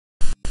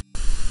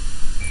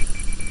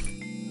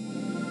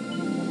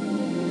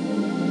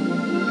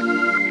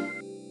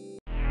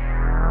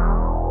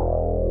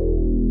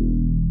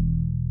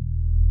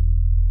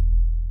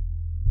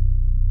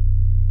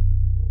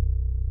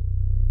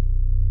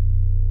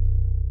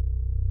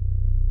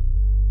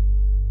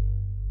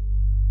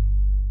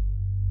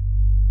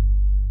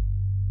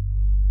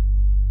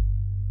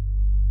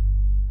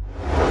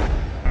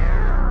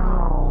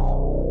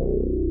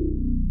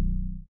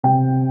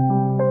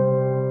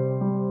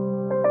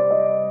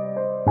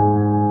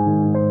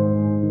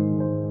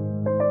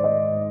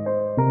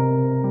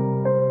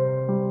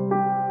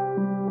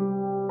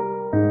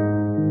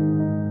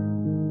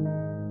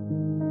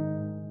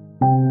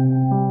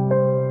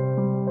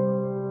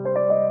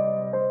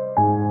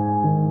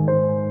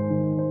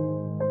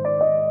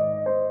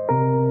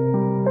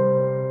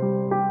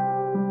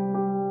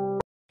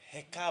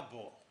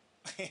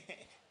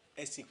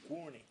ẹ sì kú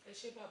rìn. ẹ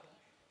ṣé bàbá.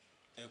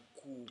 ẹ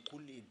kú kó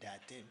lè dà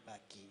tẹ́ ń bá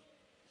kí.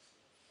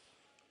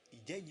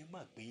 ìjẹ́ yẹn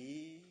mọ̀ pé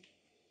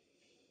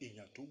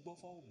èèyàn tó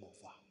gbọ́fá ò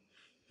gbọ́fá,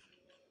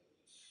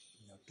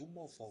 èèyàn tó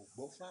mọ̀fà ò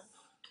gbọ́fá,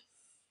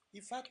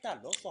 ifá tà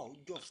lọ́fà ó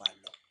jọ̀fà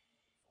lọ.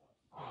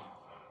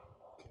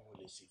 kí mo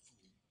lè ṣe fún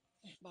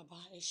yín. bàbá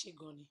ẹ ṣé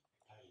gan ni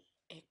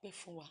ẹ pẹ́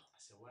fún wa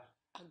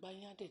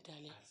àgbáyé á dẹ̀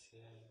dalẹ̀.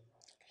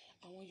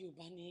 àwọn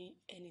Yorùbá ní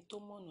ẹni tó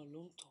mọ̀nà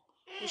ló ń tọ̀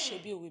ó ṣe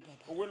bí òwe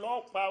bàbá. òwe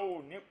lọ́ọ́ pa ò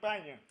ní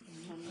pààyàn.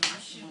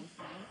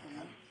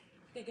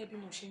 gẹ́gẹ́ bí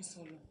mo ṣe ń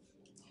sọ lọ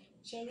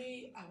ṣe rí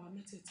àwa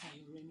mẹ́tẹ̀ẹ̀ta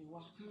ìrọ̀ ẹni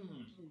wá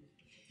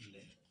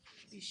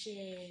iṣẹ́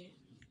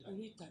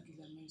orí ìtàgé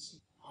la máa ń ṣe.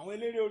 àwọn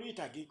eléré orí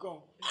ìtàgé kan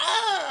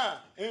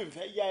ẹ ń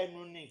fẹ́ ya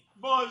ẹnu ni.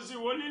 bọ́ọ̀sì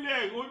wo nílẹ̀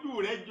ojú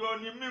rẹ̀ jọ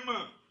ni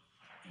mímọ̀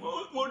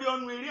mo rí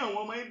ọnu eré àwọn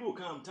ọmọ Ìgbò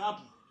kan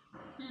táàbù.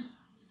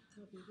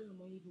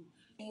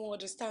 mo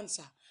understand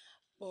sir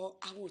but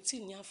àwọn ò tí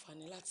ì ní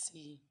àǹfààní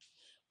láti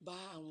bá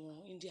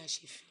àwọn India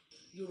ṣe fi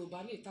Yorùbá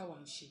lè táwa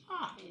ń ṣe.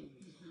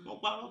 mo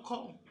parọ́ kọ́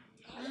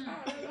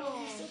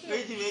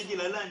méjì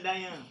lọ́la ń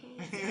dáyàn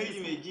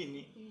méjì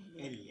ni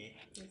ẹ̀lẹ́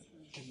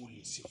kí mo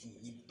lè ṣe fún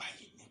yín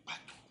báyìí ní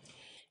pàtó.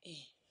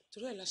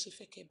 torí ẹ̀ la ṣe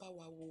fẹ́ kẹ́ bá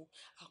wa wo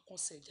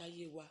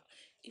àkànṣẹ̀jáyé wa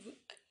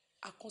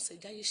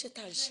àkànṣẹ̀jáyé iṣẹ́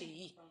tá à ń ṣe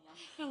yìí.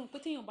 ẹ mọ̀ pé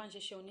téèyàn bá ń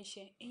ṣiṣẹ́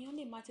oníṣẹ́ èèyàn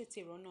lè má tètè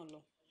rọ́nà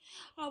lọ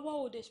àwa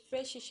ò dẹ̀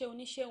fẹ́ ṣiṣẹ́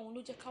oníṣẹ́ òun ló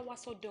jẹ́ ká wá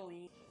sọ́dọ̀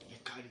yín. ẹ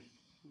kárí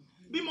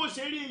bí mo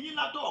ṣe rí yín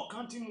látọ̀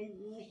ọ̀kan tí mo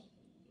wo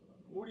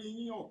orí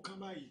yín ọ̀kan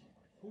báyìí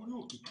orí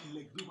òkìkí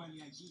lẹ gbé wálé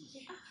ayé yìí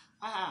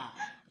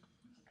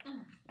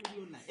orí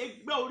ọ̀nà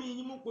ẹgbẹ́ orí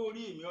yín mú pé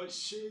orí mi ọ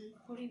ṣe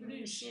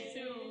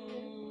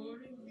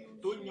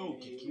tó yan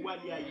òkìkí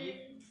wálé ayé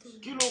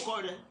kí ló kọ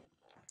rẹ.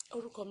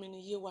 orúkọ mi ni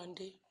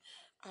Yéwándé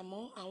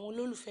àmọ́ àwọn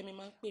olólùfẹ́ mi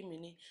máa ń pè mí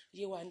ní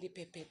Yéwándé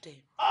pẹpẹdẹ.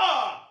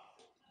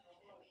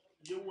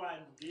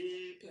 Yéwándé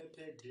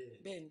pẹpẹdẹ.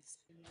 bẹ́ẹ̀ni.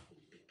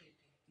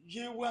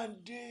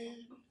 Yéwándé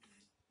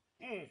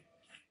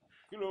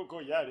kí ló kọ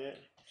ìyá rẹ.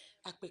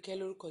 Àpèkẹ́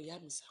lórúkọ ìyá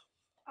mi sá.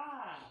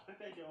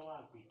 pẹpẹdẹ ọmọ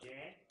Àpèkẹ́.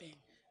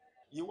 bẹ́ẹ̀ni.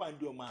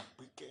 Yéwándé ọmọ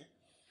Àpèkẹ́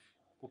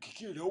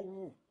òkìkí rẹ ó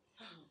wù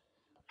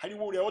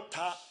ariwo rẹ ó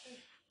ta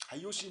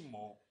ayé ó sì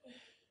mọ̀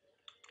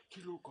kí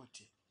ló kọ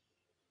tiẹ̀.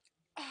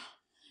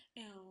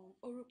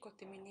 orúkọ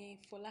tèmi ni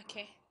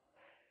Fọlákẹ́.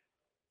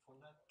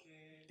 Fọlákẹ́.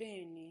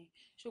 bẹ́ẹ̀ ni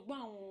ṣùgbọ́n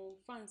àwọn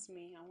fans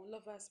mi àwọn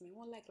lovers mi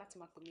wọ́n like láti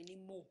máa pè mí ní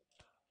Mo.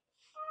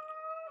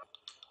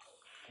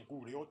 ògo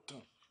rẹ ó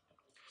tàn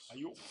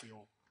ayé ó fẹ́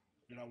ọ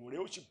ìràwọ̀ rẹ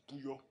ó sì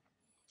búyọ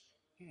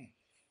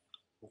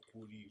òkú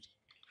oríire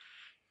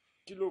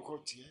kí ló kọ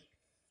tiẹ̀.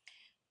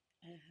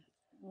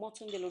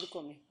 Mọ́túndé lórúkọ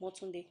mi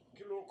Mọ́túndé.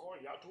 kí ló kọ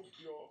ìyá tó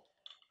bí ọ.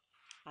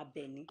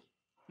 Àbẹ̀ní.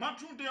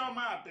 Mọ́túndé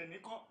ọmọ Àbẹ̀ní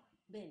kọ́.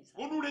 bẹ́ẹ̀ni sá.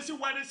 olùrẹsì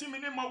wáde sí mi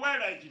ní mọ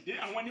wẹ́ẹ̀rà ìdìdé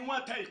àwọn ni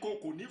wọ́n tẹ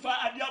ìkòkò nífa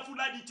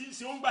adíáfúládì tí ń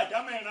ṣe ó ń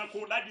gbàjámọ̀ ẹranko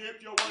ládìí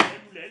fi ọwọ́ rẹ̀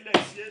lulẹ̀ lẹ̀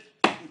sí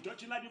òjò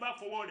tí ládìí bá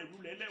fọwọ́ rẹ̀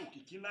lulẹ̀ lẹ̀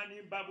òkìkí ńlá ní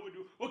bá bóde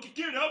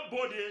òkìkí rẹ̀ ó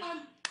bóde.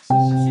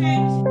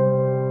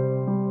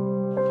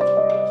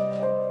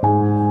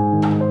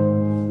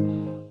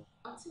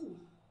 àǹtí mi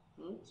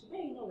ṣùgbọ́n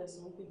ẹ̀yin náà lẹ sọ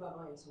pé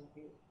bàbá yẹn sọ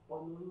pé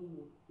ọ̀nà yín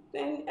ni.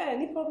 ẹ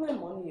ní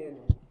pọ́blẹ́mù ọ́ nìyẹn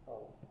nù.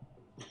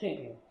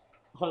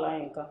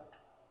 Ọláyínká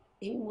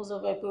èmi mo sọ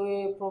fẹ́ pé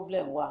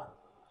problem wà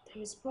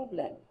there is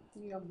problem.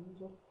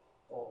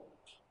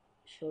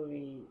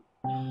 sori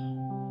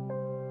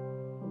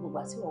gbogbo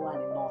àti wọ́n wà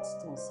ní north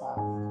tó ń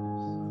serve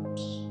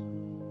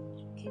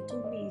kí n tó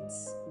meet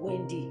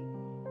Wendy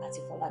àti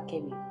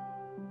Fọlákẹ́mi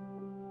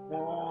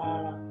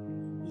rárá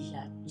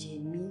ìyà jẹ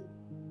mí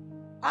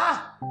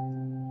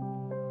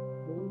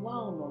mo ń wá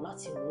ọ̀nà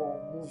láti wọ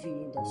movie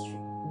industry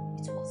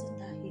it wasn't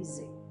that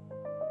easy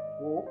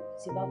wo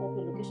tí bá gbọ́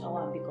pé location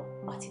wà níbì kan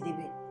àti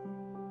débẹ̀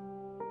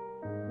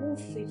one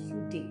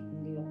fateful day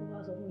nìyẹn kó bá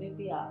sọ fún mi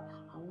pé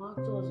àwọn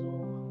actors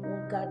wọn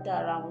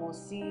gádàrà wọn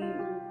sí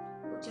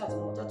ọjà tí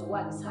wọn tó wà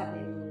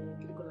nísàlẹ̀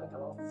kíríkọ like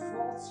about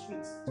 4th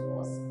Street to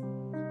us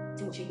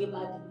tí mo ṣe gbé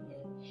báàgì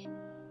nìyẹn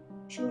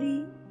sórí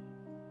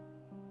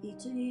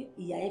ètò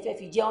ìyá yẹn fẹ́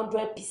fi jẹ́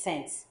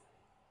 100%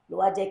 ló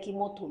wá jẹ́ kí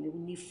mọ́tò mi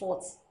ní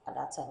fault at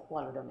that time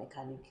wà lọ́dọ̀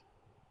mechanic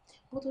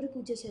wọ́n torí kó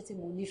jẹ́ṣẹ́ tí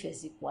mo nífẹ̀ẹ́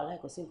sí ipò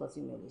aláìkọ́sí nǹkan tí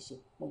mi ò lè ṣe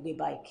mo gbé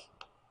báìkì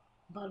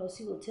bá lọ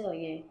sí hòtẹ́ẹ̀lì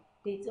yẹn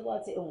pé tí wọ́n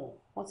ti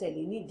wọ́n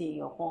tẹ̀lé nídìí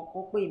èèyàn kan kó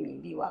pè mí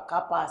bíi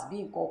wákàpàs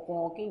bíi nǹkan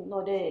kan kí n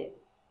náà dẹ̀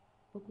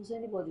kókó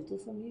sẹ́nibọ̀dì tó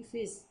fún mi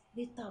fèsì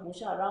létà mo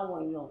ṣàrà àwọn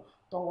èèyàn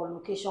tọwọ́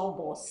location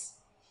bus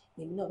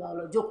èmi náà bá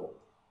lọ jókòó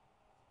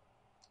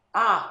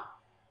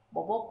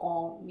bọ̀bọ̀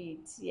kan mi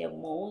tiẹ̀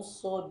mọ̀ ń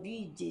sọ bí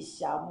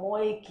Ìjẹ̀ṣà mọ́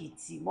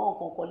Èkìtì mọ́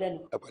nǹkan kan lẹ́nu.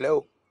 ẹ pẹ̀lẹ́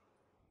o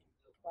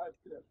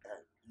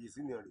yìí sí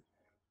ni ọ̀rẹ́.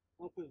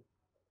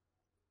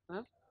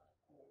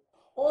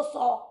 ó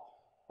sọ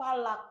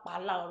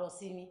pálapàla ọ̀rọ̀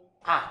sí mi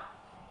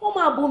ó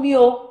máa bú mi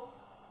o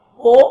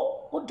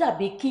ó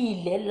dàbí kí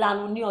ilẹ̀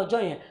lanu ní ọjọ́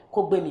yẹn kó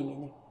gbé mi mì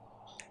ni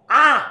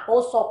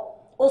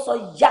ó sọ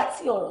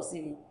yàtí ọ̀rọ̀ sí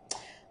mi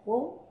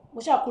mo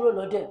ṣàkúrò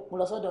lọ́dẹ̀ mo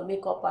lọ sọ́dọ̀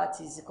makeup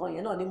artist kan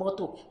yẹn náà ní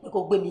mọ́tò pé kó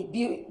gbé mi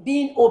bí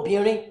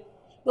obìnrin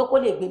pé kó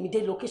lè gbé mi dé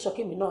location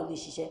kémi náà lè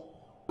ṣiṣẹ́.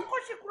 kó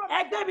ṣe kúrò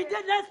ẹgbẹ́ mi dé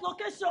next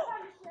location.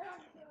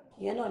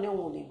 ìyẹn náà ní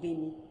òun ò lè gbé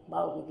mi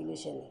báwo gbégbé ló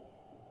ṣẹlẹ̀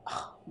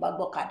bá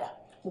gbọ́kadà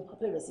mo bá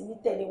bẹ̀rẹ̀ sí ní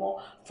tẹ̀lé wọn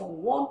from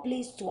one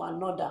place to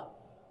another.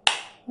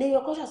 lẹ́yìn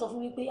ọkọ ṣàsọ fún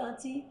mi pé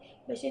àǹtí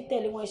bẹ́ẹ̀ ṣe ń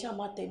tẹ̀lé wọn ẹ ṣáà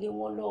máa tẹ̀lé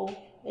wọn lọ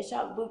ẹ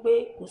ṣáà gbé pé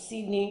kò sí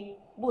ni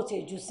bó ti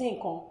jù sí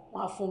nǹkan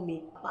wọn á fún mi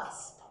pass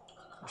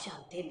mo ṣáà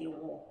ń tẹ̀lé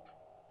wọn.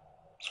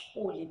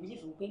 o lè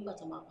bílífù pé nígbà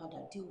tó máa padà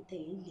dé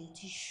hòtẹ́ẹ̀lì ilẹ̀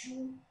ti ṣú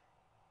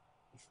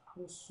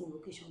ìfowó sún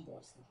location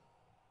bus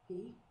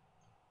ni.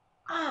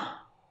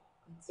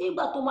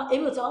 nígbà tó máa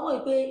èmi ò tẹ́wọ́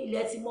mọ̀ pé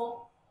ilẹ̀ ti mọ́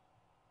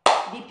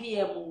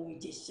bpm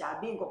ìjẹ̀ṣà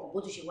bí nǹkan kan bó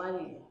ti ṣe wá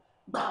nìyẹn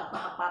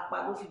gbàgbàpàpà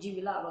ló fi jí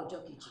mi láàárọ̀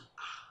ọjọ́ kejì.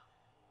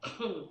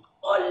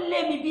 ó lé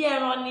mi bí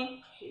ẹran ni.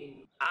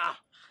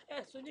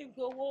 ẹ̀sùn ní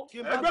gbowó. kí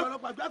n bá gbọ́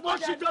ọlọ́pàá gbàgbọ́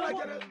sí jọ́lá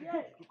jẹ́rẹ́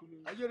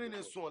ayé rí ni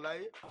sùn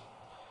ọ̀láyé.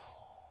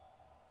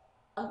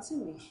 àǹtí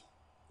mi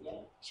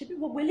ṣe bí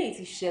gbogbo eléyìí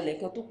ti ṣẹlẹ̀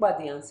kí wọ́n tó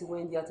pàdé àǹtí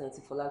Wendy àti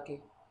àǹtí Fọlákẹ́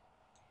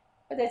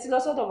ẹ̀dẹ̀ ti lọ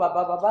sọ́dọ̀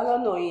bàbá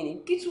lọ́nà yìí ni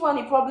kí tún wá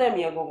ní pọ́blẹ́mù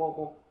yẹn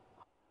gangan.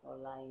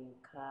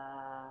 Ọláyínká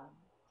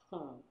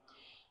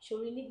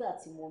ṣorí nígbà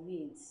tí mo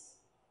meet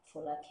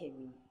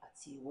Fọlákẹ́mi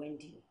àti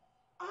Wendy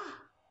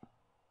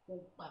wọ́n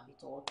gbà mí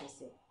tọwọ́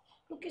tẹsẹ̀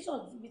location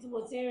ibi tí mo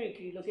ti ń rìn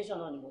kiri location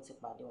náà ni mo ti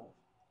pàdé wọn.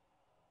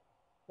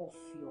 wọ́n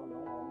fi ọ̀nà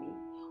hàn mí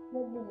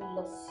wọ́n mú mi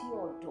lọ sí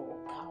ọ̀dọ̀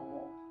ọ̀gá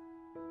wọn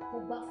mo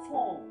gba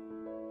fọ́ọ̀mù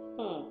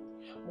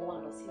mo wá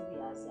lọ sí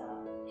rìhásà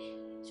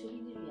ṣorí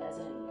ní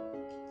rìhásà yìí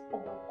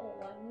ọmọ kan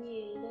wà ní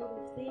a lot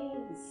of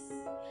things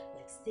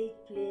like stage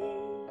play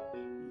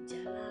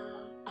ìjálá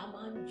a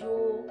máa ń jó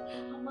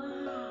a máa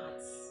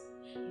art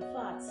in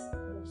fact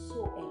mo so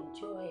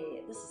enjoy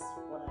it. This is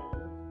what I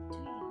love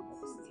doing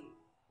most.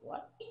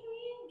 What? inú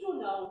yín dùn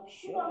náà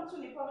ṣùgbọ́n tún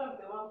ní problem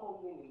tẹ wá ń kọ́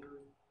mi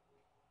nìyẹn.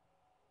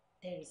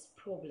 There is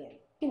problem.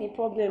 kí ni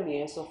problem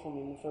yẹn sọ fún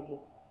mi mo fẹ́ gbọ́.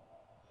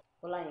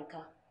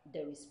 Ọláyínká,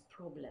 there is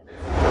problem.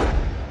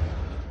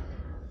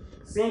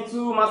 Scene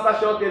 2, Master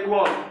Shot, take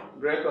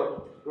 1. Director,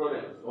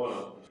 rolling. Hold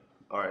on.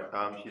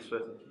 Alright, she's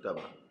sweating.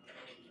 Daba.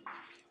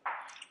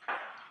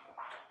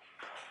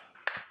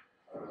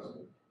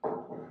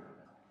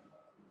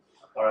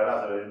 Alright,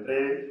 that's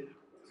it.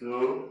 3,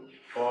 2,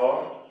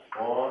 4,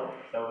 1,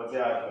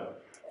 17, action.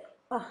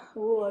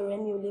 Wo ọ̀rẹ́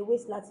mi ò lè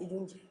wait láti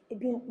jóúnjẹ.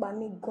 Ebi ń pa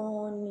mí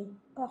gan-an ni.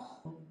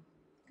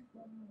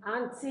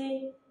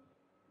 Àǹtí,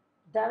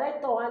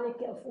 director wa ní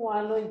kẹ́ fún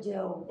wa lóúnjẹ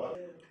o.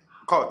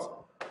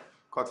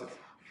 Cut it.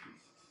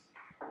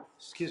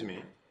 Excuse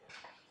me.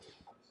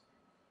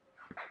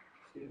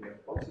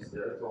 What is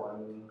director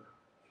one?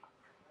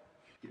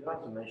 You don't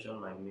have to mention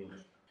my name.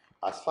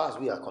 As far as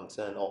we are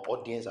concerned, or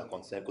audience are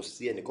concerned, because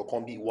see any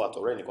can be what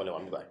or any can be.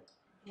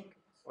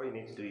 All you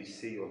need to do is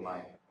say your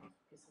line.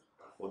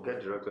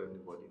 Forget director or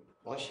anybody.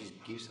 Once she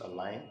gives a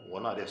line,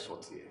 one of their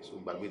sorts here. So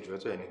but we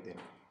director or anything.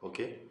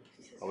 Okay?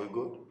 Are we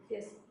good?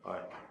 Yes.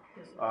 Alright.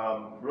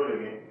 Roll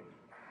again.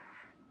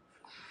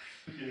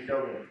 Can you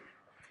tell me?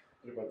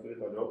 Okay,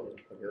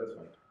 that's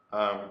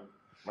fine.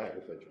 My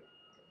perfect.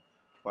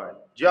 Alright.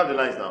 Do you have the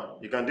lines now?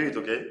 You can do it,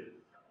 okay?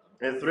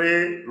 In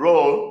 3,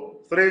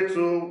 roll. 3,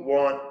 2,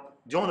 1.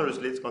 Do you want to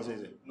translate?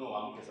 Continue. No,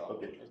 I'm okay, sir.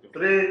 Okay.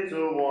 3,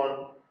 2,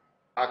 1.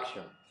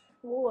 Action.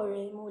 Wo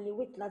ọ̀rẹ́ mi ò lè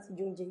wait láti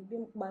jóúnjẹ. Ebi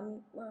ń pa mí.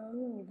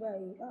 Mi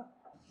báyìí.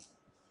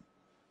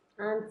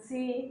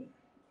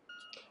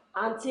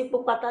 Àǹtí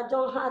Pupata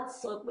John Hart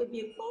sọ pé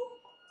bí pọ́n.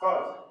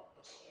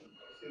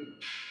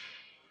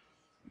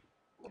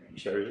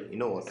 Sherry, you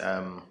know what?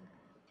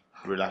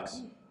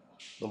 Relax.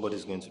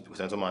 Nobody's going to be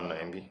gentleman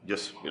MB.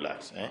 Just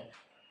relax, eh?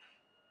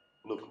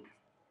 Look,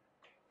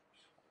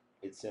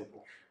 it's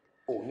simple.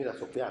 Oh, need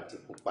to pay Auntie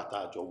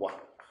Pupata Jowa.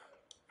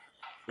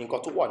 In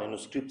tó wà nínú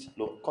script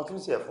lo continue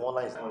say for one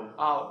line.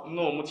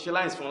 No, mo ti ṣe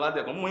lines fún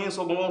ládẹ kan. Mo yín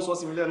sọ gbọ́n sọ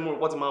sí mi lẹ́nu mo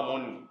report ma mo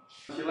ni.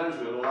 Ṣe lines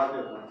rẹ̀ lọ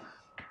ládẹ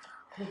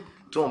kan.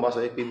 Tó ń bá sọ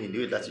pé mi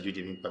ní láti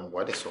jóje mi pa mo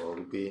wá dé sọ̀rọ̀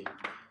wí pé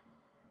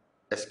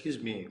excuse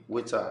me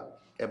waiter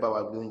ẹ bá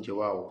wa gbé oúnjẹ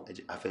wá o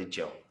a fẹ́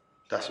jẹun.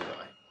 That's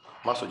right.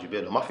 Má sọ jù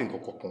bẹ́ẹ̀ lọ má fi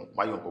nǹkan kankan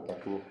má yọ nǹkan kan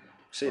kúrò.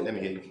 Say let me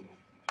hear you.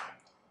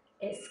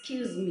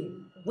 Excuse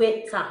me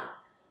waiter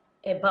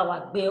ẹ bá wa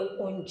gbé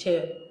oúnjẹ.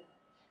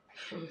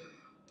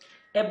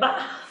 Ẹ bá.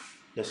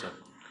 Listen,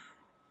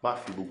 má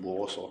fi gbogbo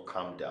ọwọ́ sọ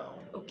calm down.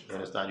 Okay. You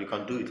understand? You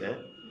can do it, eh?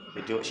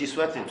 She's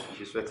sweating.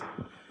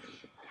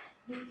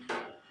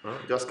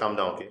 Just calm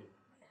down, okay?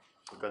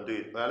 You can do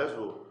it. Now let's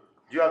go.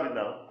 Do you have it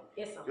now?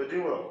 Yes, sir. You're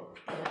doing well.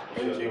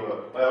 Thank you. Doing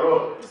well. Alright,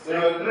 roll. 3.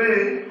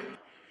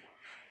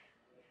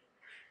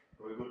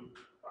 Very good.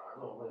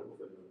 No, wait,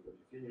 okay.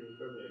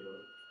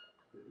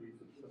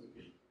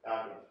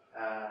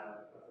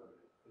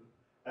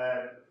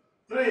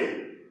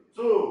 3,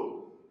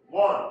 2,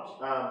 1.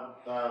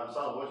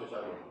 Sound, watch your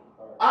shadow.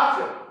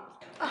 Action!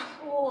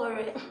 Wo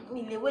ọ̀rẹ́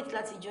mi lè wait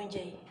láti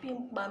jóúnjẹ yìí. Ebi ń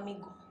pa mí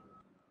gan.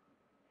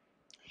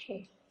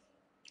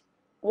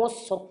 Wọ́n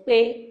sọ pé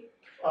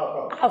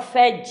a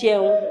fẹ́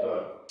jẹun.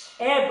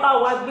 Ẹ bá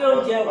wa gbé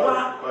oúnjẹ wá.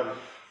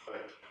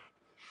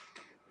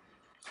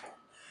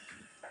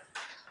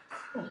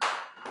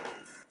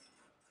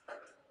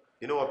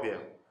 You know what,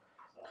 PM?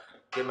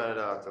 Give me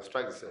another actor.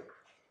 Strike the set.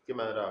 Give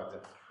me another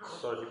actor.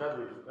 Sorry, you can't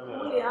do it.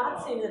 Only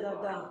acting it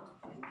like that.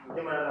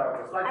 Give me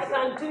another actor. I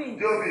can do it.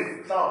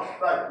 DOP, sound,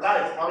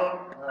 lights,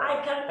 I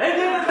can.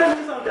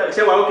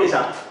 Ṣé wàá ókè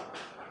ṣá?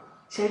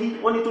 Ṣé rí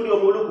wọ́n nítorí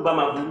ọmọ olókùn bá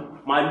máa bú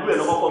màálù ẹ̀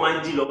lọ́kọ́kọ́ máa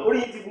ń jí lọ orí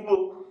yìí ti gbogbo.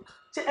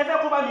 Ṣé ẹ fẹ́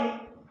kó bá mi?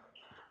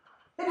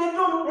 Èdè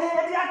dúró ẹ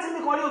ti á ti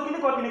nìkan rí òkìní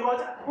kan kìnìkan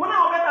mo náà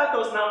wọ́n better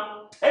actors now.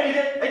 Ẹ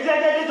dìde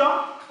ẹ jọ.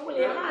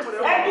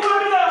 Ẹ dúró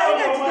nílò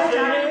ọmọ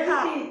ṣe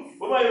ní.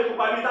 Mo máa yẹ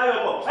kópa ní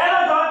táyọ̀ bọ̀. Ẹ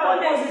lọ́jọ́ ọ̀tọ̀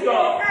ní ìjọ.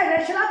 Ẹ lè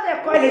ṣe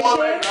látẹ̀kọ́ ẹ lè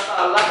ṣe.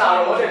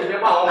 Látàárọ̀ wọ́n tẹ̀lé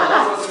pa àwọn ọmọ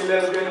sọ́sí mi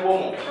lẹ́nu bí ẹni wọ́n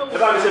mọ̀. Ẹ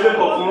bá mi ṣe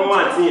lẹ́kọ̀ọ́ fún wọn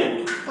àti yẹn.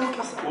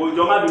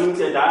 Òjò má bínú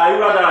tiẹ̀ dá ayé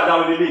rádà rádà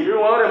olè lè. Irú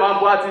wọn lè máa ń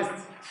bú artist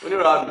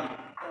onírànù.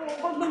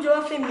 Gbogbo jọ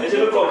fẹ́ mi. Ẹ ṣe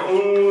lẹ́kọ̀ọ́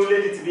fún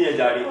lady tí bí yẹn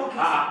jàre.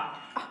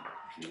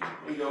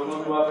 Ìjọ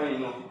olóńgbò wá fẹ́ yìí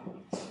náà.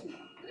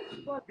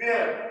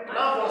 Yeah,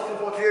 now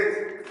for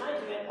 48.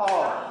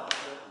 Oh.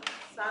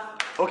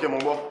 Okay, mo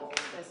gbọ́.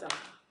 Yes, sir.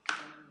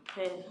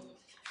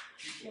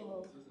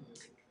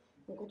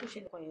 Nǹkan tó ṣe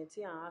nǹkan yẹn tí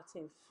à ń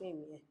acting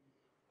fíìmù yẹn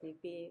ni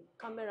pé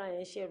kámẹ́rà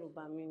yẹn ṣẹ̀rù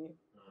bà mí ni.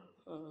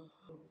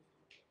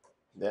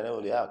 Then I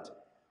will act.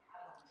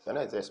 Can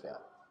I test me?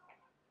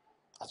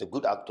 As a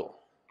good actor,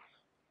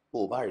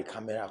 bá rí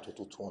camera tó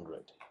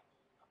 200.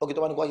 Okay,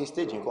 tó bá ní kó wá ṣe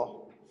stage nǹkan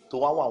tó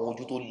wá wá àwọn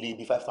ojú tó lé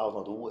bí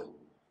 5,000 tó wù ẹ́.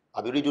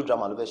 Àbí radio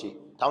drama ló fẹ́ ṣe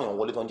táwọn èèyàn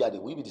wọlé tó ń jáde,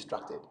 will you be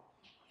distracted?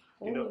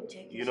 You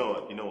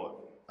know what?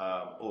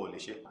 Lè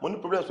ṣe. Mo ní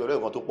problems pẹ̀lú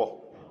ẹ̀gbọ́n tó pọ̀.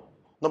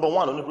 Number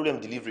one, only problem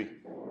delivery.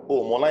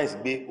 More lines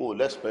gbé,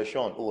 less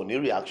expression, ní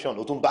reaction,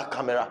 tún back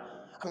camera.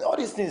 I mean, all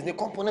these things need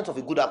components of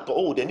a good actor.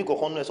 They need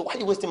components. So why are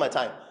you wasting my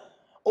time?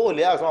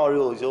 Lè act,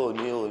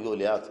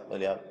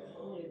 lè act.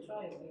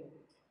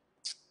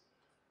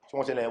 So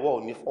wọ́n ṣe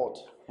lẹ́yìn ní fault.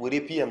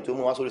 Wèrè PM tó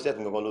mú wá sórí set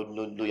nǹkan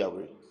ló yà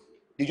wèrè.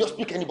 You just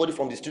pick anybody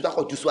from the street, I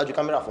call you swag your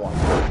camera for one.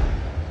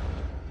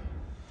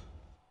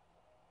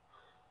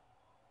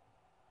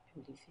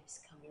 The face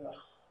camera.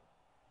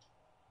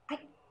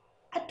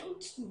 I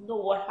don't know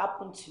what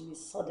happened to me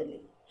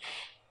suddenly.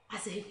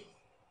 As if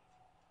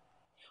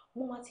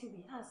mo ma ti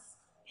rehearse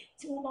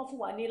tí wọ́n bá fún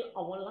wa ní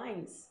àwọn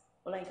lines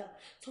ọ̀làyìnká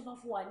tí wọ́n bá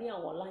fún wa ní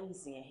àwọn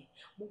lines yẹn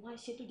mo máa ń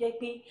ṣe tó jẹ́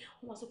pé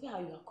wọ́n máa sọ pé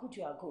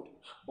you are good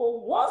but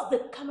once the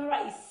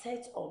camera is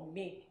set on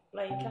me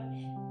ọ̀làyìnká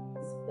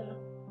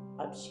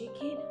I'm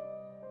shaking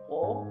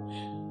or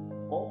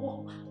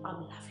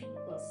I'm laughing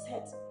on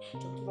set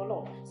jọ̀dún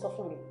lọ́lọ́ sọ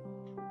fún mi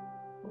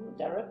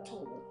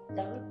director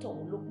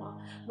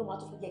ló máa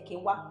tó fẹ́ jẹ́ kí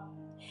n wá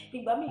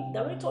ìgbà míì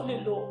director lè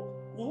lo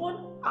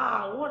 1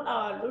 hour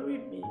lórí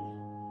mi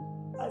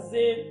as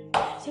in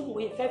ṣé mo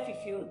yẹ fẹ́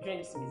fulfill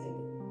dreams mi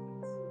sílẹ̀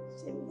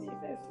ṣé mo yẹ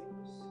fẹ́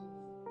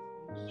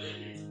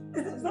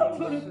I'm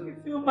going to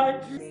fulfill my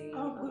dreams.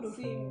 I'm going to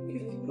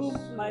fulfill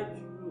my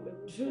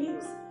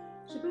dreams.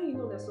 Ṣé bẹ́ẹ̀ yìí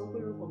náà lẹ sọ pé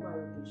orúkọ máa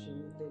yọ kò ṣe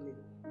ní tẹ́lẹ̀?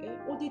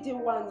 Ó dídé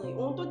wá ní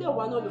ohun tó dẹ̀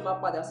wá náà ló máa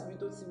padà síbi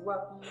tó ti wá.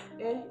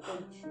 Ọjọ́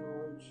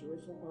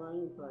ìfọkànra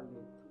yín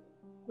balẹ̀.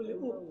 Kò lè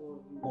wọ́n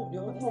òbí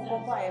ọdún kan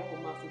bá ẹ kò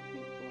máa fi pè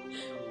gan.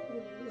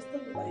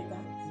 Understand me like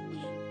that.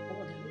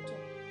 Ọmọ dẹ̀ ló tọ́.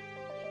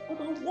 Wọ́n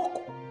máa ń work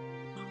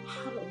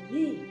hard on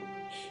me.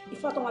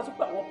 Ìfẹ́ àtọ́ máa tún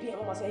pé àwọn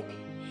PM máa sọ pé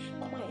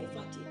kọ́ máa yẹ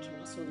fà jẹ́ kí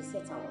wọ́n sọ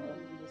reset àwọn ọmọ.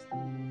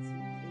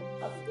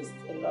 I've faced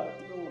a lot.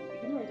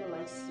 You know I don't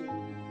like seeing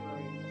you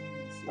crying.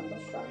 I'm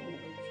not crying.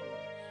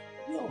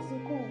 No, so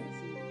come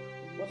with me.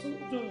 What's wrong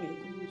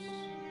with me?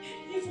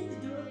 Even the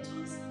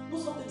directors,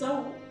 most of the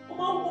time,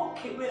 wọ́n walk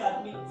away at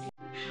me.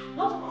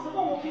 Not because of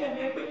what PM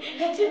pé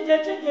ẹ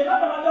change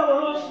rádaràdà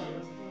ọ̀rọ̀ ṣe.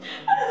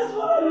 And this is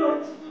what I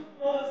want to do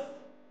most.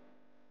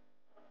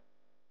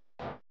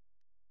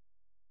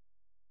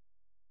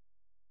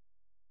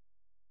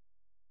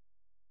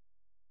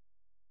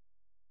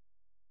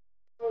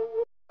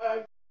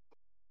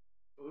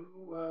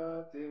 Olúwa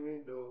tèmi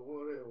dọ̀wọ́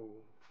rẹ̀ o,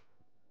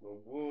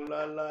 gbogbo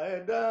làlà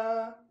ẹ̀dá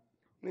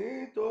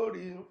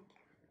nítorí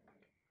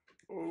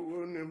owó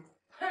ni.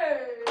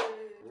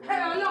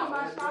 Ọlọ́run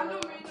máa ṣàánú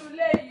mi nínú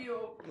ilé yìí o.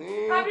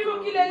 Abirú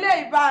kí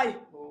leléyìí báyìí?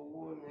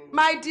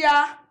 My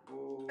dear,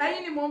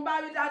 ẹ̀yin ni mò ń bá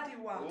rí dáàdì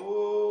wa.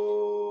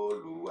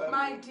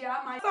 My dear,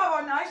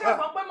 sọ̀rọ̀ náà ṣe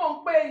sọ pé mò ń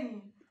pè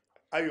yín.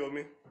 Ayọ̀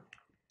mi,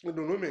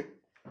 ìdùnnú mi,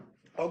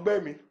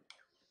 ọgbẹ́ mi.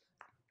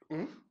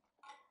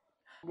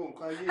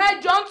 Ẹ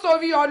jọ̀ọ́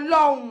nítorí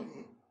Ọlọ́run,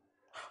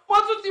 mo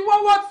tún ti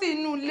wọ́wọ́ sí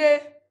inú ilé.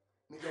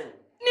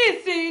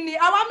 Nísìnyí ni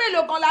àwa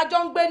mélòó kan la jọ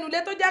ń gbénu ilé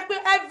tó jẹ́ pé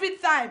every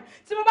time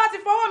tí mo bá ti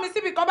fọwọ́ mi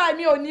síbi kan báyìí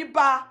mi ò ní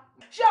bá.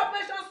 Ṣé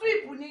operation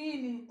sweep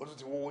níyìn ni? O tún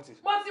ti wọ́wọ́ tì.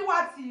 Mo ti wá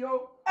tì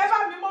o, ẹ bá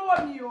mi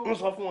mọ́wọ́ mi o. N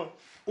sọ fún wọn,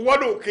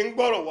 ìwọ́dọ̀ kì í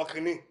gbọ́rọ̀ wọ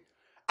kìíní.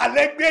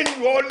 Àlẹ́gbẹ́ ń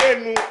yọ ọ́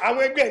lẹ́nu,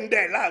 àwọn ẹgbẹ́ ń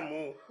dẹ̀ láàmú.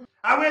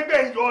 Àwọn ẹgbẹ́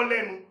ń yọ ọ́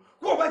lẹ́nu.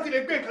 Kó o bá ti lè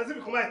gbé nǹkan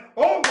síbi kan báyìí,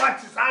 ó wà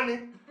tì sáni.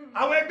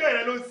 Àwọn ẹgbẹ́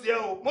rẹ ló ń ṣe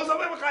o. Mo sọ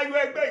fún ẹ ká yọ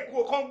ẹgbẹ́ ìkú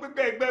o, kán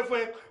gbégbé ẹgbẹ́ fún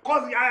ẹ, kán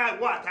sì ara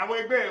ìwọ àtàwọn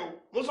ẹgbẹ́ ẹ o.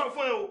 Mo sọ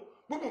fún ẹ o,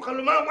 gbogbo nǹkan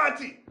ló máa ń wá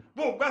tì.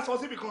 Bó o gbá sọ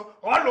síbi kan,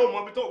 ọ̀ lò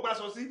mọ̀ bí tó o gbá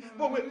sọ sí.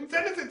 Gbogbo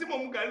sẹ́nísì tí mo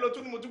mú gàrí lọ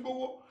tún ni mo tún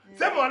gbowó.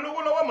 Ṣé mo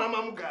lówó lọ́wọ́ màá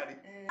máa mú gàrí?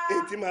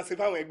 Èyí tí máa ṣe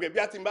fáwọn ẹgbẹ́ bí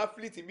a ti ń bá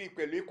fílìtì bíi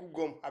pẹ̀lú ikú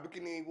gọ́ọ̀mù àbí kí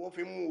ni wọ́n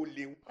fi mú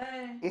olè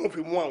wọ́n fi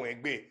mú àwọn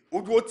ẹgbẹ́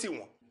ojú ó tì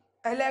wọ́n.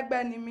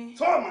 Ẹlẹ́gbẹ́ ni mí.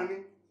 Sọ́ọ̀mù ni.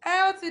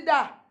 Ó ti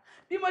dà.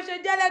 bí mo ṣe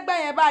jẹ́ lẹ́gbẹ́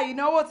yẹn báyìí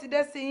ìnáwó ti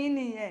dé sí yín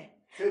nìyẹn.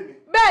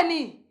 bẹ́ẹ̀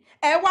ni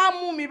ẹ wá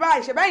mú mi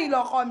báyìí ṣe bẹ́yìn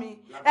lọ́kọ mi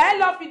ẹ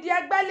lọ fìdí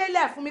ẹgbẹ́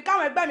lélẹ̀ fún mi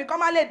káwọn ẹgbẹ́ mi kọ́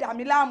má lè dà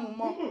mí láàmú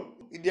mọ́.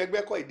 ìdí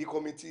ẹgbẹ́ kọ́ ìdí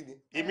kọ́mítì ni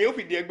èmi ò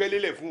fìdí ẹgbẹ́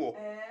lélẹ̀ fún ọ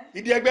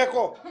ìdí ẹgbẹ́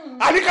kọ́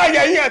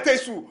àníkàyẹ yín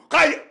àtẹ̀sù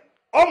káyẹ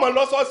ọmọ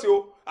lọ́sọ̀ọ̀sẹ̀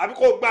o àbí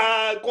kò gba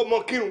kò mọ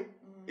kírun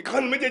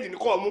ìkànnì méjèèjì ní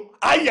kò mú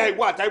àyà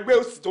ìwọ àtàgbẹ́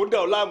òsì tó ń dẹ̀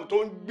ọ́ láàmú tó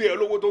ń gbé ọ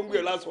lówó tó ń gbé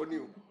ọ lásán ni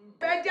o.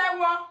 fẹ́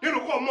jẹ́wọ́. nínú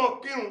kò mọ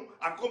kírun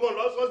àbí kò mọ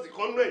lọ́sọ̀ọ̀sì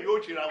kan náà yóò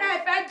ṣe ra wọn. ẹ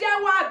fẹ́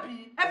jẹ́wọ́ àbí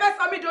ẹ fẹ́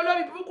sọ mí di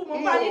olórí burúkú mo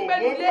bá yín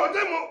gbẹ́nu lé.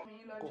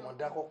 kò mọ̀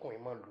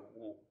dákọ́kùnrin mọ́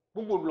lówó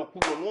gbogbo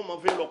lọ́kùnrin ni wọ́n máa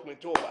fi ń lọ́kùnrin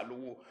tí wọ́n wà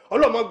lówó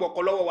ọlọ́mọ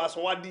gbọ̀kọ́ lọ́wọ́ wa sọ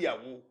wá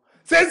díyàwó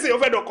ṣéǹsì ó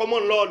fẹ́ dọ̀kọ́ mọ́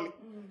ńlọ ni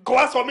kó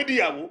wá sọ mí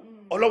díyàwó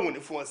ọlọ́run ní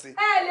fún ọ sí.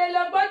 ẹ lè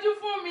lọ gbójú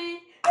fún mi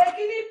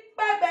èkìní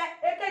pẹ̀bẹ̀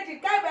èkejì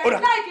kẹ̀bẹ̀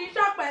láìkí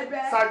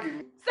sọ̀pẹ̀bẹ̀. ságì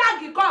mi.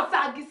 ságì kọ́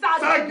ságì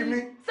ságì mi.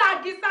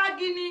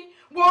 ságì ni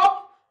wo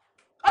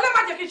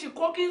ọlọ́màjẹ́ kí n sì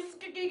kó kí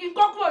n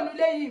kó kúrò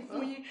nílé yìí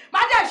fún yín má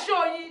jẹ́ ṣó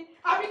yín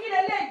àbí kí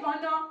lè lé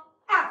ìgbọ́ná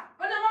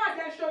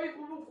ọlọ́màjẹ́ ṣó yín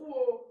burúkú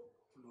o.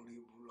 lórí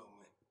ìbúrò ọmọ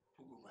ẹ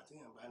gbogbo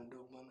màtíyàn bá ń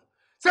dọ́gbọ́n náà.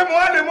 ṣé mo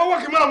wá lè mọ́wọ́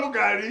kí n máa mú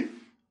gàrí?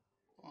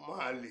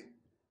 máa lè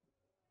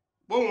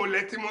bóun ò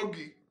lẹ tí mo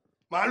gì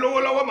màá lówó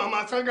lọ́wọ́ màá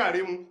máa sán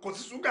gàrí mu kò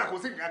sí ṣúgà kò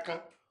sí kankan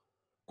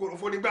kò rò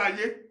fún nígbà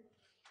ayé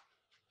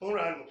ń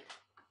ranù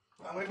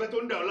àwọn ẹgbẹ́ tó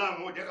ń dà ọ́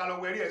láàmú ò jẹ́ ká lọ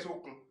wẹrí ẹ̀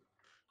sókun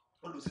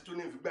olùsítú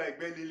ní ìfìgbà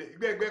ẹgbẹ́ lílẹ̀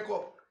ẹgbẹ́ kọ̀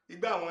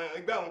ìgbà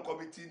àwọn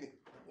kọ́mítì ni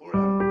ń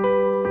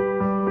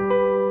ranù.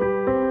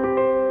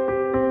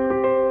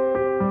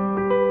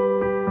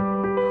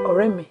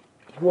 ọ̀rẹ́ mi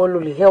ìwọ ló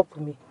lè help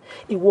mi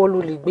ìwọ ló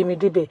lè gbé mi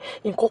débẹ̀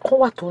nǹkan kan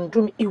wà tó ń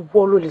dùn mí ìwọ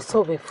ló lè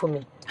solve ẹ̀ fún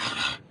mi.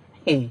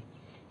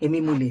 èmi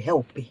mo lè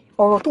help ẹ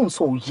ọ̀rọ̀ tó ń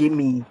sọ ò yé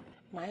mi.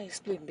 màá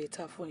explain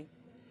better fún yín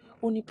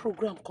ó ní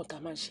program kan tá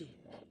a máa ń ṣe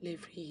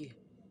every year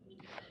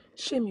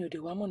ṣé mi ò dé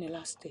wá mọ́ ní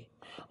last day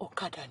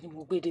ọ̀kadà ni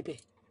mo gbé débẹ̀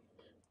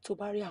tó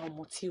bá rí àwọn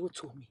ọmọ tí ó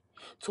tó mi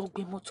tó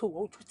gbé mọ́tò wọ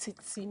ojú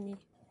títí mi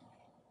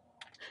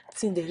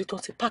tí ń dẹ̀rí tó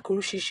ti páàkì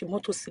oríṣiríṣi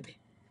mọ́tò síbẹ̀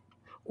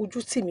ojú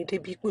tì mí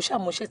débi pé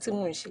ṣàmọṣẹ́ tí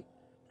mò ń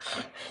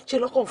ṣe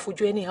lọ́kàn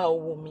fojú ẹni ha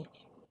owó mi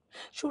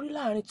sórí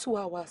láàrin 2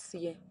 hours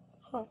yẹn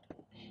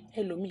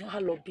ẹlòmíì á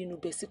lọ bínú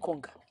bẹ sí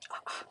kànga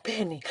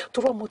bẹ́ẹ̀ ni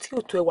tó rọ́mọ tí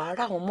ò tó ẹ wà á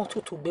rá àwọn mọ́tò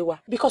tó gbé wá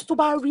because tó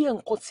bá rí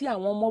nǹkan tí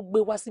àwọn ọmọ gbé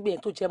wá síbẹ̀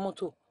yẹn tó jẹ́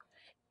mọ́tò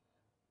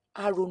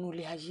á ronú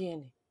ilé ayé ẹ̀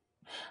ni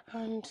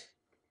and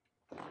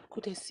kò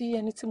dẹ̀ sí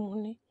ẹni tí mo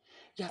ní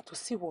yàtọ̀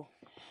sí wọ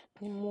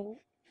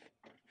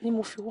ni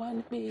mo fi wá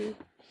ní pé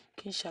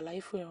kí n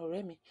ṣàlàyé fún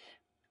ọ̀rẹ́ mi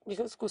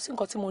because kò sí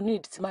nǹkan tí mo ní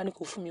ìdí tí máa ní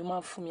kó fún mi ó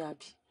máa ń fún mi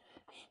àbí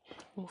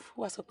mo fi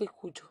wá sọ pé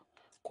kò jọ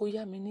kó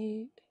yá mi ní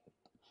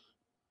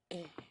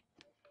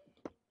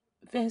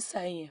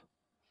venza yẹn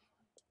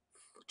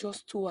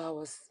just 2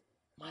 hours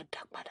máa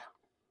dá padà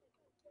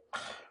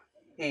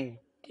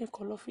kí n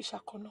kọ́ lọ fi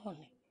ṣakọ náà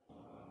ni.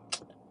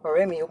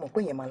 ọ̀rẹ́ mi ó mọ̀ pé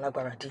yẹn máa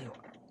lágbára díẹ̀ o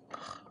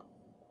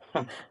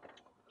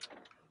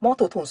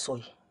mọ́tò tó ń sọ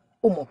yìí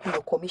ó mọ̀ pé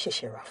ọkọ mi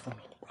ṣẹ̀ṣẹ̀ rà fún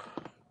mi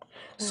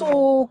so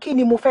kí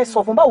ni mo fẹ́ sọ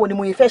fún báwo ni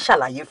mo yẹ fẹ́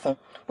ṣàlàyé fún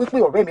wípé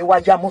ọ̀rẹ́ mi wá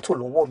yá mọ́tò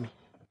lọ́wọ́ mi.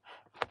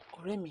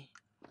 ọ̀rẹ́ mi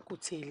kò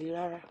tiẹ̀ le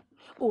rárá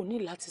o ní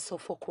láti sọ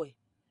fọ́kọ ẹ̀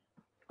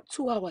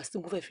 2 hours tí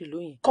mo fẹ́ fi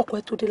lóyìn kọ́kọ́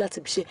ẹ tó dé láti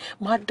ibiṣẹ́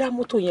máa dá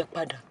mọ́tò yẹn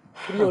padà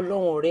torí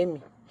ọlọ́run ọ̀rẹ́ mi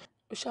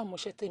ó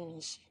ṣàmọṣẹ́ tèmi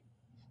ń ṣe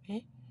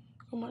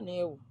ó má ní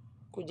ẹ̀wò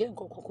kò jẹ́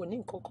nǹkan kan kò ní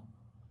nǹkan kan.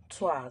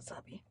 2 hours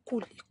àbí. kò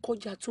lè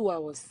kọjá 2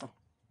 hours tán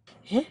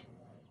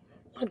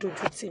má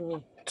dojú tì mí.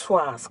 2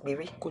 hours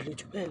péré. kò lè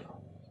jù bẹ́ẹ̀ lọ.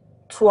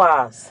 2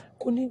 hours.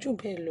 kò ní jù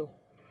bẹ́ẹ̀ lọ.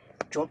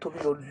 jọ̀ọ́ torí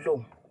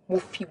Ọlọ́run mo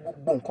fi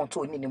gbogbo nǹkan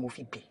tó ní ni mo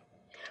fi bẹ̀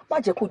má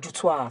jẹ́ kó ju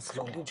 2 hours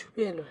lọ. kò lè jù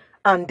bẹ́ẹ̀ lọ.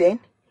 and then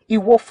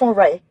ìwọ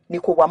fúnra ẹ ni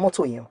kò wa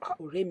mọ́tò yẹn.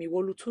 ọ̀rẹ́ mi ìwọ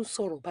ló tún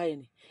sọ̀rọ̀ báyìí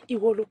ni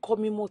ìwọ ló kọ́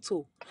mi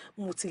mọ́tò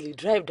mo ti lè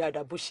drive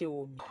dáadáa bó ṣe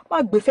wù mí.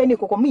 má gbé fẹ́ ní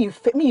kankan mi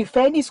ì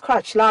fẹ́ ní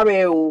scratch lára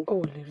ẹ o. o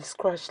ò lè rí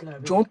scratch lára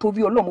ẹ. jọ̀ọ́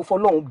torí Ọlọ́run mo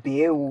fọlọ́run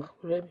bẹ̀ ẹ́ o.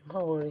 ọ̀rẹ́ mi má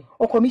wọrí.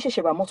 ọkọ mi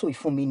ṣẹ̀ṣẹ̀ ra mọ́tò yìí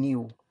fún mi ni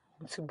o.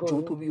 mo ti bọ̀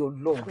jọ̀ọ́ torí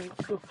Ọlọ́run.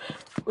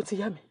 ó ti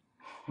yá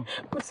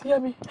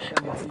mi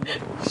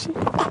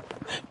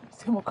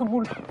ṣé mo kàn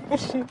mú lọ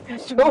ṣe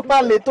ló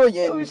bá lè tó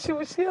yẹn ni. ṣe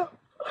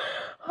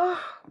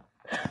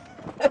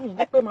mi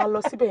ní pé máa lọ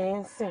síbẹ̀ yẹn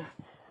ń sìn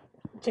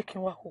jẹ́ kí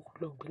n wá kókó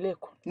lọ gbé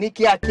lẹ́ẹ̀kan. ní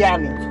kíákíá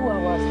ni. 2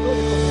 hours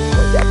lórí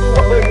kọjá 2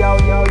 hours.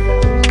 ọ̀yà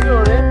ṣé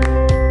ọ̀rẹ́.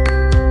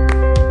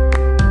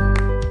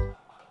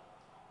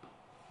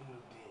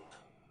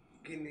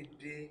 kí ni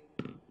dé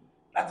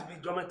láti fi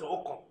jọ mẹ́ta ó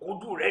kàn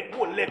ojú rẹ̀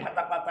kò lẹ̀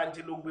pátápátá ń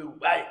jẹ́ ló gbèrú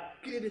báyìí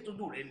kí ni dé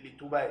tójú rẹ̀ le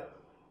tó báyìí.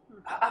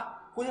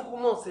 kó yẹ kó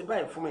mọ̀ ṣe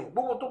báyìí fún mi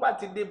gbogbo tó bá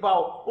ti dé bá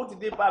ọ ó ti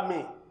dé bá mi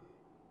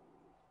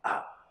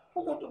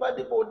gbogbo tó bá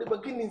dé bá ọ dé bá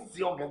kí ni ń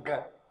ṣe ọ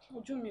gangan.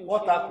 ojú mi ò ṣe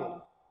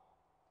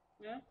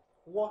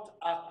what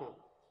happened?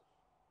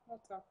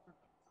 What happened?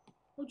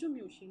 Ojú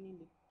mi ò ṣe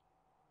nílé.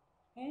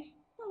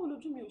 Báwo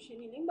lójú mi ò ṣe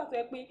nílé nígbà tó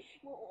yẹ pé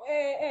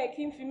ẹ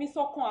kí n fi mí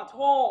sọ́kàn at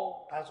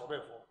all. Tá a sọ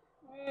bẹ́ẹ̀ fún.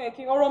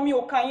 Kí ọ̀rọ̀ mi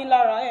ò ka yín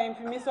lára ẹ ń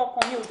fi mí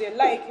sọ́kàn mi ò dé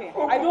like it.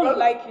 I don't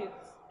like it.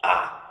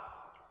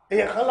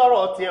 Èèyàn kan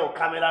lọ́rọ̀ tiẹ̀ ò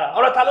ká mi lára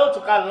ọ̀rọ̀ ta ló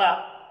tún ká ńlá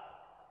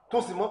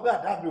tó sì mọ̀ pé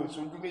àdá mi ò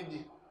sojú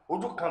méjì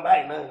ojú kan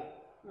báyìí náà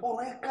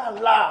ọ̀rẹ́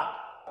kàlá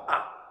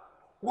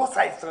wọ́n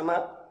ṣàìsàn náà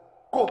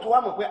kó o tó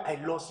wá mọ̀ pé I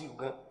lost you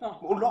gan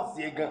mo lost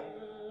you gan.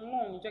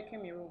 náà ní jẹ́ kí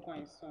mi rogun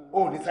àìsàn.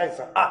 o ní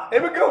ṣàìsàn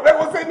èmi kí o fẹ́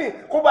kó sẹ́ni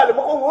kó ba lè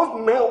mọ́ kó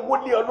wọ́n ná owó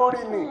lé ọ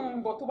lórí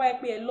ni. bọ̀ tó bá yẹ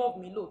pé ẹ love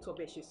mi lóòótọ́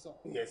bẹ́ẹ̀ ṣe sọ.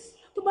 yes.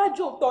 tó bá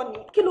jó òótọ́ ni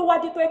kí ló wá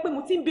dé tó yẹ pé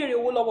mo ti ń béèrè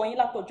owó lọ́wọ́ yín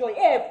látọjọ́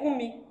ẹ fún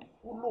mi.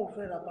 ó lóun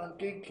fẹ́ ra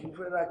pancake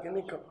fẹ́ ra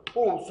kinní kan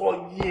ó ń sọ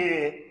yé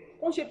ẹ.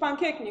 ó ń ṣe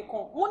pancake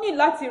nìkan mo ní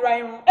láti ra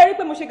irun ẹ rí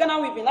pé mo ṣe Ghana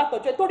weaving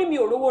látọjọ́ torí mi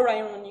ò rówó ra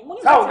irun ni mo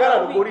ní láti ra sáwọn Ghana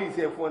ló borí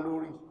ìṣe fún ẹ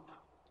lórí.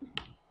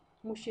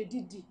 mo ṣe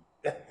dídì.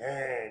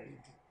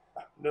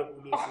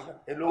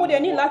 mo dẹ̀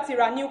ní láti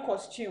ra new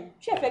costume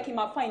ṣé ẹ fẹ́ kí n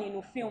máa fáìn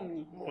nínú fíìmù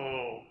ni.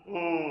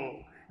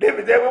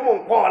 débi tẹ́ pé mò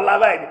ń pọ́n ọ lá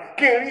báyìí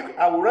kí n rí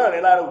àwòrán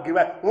rẹ lára ògiri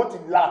báyìí wọ́n ti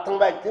la tán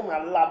báyìí tí màá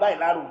la báyìí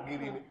lára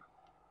ògiri ni.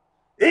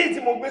 èyí tí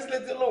mo gbé sílé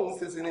tí lóun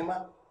ṣe sinimá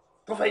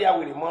tó fẹ́ ya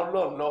wèrè mọ́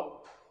lọ́ọ̀ lọ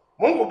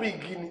mò ń wo bí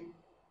igi ni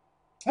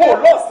mo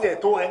lọ́ọ̀sì ẹ̀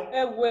tó ẹ.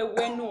 ẹwọ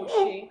ẹnu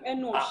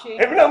ò ṣe.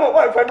 èmi náà mọ̀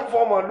wọ́n ìfẹ́nu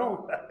fọmọ lù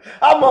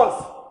Amos.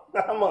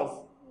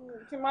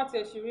 tí má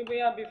tiẹ̀ ṣe rí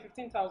bóyá bíi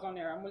 15,000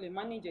 naira mo lè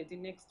manage the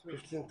next week.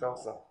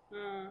 15,000.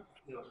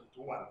 ní ọ̀sẹ̀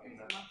tó wà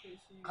nínú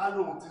ká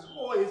lóun ti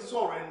sọ èso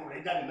ọ̀rọ̀ ẹnu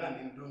rẹ̀ jáde náà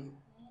ní lónìí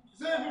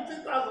ṣé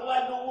 15,000 wá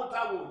lówó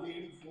táwọn ò lè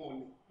rí fún ọ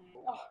ni.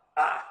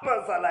 náà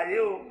ṣàlàyé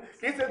o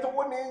kì í ṣe tó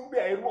wọ́n ní gbé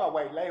ẹrú àwa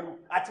ìlà ẹrú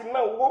àti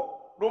náà owó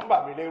ló ń bà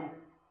mí lẹ́rù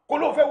kó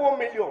ló fẹ́ 1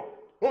 million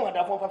wọ́n máa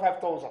dá fún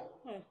 5,000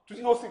 tí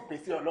yóò sì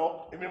pèsè ọ̀nà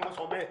èmi mo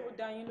sọ bẹ́ẹ̀. ó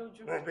dá yín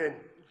lójú. bẹ́ẹ̀ ni.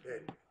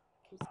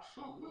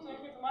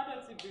 tomato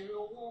ti bèrè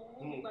owó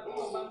nígbà tí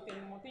wọ́n bá ń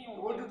tẹnu mọ́ téèyàn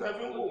owó títà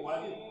fi ń wò wá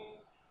ní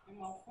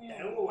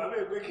ẹ̀ ń wò wá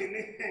bẹ́ẹ̀ pé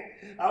kínní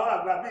àwọn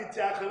àgbà bíi tí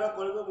akẹ́lẹ́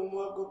kọ́ ló mú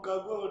mọ́ kó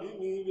kagbọ́n orí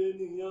mi ibẹ̀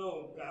nìyẹn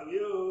kàwé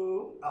o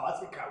àwa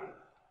sì kàwé.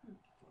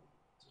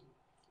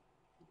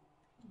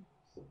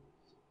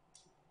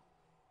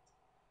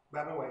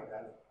 gbàmẹ́wàá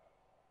ìdálẹ̀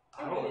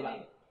àárọ̀ ọ̀la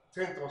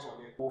 10,000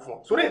 ní epo fún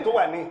ọ sórí ètò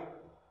wà ní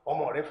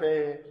ọmọ rẹ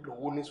fẹ́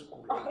lówó ní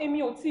sùkúrù. èmi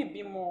ò tí ì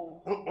bímọ.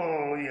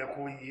 ó yẹ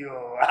kó yí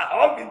ọ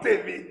ọ fi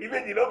tèmi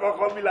ìbejì ló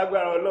kọ́kọ́ bí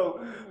lágbára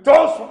Ọlọ́run tó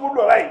ṣubú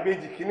lọ láì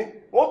ìbejì kínní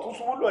ó tún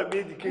ṣubú lọ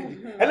ìbejì kejì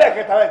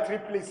ẹlẹ́ẹ̀kẹta láì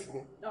triplets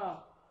ni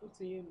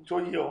tó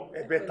yí ọ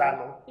ẹ̀bẹ̀ ta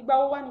nù. ìgbà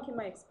wo wá ní kí n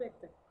máa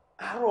expect.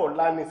 àárọ̀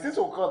ọ̀la ni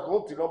sísò kan kò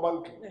ti lọ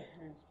báńkì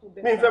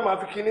mi fẹ́ máa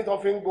fi kinní tán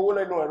fi ń gbowó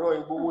lẹ́nu ẹ̀rọ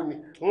ìgbowó ni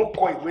n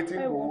kọ ìwé tí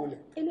ń gbowó ni.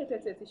 ilé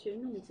tẹ̀tẹ̀ ti ṣe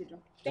inú mi ti dùn.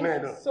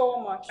 Thank you so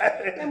much.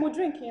 ẹ mú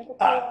drink yẹn kó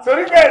tó.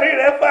 torí kẹ́rì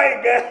rẹ̀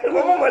fáìn gan mo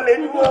mọ̀ lè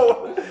dúró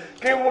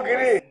kí n mú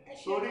kiri.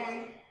 sórí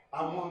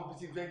àwọn ibi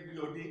tí fẹ́ gbé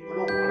ọdẹ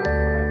olóògùn rẹ̀.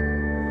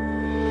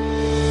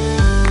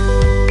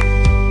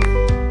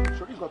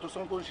 sórí nǹkan tó sọ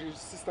pé ó ń ṣe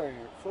sísá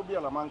ẹ̀ phobia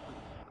la máa ń pè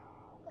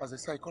as a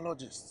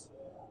psychologist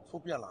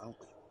phobia la ń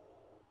pè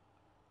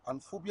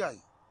and phobia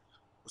yìí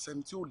kò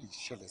sẹ́ni tí ò lè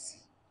ṣẹlẹ̀ sí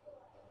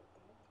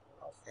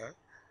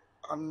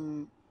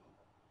and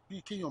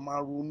bí kéèyàn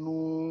máa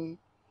ronú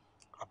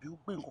àbí ó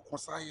gbé nǹkan kan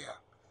sáyà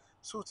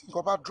so tí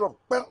nǹkan bá drop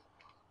pẹ́ẹ́n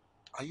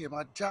ayé ẹ̀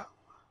máa já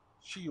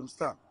ṣé you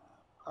understand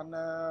and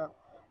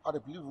I dey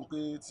believe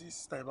pé tí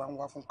sísá ẹ̀ bá ń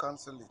wá fún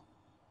counseling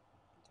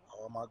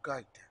àwọn máa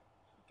guide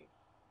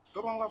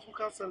tó bá ń wá fún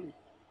counseling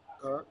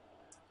ó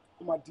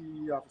máa di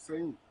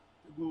àfisẹ́yìn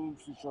egun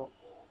ṣiṣọ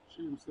ṣé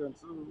you understand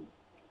so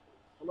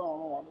ọlọ́run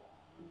ràn wá lọ.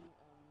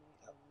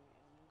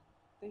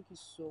 Thank you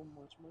so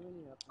much. I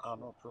really appreciate it.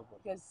 No problem.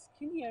 Because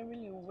kini ẹ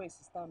really weigh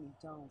sister me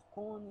down.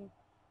 Gan ni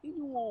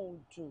inú wọn ò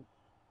dùn.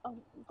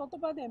 Nǹkan tó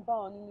bá dẹ̀ ń bá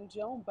wọn nínú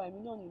jẹ́, ó ń bà mí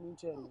náà nínú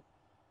jẹ́ ni.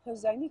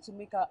 Because I need to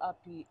make her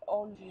happy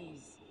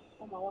always.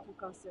 Wọ́n máa wá fún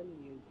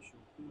counseling yẹn jù.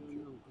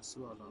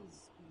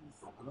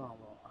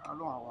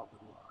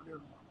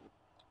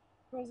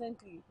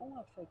 Presently, wọ́n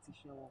affect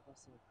iṣẹ́ wọn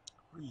kọ́sẹ̀.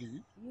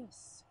 Really?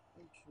 Yes,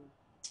 it's true.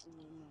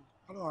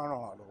 Ọlọ́run á ràn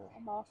wá lọ́wọ́.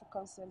 Wọ́n máa wá fún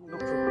counseling. No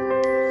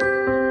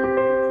problem.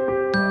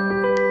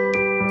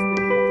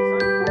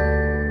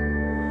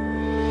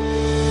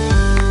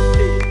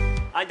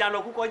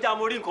 Àjànàkú kọjá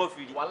mo rí nǹkan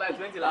fìrí. Wàhálà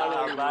 20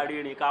 lálọ́ rí. Kápá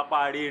rírin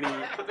kápá rírin.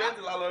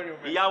 20 lálọ́ rí.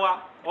 Ìyá wa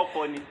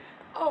ọkọ ni.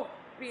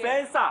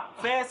 Fẹ́ńsà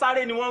fẹ́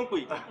sáré ni wọ́n ń pè.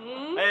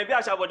 Bí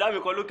àṣàbọ̀dá mi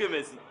kan lókè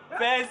mẹ̀sì.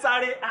 Fẹ́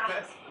sáré.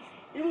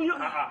 Irú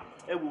yóò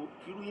ẹ wo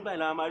irú yín báyìí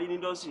la máa rí ní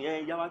indọ́sítì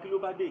ìyá wa kí ló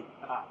bá dé.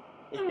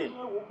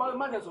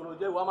 Má jẹ́ sọ̀rọ̀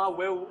jẹ́ ìwà máa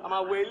wẹ̀ o, a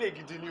máa wẹ̀ ilé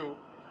gidi ni o.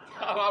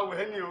 A máa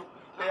wẹ̀ ni o.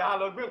 A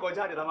lọ gbé nǹkan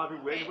jáde tá a máa fi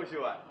wẹ̀ ní bó ṣe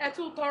wà. Ẹ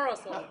tún tọrọ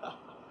sọ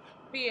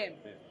PM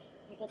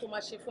nǹkan tó máa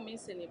ṣe fún mi ń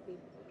sìn ní pé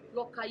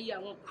lọ káyé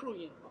àwọn crew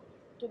yẹn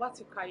tó bá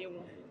ti káyé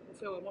wọn mo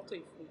fẹ́ wẹ mọ́tò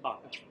ìfún.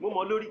 Mo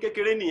mọ lórí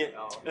kékeré nìyẹn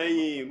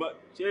ẹ̀yin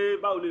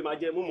ṣé báwo ló máa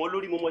jẹ mo mọ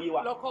lórí mo mọ yé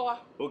wa. lọkọ wa.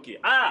 ok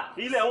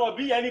ilé wọn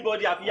bí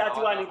anybody àfiyá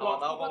tiwa nìkan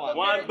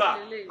wọn á gbà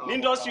ní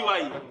industry wa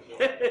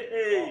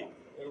yìí.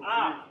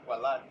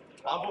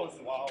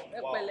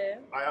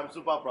 I am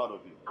super proud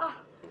of you.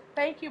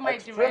 Thank you my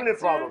director. Extremely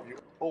proud of you.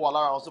 Ó wà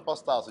lára àwọn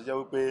superstars tó jẹ́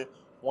wípé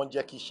wọ́n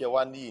jẹ́ kí iṣẹ́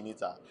wa níyì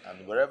níta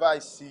and wherever I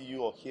see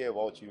you or hear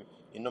about you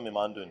inú mi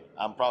máa ń dùn ni.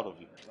 I'm proud of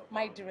you.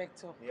 My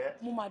director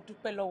mo máa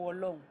dúpẹ́ lọ́wọ́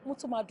Ọlọ́run mo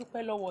tún máa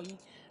dúpẹ́ lọ́wọ́ yín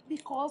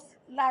because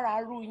lára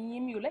arú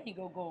yín mi ò lẹ́yìn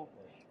gangan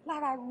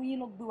lára arú yín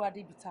ló gbé wa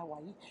débi tá a wà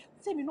yìí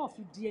tèmi náà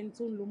fi di ẹni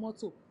tó ń lo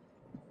mọ́tò.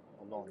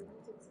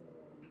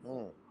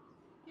 Ọlọ́run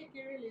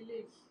kékeré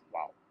lélẹ̀.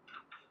 Wow.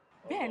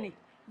 Bẹ́ẹ̀ni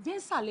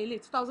Venza lélẹ̀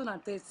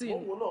 2013.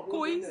 Owó náà Kò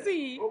í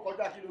sí. ó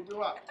kọjá kí ló gbé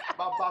wá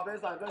bàbá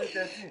Venza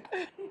 2013.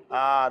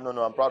 Ah, no,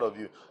 I'm proud of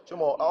you. Ṣé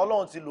mo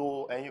Ọlọ́run ti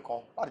lo ẹ̀yin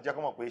kan láti jẹ́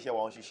kó mọ̀ pé iṣẹ́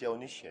wa ń ṣiṣẹ́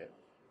oníṣẹ́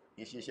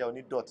iṣẹ́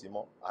onídọ̀tí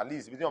mọ́ at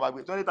least ibi tí wọ́n bá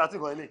gbé 2013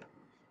 kan ilé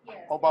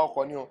ọba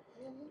ọkọ̀ ni o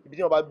ibi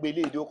tí wọ́n bá gbé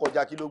ilé ìdí ó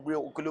kọjá kí ló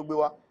gbé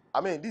wá. I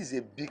mean this is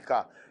a big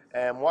car.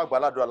 Mo wá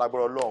gbàládùn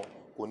alágbára Ọlọ́run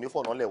kò ní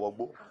fọ̀nà lẹ̀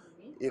wọgbó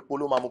epo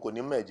ló máa mu kò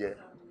ní mẹ̀jẹ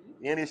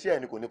irinṣẹ́ ẹ̀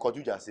ni kò ní kọjú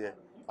ìjà sí ẹ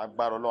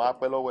agbára Ọlọ́run á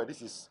pẹ́ lọ́wọ́ ẹ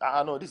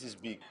this is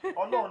big.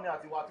 Ọlọ́run ni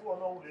àtiwá tí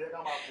Ọlọ́run lè ká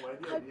máa pọ̀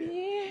ẹ́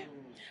díẹ̀.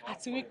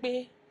 Àti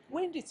wípé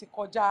Wendy ti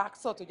kọjá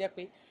actor tó jẹ́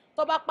pé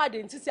tó bá pàdé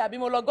ní títí àbí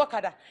mo lọ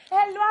gọ́kadà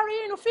ẹ lọ arí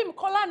inú fíìmù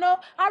kan lánàá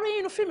arí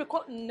inú fíìmù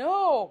kan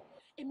no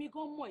èmi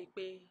gan mọ̀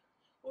pé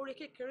oore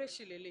kékeré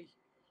ṣì lélẹ̀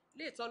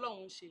léètọ́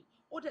Ọlọ́run ṣe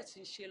ó dẹ̀ ti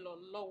ń ṣe lọ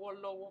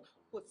lọ́wọ́lọ́wọ́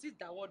kò tí ì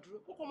dáwọ́ dúró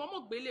kókò mọ́mọ́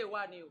gbélé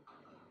wà ni o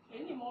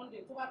èyí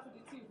Monday tó bá tún di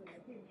tíìzù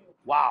ẹgbẹ́ mi o.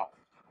 Wow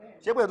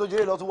ṣé pé tó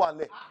jẹ́rẹ́ lọ tún wà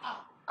nílẹ̀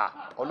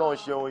Ọlọ́run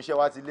ṣeun iṣẹ́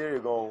wa ti lérè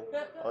gan o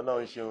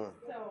Ọlọ́run ṣeun.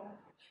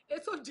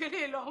 Ètò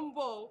jẹ́rẹ́ lọ ń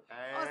bọ̀ o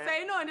ọ̀sẹ̀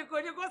yìí náà ni kò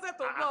ní kọ́sẹ̀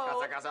tó bọ̀ o.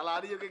 kàṣàkàṣà la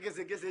rí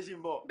kése ṣì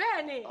ń bọ̀.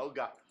 Bẹ́ẹ̀ni.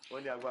 ọ̀gá wọn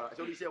ní agbára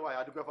sórí iṣẹ́ wa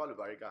adúpẹ́ fálù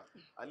bàríkà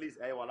at least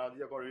ẹ̀yìn wà láwọn tó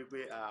jẹ́ kọ́ rí pé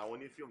àwọn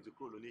ní fíìmù ti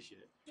kúrò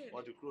lóníṣẹ́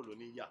wọ́n ti kúrò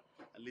lóníyà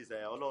at least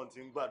Ọlọ́run ti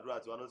ń gbàdúrà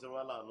tiwa ló ti ń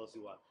wá láàánú sí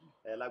wa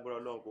lágbára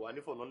Ọlọ́run kò wá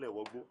ní fọ̀nà lẹ̀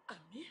wọ́gbó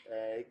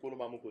ipò ló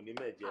máa mú kò ní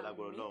mẹ̀jẹ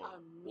lágbára Ọlọ́run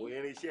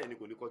òyìnrín iṣẹ́ ẹ̀ ni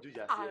kò ní kọjú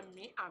ìjà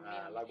sí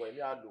ẹ̀ lágbára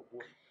ẹ̀mí àlòkù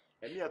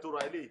ẹ̀mí ẹ̀ tó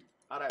ra ilé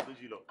ara ẹ̀ tó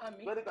jí lọ.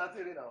 Bẹ́ẹ̀ni ká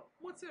tèrè náà.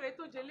 Mo ti rè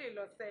tó jẹ lè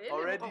lọ sẹ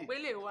eléyìí kò gbé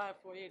lè wá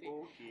fún èrè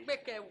pé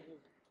kẹ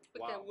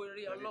wo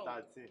rí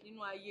Ọlọ́run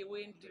nínú ayé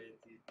Wendy.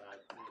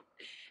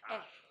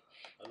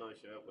 Ọlọ́run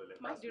ṣe é pẹ̀lẹ́.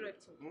 My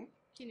director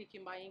kí ni kí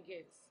n bá yín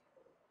get.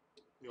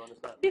 You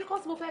understand?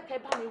 Because mo fẹ́ kẹ́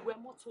bá mi wẹ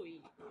mọ́tò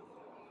yìí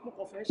mo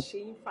kàn fẹ́ ṣe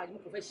yín fàájì mo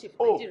kàn fẹ́ ṣe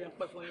fàájì rẹ̀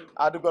pẹ́ fún yín.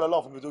 Adúgbò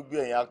Ọlọ́run fún mi tó gbé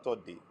ẹ̀yin actor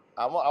dé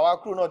àmọ́ àwa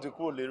kúrò náà ti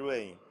kúrò lérò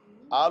ẹ̀yìn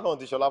àwa náà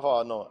ti ṣọlá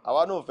fáwa náà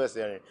àwa náà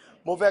fẹsẹ̀ rìn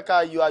mo fẹ́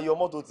ká yọ ayọ̀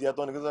mọ́tò tiẹ̀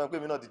tán ni kí n sọ pé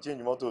mi náà ti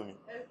change mọ́tò mi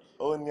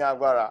ó ní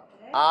agbára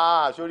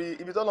sórí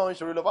ibi tó lọ́run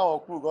ṣòro lọ fáwọn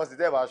kúrò gan sì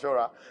tẹ́ ẹ̀ bá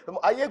ṣọ́ra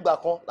ayé ìgbà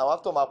kan làwọn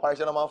actor máa parí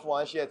iṣẹ́ náà máa ń fún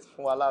wa shirt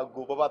fún wa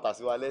láago bọ́ bàtà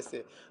sí wa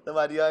lẹ́sẹ̀ ló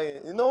máa di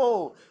ayé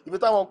no ibi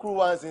táwọn kúrò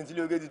wá ń sìn tí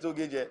ilé oge ti tó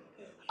gé jẹ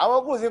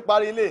àwọn kúrò sì ń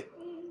parí ilé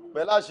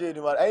pẹ̀lú àṣẹ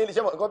ìdùnnú ẹ̀yin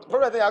iṣẹ́ mọ̀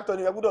problem tẹ́yìn actor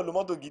ni ẹ gbọ́dọ̀ lo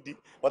mọ́tò gidi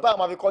bọ́tà àwọn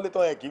máa fi kọ́lé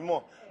tán ẹ̀ kì í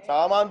mọ̀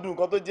sàwọn máa ń dùn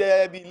nǹkan tó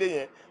jẹ́ bí ilé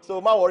yẹn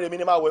so má wọrí èmi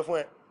ni máa wẹ̀ fún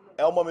ẹ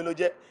ọmọ mi ló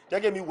jẹ́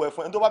kí mi wẹ̀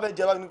fún ẹ ní tó bá fẹ́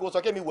jẹ bá ní kó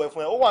sọ kí mi wẹ̀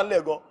fún ẹ ó wà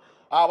nílẹ̀ gan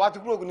àwa ti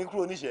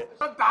kúrò níṣẹ́.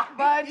 But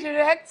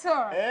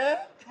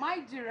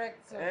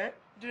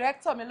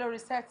director mi lórí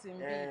set mi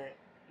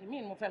bí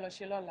ìmí ni mo fẹ́ lọ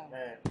ṣe lọ́la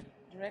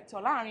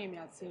director láàrin èmi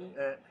àti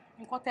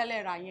nǹkan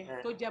tẹ́lẹ̀ ra yẹn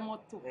tó jẹ́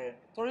mọ́tò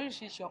torí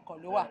oríṣiríṣi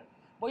ọkọ̀ ló wà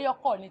bóyá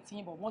ọkọ̀ ní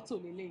tiyín bọ̀ mọ́tò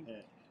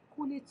lélẹ́yìn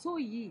kò lè tó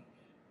yìí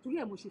torí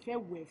ẹ̀ mo ṣe fẹ́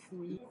wẹ̀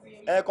fún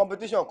yín.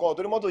 Competition kan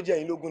torí mọ́tò jẹ́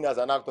ẹ̀yin lógún ni as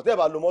an actor tẹ́ ẹ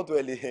bá lo mọ́tò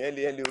ẹ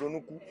lè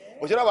ronú kú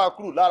òṣèré wa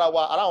kúrò lára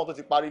wa aláwọn tó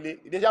ti parí ilé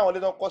ìdíje àwọn ilé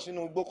tó ń kọ́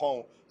sínú igbó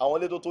kan àwọn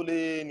ilé tó tó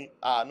lé ní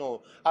àánú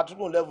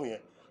àtúntò level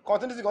yẹn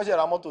continuity kan ṣe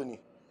ra mọ́tò ni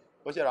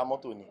ó ṣe ra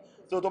mọ́tò ni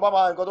tó bá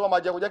máa nǹkan tó bá máa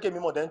jẹ kó jẹ́ kí èmi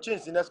mọ̀ then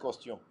change the next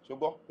costume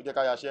ṣùgbọ́n kó jẹ́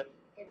ká yaṣẹ́.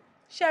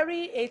 ṣe rí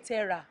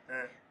ètè rà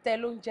tẹ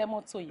ló ń jẹ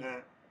mọ́tò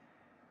yìí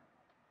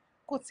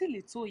kò tí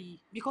lè tó yìí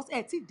because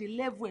ẹ ti dé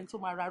level ẹ̀ tó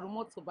máa ra ru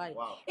mọ́tò báyìí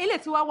ilé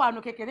tí wàá wà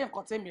nù kékeré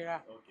nǹkan tẹ́mi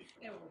ra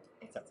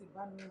ẹ ti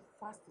bá mi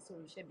fast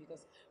sórí iṣẹ́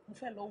because mo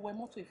fẹ́ lọ wẹ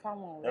mọ́tò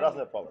ìfáwọn ọ̀rẹ́. That's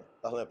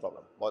not a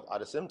problem but at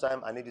the same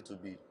time I need you to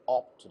be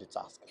up to the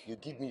task you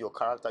give me your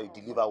character you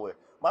deliver well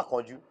má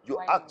kánjú you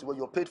act well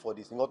you're paid for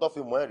this nǹkan tó fi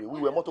mọ̀ ẹ́ rè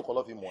wíwẹ̀ mọ́tò kan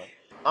ló fi mọ̀ ẹ́.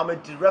 I'm a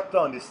director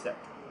on this set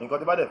nǹkan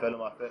tí bá dẹ̀ fẹ́ ló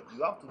máa fẹ́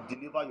you have to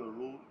deliver your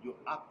role you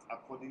act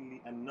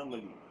accordingly and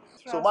normally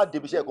so má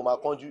débi iṣẹ́ kó máa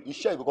kánjú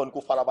iṣẹ́ ìgbẹ́kan ni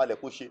kó farabalẹ̀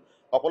kó ṣe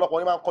ọ̀pọ̀lọpọ̀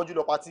ní máa ń kánjú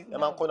lọ pátí ẹ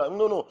máa ń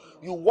kánjú no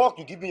you work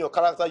you give me your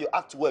character you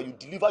act well you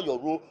deliver your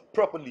role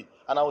properly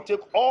and I will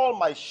take all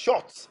my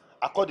shots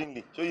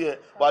accordingly so yeah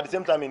but at the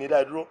same time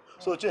ìnira ìdúró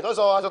so change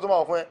lọ́sọ̀ aṣọ tó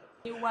máa wọ̀ fún ẹ.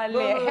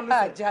 ìwàlẹ̀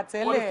àjà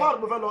tẹ́lẹ̀. for the fact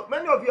mo fẹ́ lọ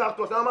many of you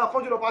actors ẹ máa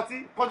kánjú lọ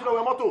pátí kánjú lọ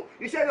wẹ mọ́tò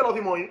iṣẹ́ yẹn lọ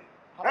fi mọ̀ yín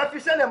ẹ fi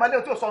iṣẹ́ lẹ̀ máa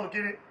lé tí ò sọnù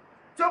kiri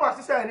tí ó bá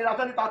ṣiṣẹ́ ẹ̀ nira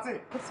 2013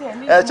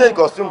 ẹ change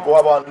costume kó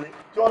wá bá wọn ní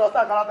tí wọ́n lọ sí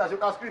àkàràtà ṣe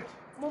ká script.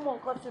 mo mọ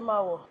nǹkan tí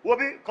máa wọ̀. wo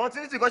bí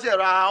continuity kan ṣe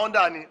ra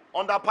Honda ni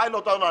Honda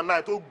Pilot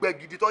 2009 tó gbẹ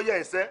gidi tó yẹ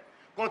ẹsẹ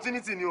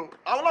continuity ni o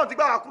àwọn náà ti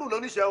gbà kúrò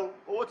lóníṣẹ́ o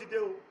owó ti dé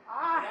o.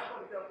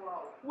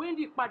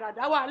 Wendy padà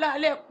dá wàhálà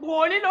alẹ́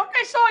pọ̀ ní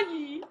location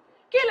yìí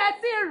kí lẹ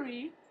ti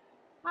rí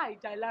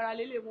àìjà ìlara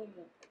lélẹ̀ mo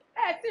mọ̀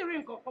ẹ ti rí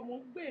nǹkan kan mo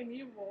ń gbé mi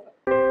wọ̀.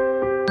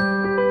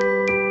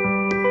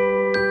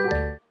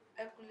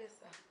 ẹ kúlẹ̀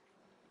sá.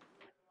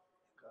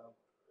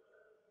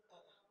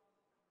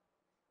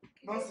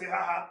 wọ́n ṣe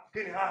haha kí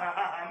ni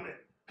haha mẹ́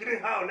kí ni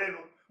ha ọ̀lẹ́nu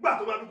gbà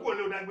tó bá fi kú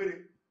ọ̀lẹ́ òdágbére.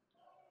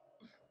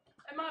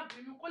 ẹ má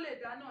bínú kó lè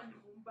dá náà ni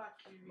mò ń bá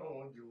kiri.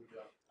 báwọn jẹ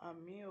òdà.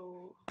 àmì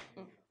o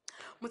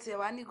mo tiẹ̀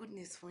wá ní good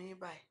news fún yín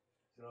báyìí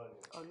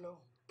ọlọ́run.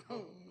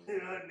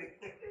 ìran ni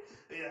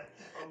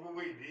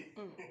ọgbọ́n ìdí.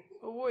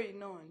 owó yìí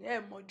náà ni ẹ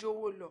mọjú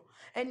owó lọ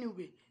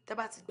anyway tẹ́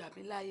bá ti gbà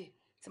mí láàyè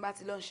tí bá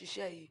ti lọ ń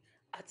ṣiṣẹ́ yìí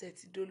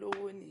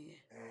àtẹ̀tìdólówó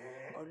nìyẹn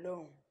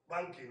ọlọ́run.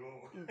 báńkì nù.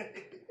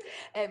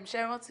 ṣe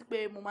rántí pé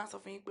mo máa ń sọ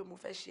fún yín pé mo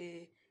fẹ́ ṣe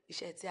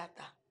iṣẹ́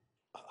tíátà.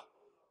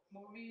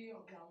 mo rí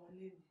ọ̀gá àwọn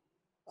ilé mi.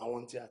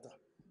 Àwọn tíátà.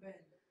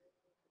 Bẹ́ẹ̀ni.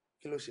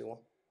 Kí ló ṣe wọ́n?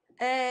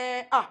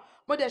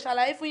 Mo dẹ̀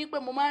ṣàlàyé fún yín pé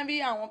mo máa ń rí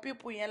àwọn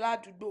pípù yẹn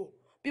ládùúgbò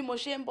bí mo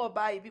ṣe ń bọ̀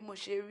báyìí bí mo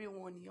ṣe rí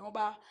wọn nìyẹn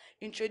bá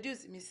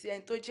introduce mi sí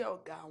ẹni tó jẹ́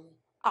ọ̀gá wọn.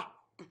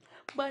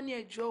 Bá ní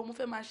ẹjọ́ mo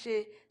fẹ́ máa ṣe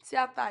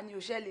tíátà ni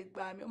òṣè lè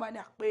gbà mí ó máa ní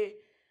pé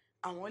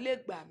àwọn lè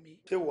gbà mí.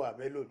 Ṣé ìwọ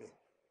àbẹ́lò ni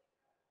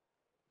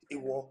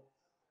ìwọ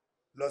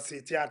lọ sí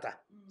tíátà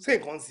ṣé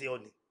nǹkan ṣe ọ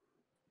ni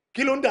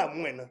kí ló ń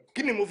dààmú ẹ náà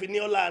kí ni mo fi ní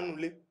ọ láàánú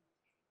lé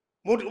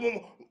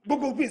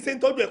gbogbo bí ṣe ń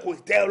tọ́jú ẹ kò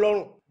tẹ́ ọ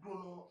lọ́rùn.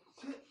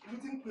 ṣé ibi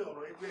tí ń pe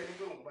ọ̀rọ̀ ẹgbẹ́ ẹni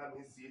pé òun bá mi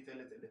ń ṣe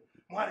tẹ́lẹ̀tẹ́lẹ̀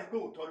mo wá rí pé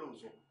òótọ́ ló ń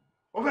sọ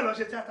ó fẹ́ lọ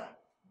ṣe tíátà.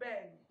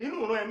 Bẹ́ẹ̀ni. Inú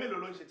ìran ẹ mélòó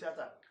ló ń ṣe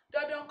tíátà.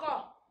 Dandan kọ́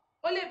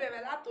ó lè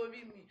bẹ̀rẹ̀ látòrí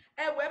mi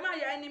ẹ̀wẹ̀ má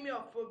ya enemy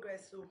of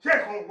progress o. ṣé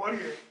nǹkan wọ́rí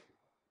ẹ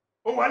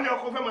ó wà ní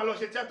ọkọ fẹ́ máa lọ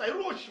ṣe tíátà irú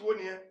òṣìwò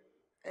nìyẹn.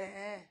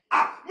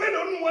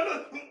 Mélòó nù wọn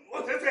ó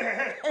tẹ́tẹ́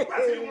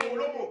láti wọn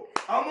olóko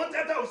àwọn ọmọ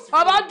tíátà ò sí.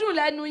 ọ̀rọ̀ dùn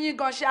lẹ́nu yín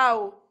gan ṣá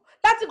o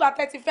láti ìgbà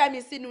tẹ́ ti fẹ́ mi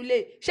sínú ilé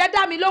ṣé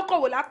dá mi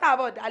lókòwò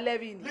látàárọ̀ dálẹ́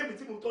rí ni. lébi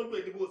tí mo tọ́jú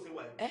ẹ ní bó ṣe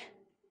wà yìí.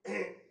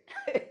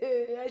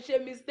 ẹ ṣe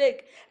mistake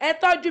ẹ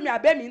tọ́jú mi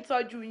àbẹ́mi ń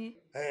tọ́jú yín.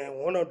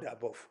 One of the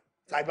above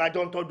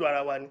ṣàìbájọ́ ń tọ́jú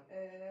ara wa ni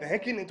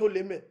kí ni tó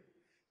lé mẹ́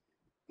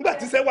nígbà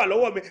tí iṣẹ́ wà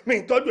lọ́wọ́ mi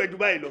ń tọ́jú ẹ jù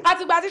báyìí lọ.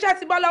 àtìgbà tíṣẹ́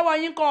ti bọ́ lọ́wọ́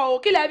yín kan o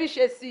kí lẹ fi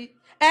ṣe sí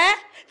i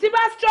tí bá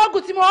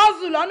struggle tí mo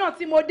hustle lọ́nà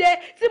tí mo dé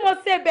tí mo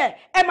ṣe bẹ̀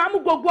ẹ máa mú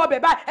gbogbo ọbẹ̀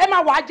báyìí ẹ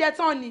máa wà á jẹ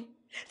tán ni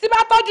tí bá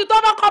tọ́jú tó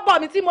bá kọ́bọ̀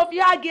mi tí mo fi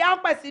ági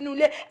áńpẹ̀ sínú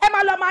ilé ẹ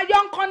máa lọ máa yọ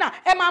ń kọ́nà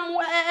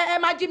ẹ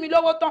máa jí mi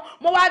lówó tán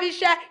mo wá rí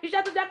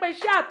iṣẹ́ tó jẹ́ pé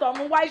iṣẹ́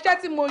àtọ̀run wá iṣẹ́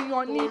tí mo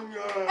yàn ni.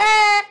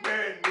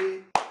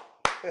 bẹ́ẹ̀ni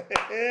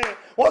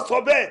wọ́n sọ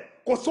bẹ́ẹ̀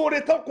kò sóore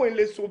tọkùnrin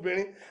lè so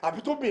obìnrin àbí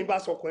tóbìnrin bá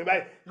sọkùnrin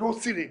báyìí yóò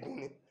sì règùn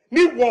ni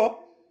níwọ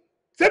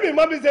sẹ́mi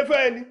mọ́ bí ṣe fẹ́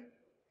ẹ ni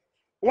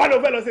wà ló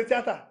fẹ́ lọ ṣe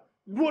tíátà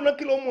dúró ná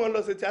kí ló mú ọ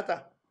lọ ṣe tíátà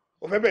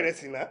ò fẹ́ bẹ̀rẹ̀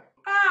sí ná.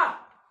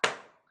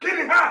 kí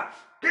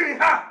ni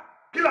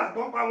kí là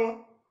gbọ́n pa wọn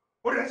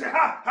ó lè ṣe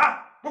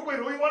gbogbo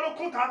ìròyìn wọn ló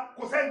kún ta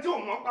kò sẹ́ni tí ò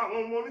mọ̀ pa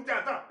àwọn ọmọ oní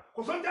tíátà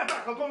kò sóní tíátà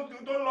kan tó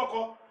ń lọ́kọ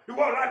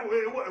ìwọ ọ̀rá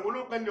ìwọ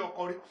ló pẹ́ ní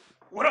ọkọ rí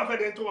ìwọ náà fẹ́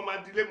dẹ́ni tó máa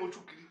dilé mojú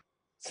kiri.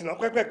 sìnà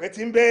pẹ́pẹ́pẹ́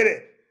ti ń bẹ̀rẹ̀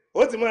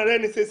ó ti máa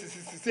rẹ́ni ṣe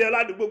ṣiṣẹ́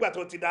aládùúgbò gbà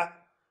tó ti dá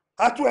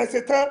atú ẹ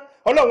ṣe tán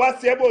ọlọ́run á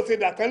ṣe ẹ́ bó ṣe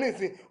dà tán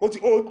nísìn ó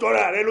ń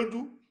jọra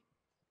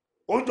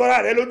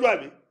rẹ lójú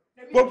àbí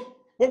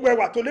gbogbo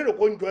ẹwà tó lérò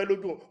kó ń jọ ẹ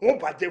lójú wọn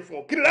bàjẹ́ fún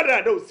ọ kí ni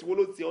ládàá òsìwò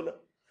ló ṣe ọ náà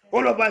ó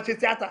lọ bá ṣe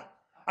tíátà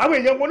àwọn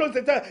èèyàn wo ló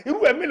ṣe tíátà irú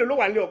ẹ mélòó ló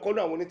wà ní ọkọ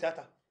náà àwọn oní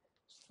tíátà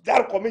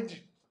dárúkọ méjì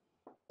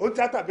oní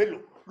tíátà mélòó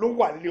ló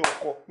wà ní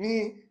ọkọ ní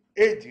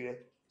éèjì rẹ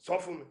sọ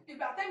fún mi.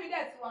 ìgbà tẹ́mi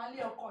dẹ̀ ti wà ní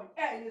ọkọ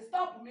ẹ lè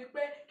stop mi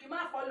pé kí n má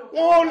follow.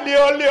 wọ́n lé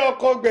ọ lé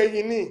ọkọ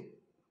gbẹ̀yìn ni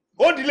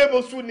ó dilé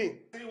mo sún ni.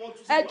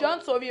 ẹ jọ ń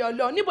torí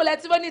Ọlọ́run níbo lẹ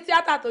ti wọ́n ní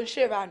tíátà tó ń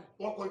ṣèrànù.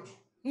 wọ́n pọ̀ jù.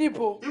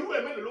 níbo. irú ẹ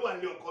mélòó ló wà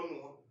ní ọkọ nù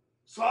wọn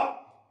sọ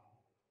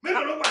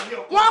mélòó ló wà ní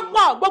ọkọ. wọ́n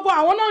pọ̀ gbogbo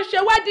àwọn náà ń ṣe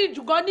wedding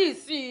jù gan ní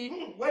ìsìn.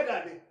 wẹ́dà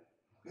ni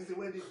ní ti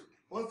wedding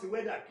wọ́n ti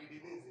wẹ́dà kiri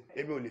ní ìsìn.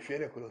 èmi ò lè fi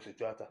ẹ̀rẹ̀ kó lọ sí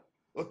tíátà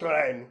ó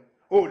tọ́ra ẹni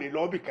ó ò lè lọ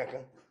ọ́bì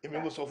kankan èmi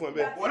mo sọ fún ẹ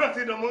bẹ́ẹ̀. wọ́n náà ti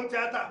dánmọ́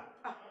tíátà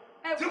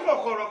tí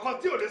kòkòrò kan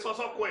tí ò lè sọ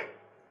sọ́kọ ẹ̀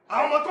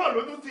àwọn ọmọ tó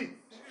lójú tì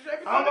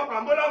àwọn ọmọ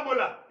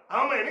pàmbólàmbólà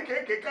àwọn ọmọ ẹ̀rín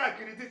kéèké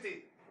káàkiri títì.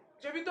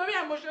 ṣèbí torí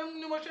ẹ̀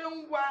ni mo ṣe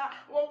ń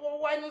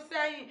wọ ẹnu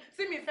sẹ́yìn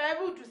tí mi fẹ́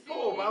rúdù sí. tó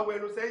o bá wọ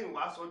ẹnu sẹ́yìn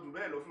wàá sọ jù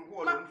bẹ́ẹ̀ lọ fún kí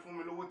wọ́n ló ń fún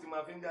mi lówó tí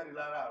máa fi ń jáde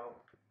láràárọ̀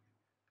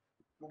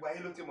gbogbo ayé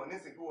ló ti mọ̀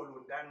nísìnyí kí wọ́n ló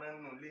ń dáná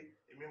nù lé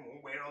èmi mò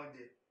ń wẹ ẹran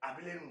jẹ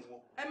abilé nù wọ.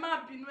 ẹ má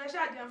bínú ẹ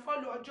ṣáàjẹ ń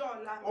fọ́lù ọjọ́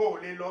ọ̀la. o ò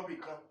lè lọ́ọ̀bì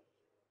kan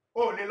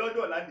o ò lè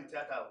lọ́jọ́ ọ̀la ní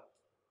tíátà o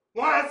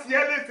wọ́n á sí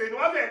ẹ léṣe ni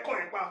wọ́n fẹ́ kọ́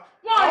ẹ pa.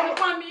 wọ́n ò ní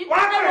pa mí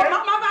ẹ̀rọ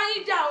má bá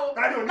yín jà o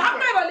ká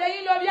pẹ̀rọ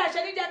lẹ́yìn lórí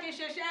ẹ̀ṣẹ̀ níjẹ́ kí n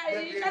ṣe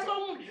iṣẹ́ tó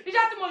wù mí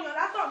iṣẹ́ tí mo yàn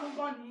látọ̀ mú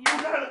gan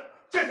nìyẹn.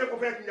 ṣé ìṣe kò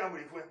fẹ́ kí n ya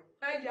wèrè fún ẹ.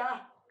 ẹ yà á.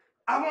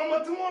 àwọn ọmọ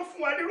tí wọ́n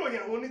fún wa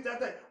níròyìn àwọn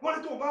onítìátà wọ́n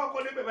ní tó bá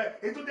kọ́kọ́ débẹ̀ báyìí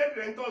èyí tó jẹ́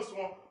directors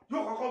wọn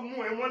yóò kọ́kọ́ mú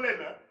ẹ wọ́n lẹ̀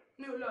náà.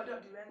 mi ò lọ ọ̀dọ̀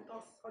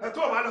directors. ẹ tó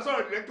o bá lọ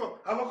sọ̀rọ̀ director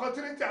àwọn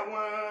continuity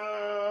àwọn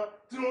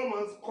tí wọ́n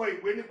mọ̀ kọ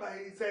ìwé nípa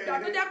iṣẹ́ eré. ìgbà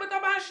tó jẹ́ pé tó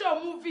bá ń show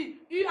movie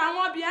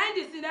àwọn behind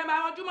the scene ẹ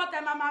máa ojúmọ́ tẹ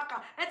máa kà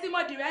ẹ ti mọ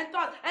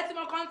directors ẹ ti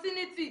mọ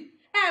continuity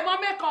ẹ mọ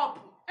make up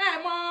ẹ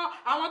mọ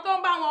àwọn tó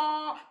ń bá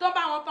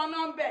wọn tán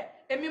náà ń bẹ̀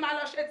èmi máa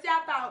lọ ṣe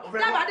tíátà o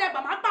dábàá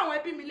dẹ̀gbà máa pa àwọn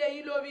ẹbí mi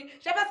léyìn lórí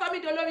ṣe fẹ́ sọ mí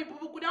di olórí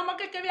burúkú ní ọmọ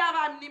kékeré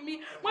ara mi ni mí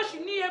mo sì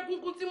ní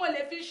egungun tí mo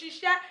lè fi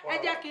ṣiṣẹ́ ẹ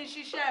jẹ́ kí n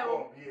ṣiṣẹ́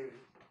o.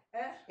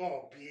 wọn ò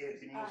bí ẹ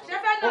rí mo sọ ṣe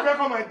fẹ́ náà mo fẹ́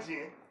kọ́ máa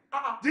jìn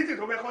jíjìn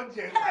tó fẹ́ kọ́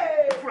jìn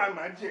fúra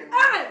máa jìn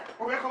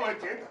mo fẹ́ kọ́ máa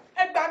jìn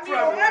ẹ gbà mí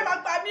o ẹ má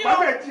gbà mí o má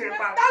fẹ́ jìn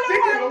pa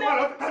jíjìn ló wà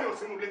lọ́tọ̀ táyọ̀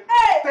sínú ilé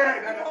tẹ́rẹ̀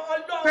dáadáa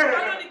tẹ́rẹ̀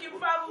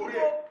dáadáa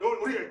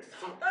orí ẹ̀ ti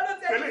sọ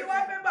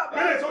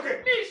tẹ́lẹ̀ sókè.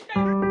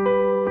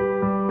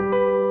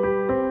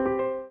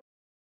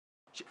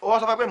 Oh,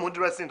 so I'm going to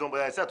dress in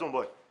to set on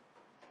boy.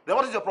 Then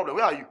what is your problem?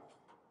 Where are you?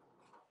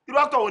 You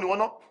don't have to own one,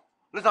 no?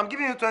 Listen, I'm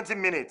giving you 20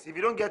 minutes. If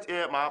you don't get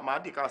here, my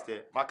cast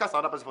here. My cast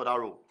another person for that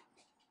role.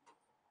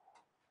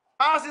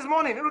 This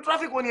morning, you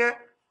traffic one here.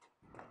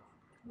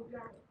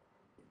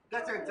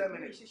 Get here in 10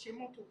 minutes.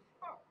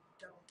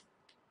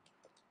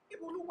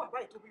 Ibo ló wà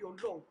báyìí torí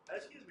Ọlọ́run.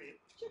 Excuse me.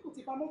 Ṣé kò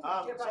ti bá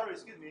mọ́tò jẹ́ báyìí? Sorry,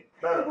 excuse me.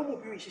 Ibo mo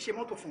obìnrin ṣiṣẹ́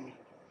mọ́tò fún mi.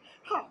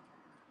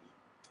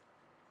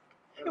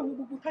 Ẹ wo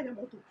gbogbo táyà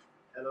mọ́tò.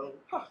 Hello.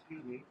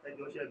 Excuse me. Ẹ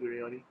jọ̀ọ́ ṣé béèrè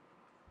yan ni?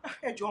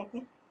 Ẹ jọ̀ọ́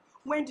nkún.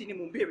 Wendy ni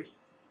mò ń béèrè.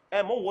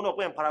 Mo ń wo náà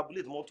pé n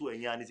parabolate mọ́tò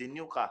ẹ̀yìn and it's a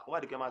new car. Wọ́n wá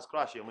di kẹ́ máa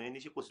scratch ẹ̀ mo ní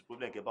ṣé kò sí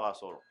problem kẹ́ bá wa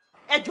sọ̀rọ̀.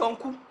 Ẹ jọ̀ọ́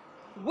nkún.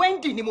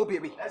 Wendy ni mo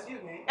béèrè.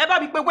 Excuse me. Ẹ bá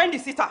mi pè Wendy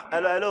síta.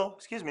 Hello.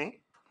 Excuse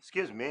me.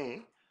 Excuse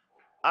me.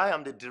 I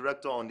am the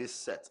director on this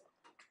set.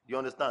 You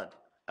understand?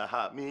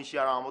 Mi ń ṣe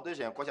ara àwọn ọmọ tó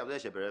ṣe ń kọ́ṣẹ́ àbúrò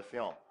ṣe bẹ̀rẹ̀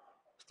fíhàn.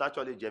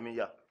 Stature lè jẹ́ mi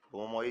yá.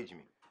 Òun ọmọ age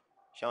mi.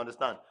 She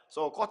understand?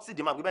 So courtesy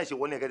the man bí bẹ́ẹ̀ ṣe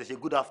wọlé ẹ̀kẹ́ ṣe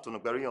good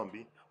afternoon pẹ̀lú yàn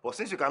bí. But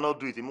since you cannot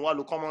do it, èmi wá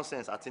lo common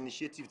sense àti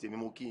initiative tèmi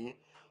mo kí yín.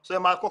 So ẹ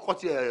máa kọ́kọ́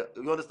tí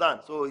you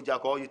understand? So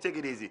ìjàkọ́, you take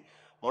it easy.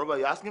 Moreover,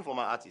 you're asking for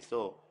my artist.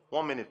 So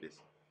 1 minute please.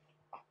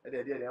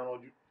 Ẹ̀dẹ̀ ẹ̀rọ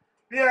ojú.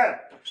 PM!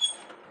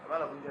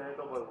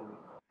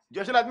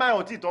 Jọ́sí láti máa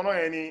yàn tí ìtọ́nà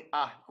yẹn ni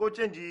kó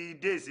change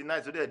days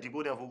night so dẹ̀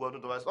dìbò dẹ̀ fún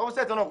ọdún tó bá sọ. Ọwọ́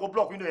sẹ́ẹ̀tì náà kó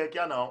block window yẹn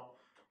kíá náà.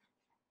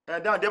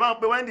 Ẹ̀dẹ̀ máa ń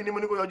pe Wendy ní mo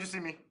ní kó yọjú sí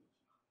mi.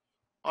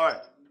 All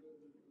right.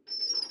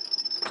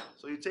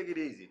 So you take it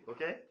easy,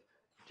 okay?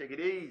 Take it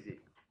easy.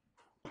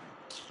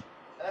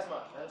 That's my.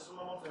 That's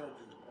my mom. I'm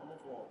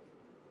on.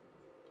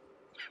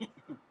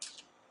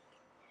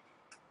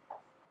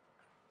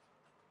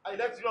 I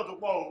like you to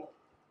go.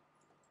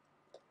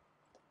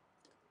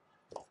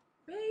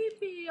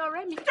 Baby,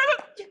 ọ̀rẹ́ mi.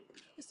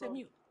 Ẹsẹ̀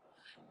mi o.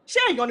 Ṣé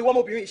èèyàn ni wọ́n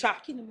mobìnrin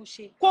ṣá? Kí ni mo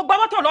ṣe? Kò gbọ́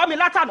mọ́tò lọ́wọ́ mi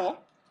látàná.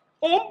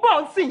 Òun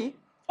bọ̀ ń sìn.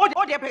 Ó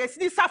dẹ̀ bẹ̀rẹ̀ sí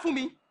ní sá fún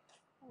mi.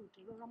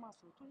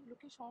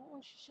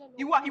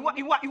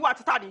 Ìwọ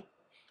àti ta ni?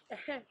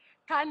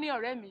 Ká ní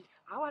ọ̀rẹ́ mi,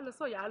 àwa lọ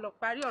sọ̀yà á lọ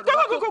parí ọ̀rọ̀.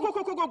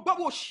 Kókókókókókókó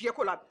gbọ́wọ́ òṣì ẹ̀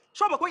kò là.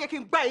 Ṣọ́ọ̀bù kó yẹ kí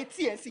n gbá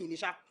etí ẹ̀ sìn ní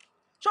ṣá.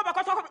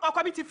 Ṣọ́ọ̀bù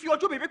ọkọ mi ti fi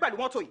ojú mi rí pẹ̀lú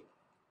mọ́tò yìí.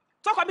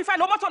 Tọkọ mi fẹ́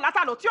lo mọ́tò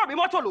látàná tí ò rí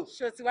mọ́tò lò.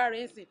 Ṣé o ti wá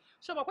rẹ̀ ń sìn?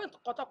 Ṣé o mọ̀ pé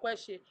nǹkan tọkọ ẹ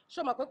ṣe? Ṣé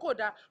o mọ̀ pé kò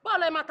dáa? Báwo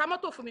la ẹ máa ta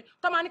mọ́tò fún mi?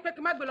 Tọ́ máa ní pé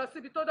kí n má gbé lọ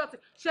síbi tó dọ̀tí.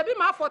 Ṣebí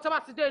màá fọ tó bá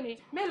ti dé ni?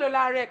 Mélòó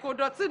la rẹ̀ kò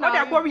dọ̀tí náà? Ó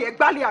dẹ̀ gbórí ẹ̀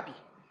gbálẹ̀ àbí?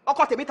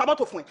 Ọkọ tèmi ta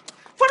mọ́tò fún ẹ.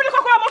 Fún mi ní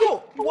kọ́kọ́rọ́ mọ́tò.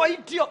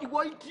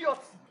 Ìwọ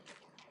idiot.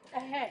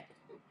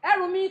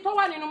 Ẹrù mi tó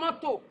wà nínú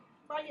mọ́tò.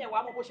 Báyẹ̀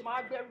wá mọ̀ bó ṣe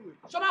máa gbẹ́rù rẹ̀.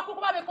 Ṣé o máa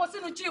kókó bá mi kó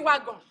sínú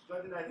G-Wagon?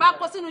 Bá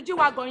kó sínú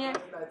G-Wagon yẹn.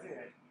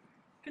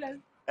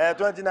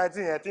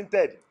 2019 yẹn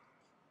tinted.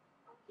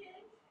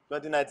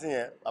 2019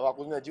 yẹn àwa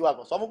kò sínú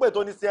G-Wagon. Sọ fún pé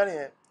tó ní steering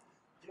yẹn.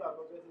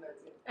 G-Wagon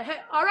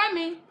 2019. Ọ̀rẹ́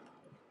mi,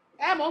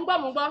 mò ń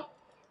gbọ́.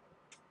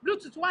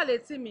 Bluetooth wà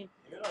létí mi.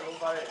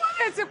 Wọ́n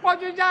lè ti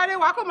pọ̀jù járe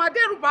wá kó máa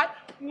dẹ́rù bá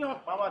yàn.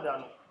 Máma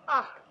dànù.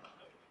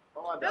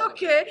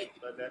 Okay.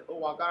 Ó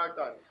wà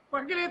character ni.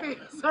 Pọ̀kílẹ̀ ti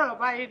sọ̀rọ̀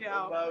báyìí ni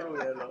àwọn. Ó bá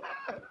rò yẹn lọ.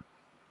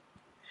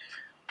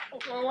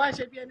 Ọkọ̀ wa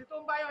ṣe bí ẹni tó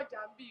ń báyọ̀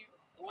jà ń bí.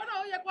 Ìwọ náà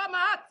ó yẹ kó wá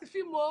máa àti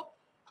fíìmù o.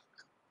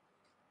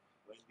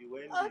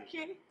 Wendy.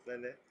 Okay.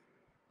 Bẹ́lẹ̀.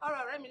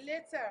 Ọ̀rọ̀ rẹ̀ mi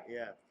later.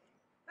 Yeah.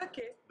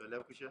 Okay.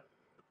 Bẹ́lẹ̀ kúṣẹ́.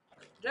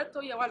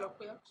 Director yẹ wá lọ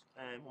pé.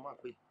 Mo máa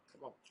pè.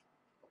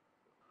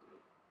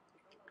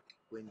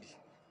 Wendy.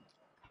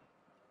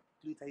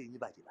 Kí ló táyé yín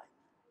bàjẹ́ báyìí?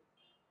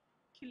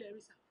 Kí lẹ rí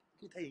sà?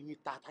 Kí ló táyé yín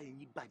ta táyé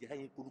yín bàjẹ́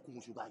táyé yín korúkú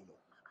musu báyìí lọ?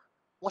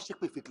 Wọ́n ṣe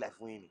pé fake life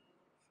fún yín ni.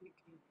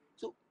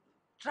 So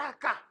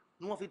tracker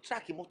ni wọ́n fi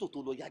track mọ́tò tó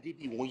lọ ya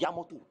débi ìwọ̀n ya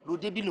mọ́tò ló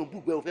débi ní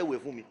búgbẹ́ o fẹ́ wẹ̀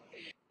fún mi.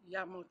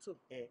 Ya mọ́tò.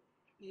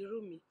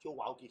 Irú mi. Tí ó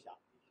wà ókè ṣá.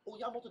 Ó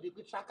ya mọ́tò dé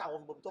pé tracker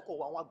àwọn ọmọ tọkọ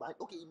wa wọn àgbà.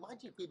 Ok,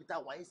 imagine pé ibi tá a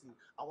wà yín sí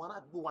àwọn ará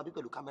àdúgbò wa bí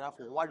pẹ̀lú kámẹ́rà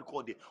fún wọn wá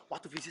record ẹ̀ wá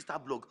tó fi sister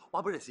blog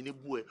wá bẹ̀rẹ̀ sí ní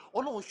bú ẹ.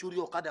 Ọlọ́run ṣorí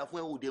ọ̀kadà fún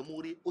ẹ òde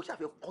múre ó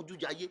ṣàfẹ́ kọjú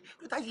jayé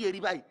ló tá yé ẹ rí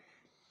báyìí.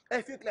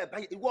 Fake life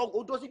báyìí ìwọ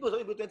odó síbi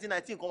òsèlú ìgbé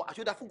 2019 kan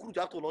àṣọdá fún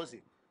kúrújà tó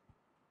lọ́sìn.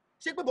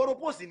 Ṣé pé bọ́dọ̀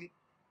pọ́ọ̀sì ni?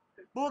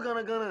 Bó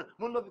garangaran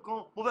mo ń lọ bí kan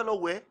mo fẹ́ lọ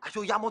wẹ̀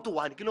aṣọ ya mọ́tò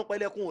wa ni kí ló pẹ́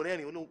lẹ́kùn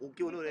rẹ́rìn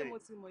òkè olórẹ́rìn. Mo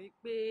ti mọ̀ yìí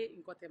pé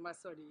nǹkan tẹ máa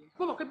sọ nìyẹn.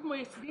 Mo mọ̀ pé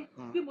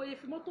bí mo yẹ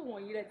fi mọ́tò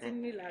wọ̀nyí rẹ ti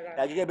ní lára.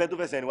 Gẹ́gẹ́ bẹ́ẹ̀ tó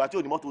fẹ́ sẹ́ni wa tí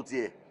ò ní mọ́tò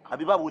tiẹ̀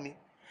àbí báwo ni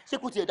ṣé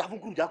kò tiẹ̀ dá fún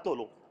kúrú jáktọ̀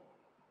lọ.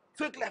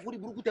 Fake life orí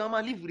burúkú tẹ wọn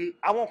máa lífù re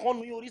àwọn kan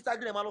nu orí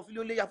Instagram máa lọ fi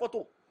lé ya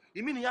fọ́tò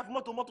ìmí ni ya fi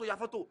mọ́tò ya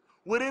fọ́tò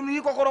wèrè ní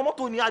kọ́kọ́rọ́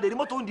mọ́tò ni adèrè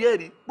mọ́tò ń di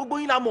ẹ̀rí gbogbo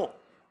yín la mọ̀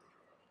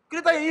kí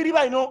ló táyé yín rí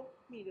báyìí náà.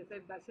 Mi ì lè fẹ́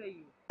gbaṣẹ́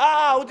yìí.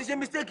 O ti ṣe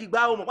mistake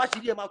gbá o mọ̀ bá ṣe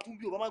rí ẹ máa tún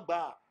bí o bá má gbà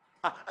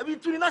á àbí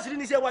tún ní láti rí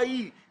níṣẹ́ wa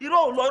yìí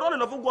irọ́ lè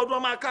lọ fún ọdún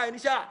máa ká ẹ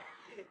níṣà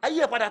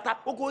ayé ẹ̀ padà ta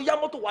oko ya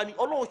mọ́tò wa ni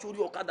Ọlọ́run ṣorí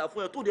ọ̀kadà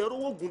fún ẹ tó dẹ̀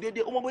rówó gùn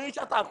déédéé ọmọ bóyá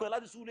ṣàtà fún ẹ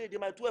láti sùúrù èdè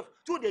my 12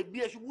 tí ó dẹ̀ gbé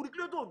ẹ ṣubú rí kí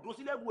ló tó dùn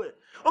sí lẹ́bù ẹ̀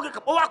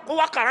ó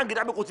wá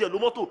kàráǹgìdá bí kò tiẹ̀ lo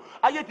mọ́tò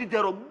ayé ti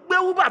dẹ̀rọ̀ gbé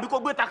Uber àbí kò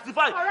gbé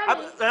Taxify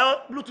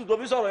Bluetooth tó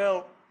fi sọ̀rọ̀ yẹn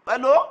o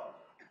hello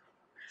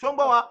ṣó ń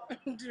gbọ́ wa.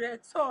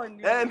 Director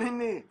ni. Èmi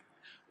ni.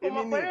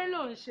 Ọmọ péré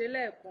ló ń ṣe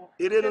lẹ́ẹ̀kan.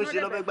 Eré ló ń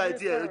ṣe lọ́fẹ́ gba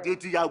etí ẹ̀ ojú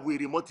ti ya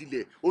wèrè mọ́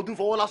tilẹ̀ o tún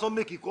fọwọ́ lásán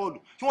méèkì kọ́ọ̀lù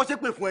tí wọ́n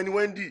ṣépè fún ẹni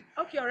Wendy.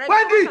 Ok ọ̀rẹ́ mi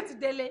wọ́n ṣàti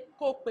délé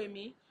kó o pè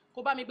mí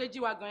kó bá mi gbé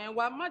G-Wagon yẹn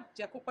wá má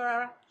jẹ́ kó pẹ́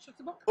rárá ṣó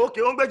ti bọ́. Ok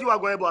ó ń gbé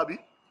G-Wagon yẹn bọ̀ àbí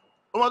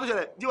ó máa tó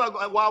ṣẹlẹ̀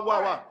G-Wagon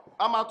wá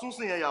a máa tún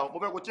sìn yẹn yà mo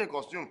fẹ́ kó change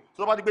costume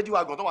tó bá ti gbé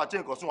G-Wagon tó wà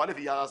change costume wà lè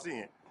fi yàrá sí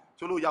yẹn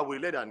tó ló ya wèrè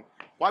lẹ́dà ni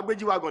wà gbé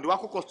G-Wagon wà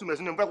kó costume ẹ̀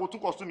sínú mo fẹ́ kó tún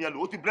costume yẹn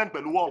lò ó ti blend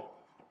pẹ̀lú wall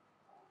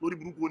lórí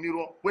burúkú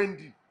onírọ́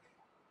Wendy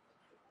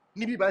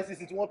níbi ìbáyìí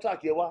sísìn tí wọ́n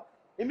track yẹ wá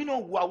èmi náà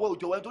wo àwọ̀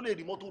òjò wẹ́n tó lè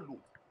rí mọ́tò lò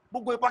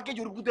gbogbo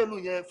package orúkú tẹ́ lò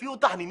yẹn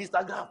filter ní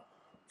Instagram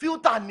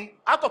fíltà ni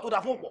àtọ̀ tó dà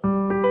fún pọ̀.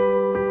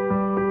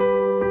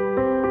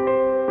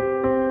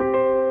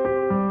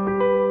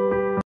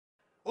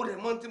 ó dẹ̀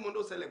mọ́ tí mo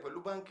ló ṣẹlẹ̀ pẹ̀lú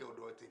báǹkì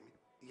ọ̀dọ̀ tèmi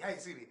ìyá yìí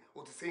sì rè ó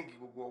ti sẹ́ǹgì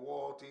gbogbo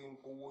ọwọ́ tí ń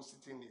kówó sí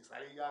ti ní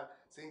sáré yá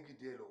sẹ́ǹgì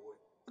díẹ̀ lọ́wọ́ ẹ̀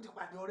ó ti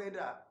pàdé ọ̀rẹ́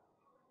dà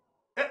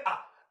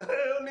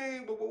ó ní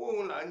gbogbo owó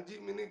òun là ń jí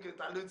mi ní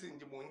kíta ló ti ń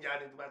jí mò ń yá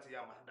ni tó bá ti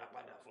yá máa dá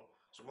padà fún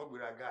ṣùgbọ́n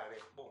gbéraga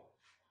rẹ̀ pọ̀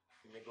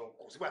èmi gan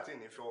kò sígbà tí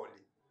ìnífẹ́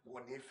ọ̀lẹ̀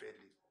wọ́n ní ìfẹ́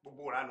lè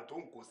gbogbo ìranù tó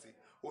ń kó sí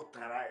ó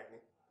tara ẹ̀ ní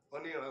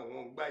wọ́n ní ìran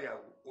òun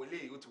gbáyàwó olè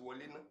yìí ó ti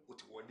wọlé náà ó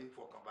ti wọlé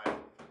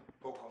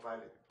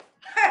fọkànbalẹ̀.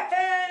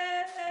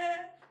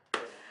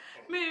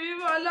 mi rí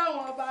bọ́ ọlọ́run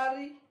ọba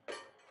rí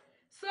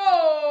so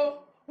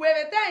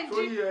wèrè tẹ́ ń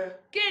jí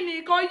kí ni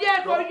kò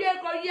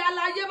yé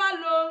aláyé má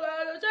lo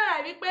ṣọ́ra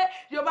rí pé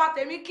yorùbá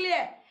tèmi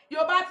clear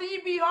yorùbá tí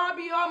bí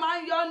họ máa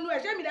ń yọnu ẹ̀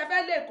ṣé mi lè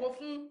fẹ́ lè kó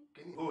fún.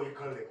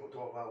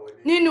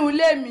 nínú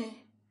ilé mi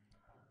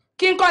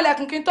kí n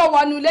kọ́lẹ̀kùn kí n tó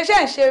wọnú ilé ṣe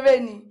ń ṣeré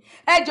ni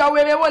ẹ jọ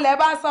wèrè wo lẹ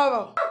bá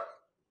sọ̀rọ̀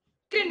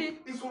kí ni.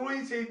 ìṣòro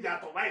yìí ṣe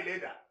ìyàtọ̀ báyìí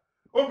lẹ́dà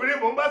obìnrin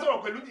mò ń bá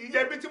sọ̀rọ̀ pẹ̀lú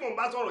Yẹmí tí mò ń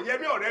bá sọ̀rọ̀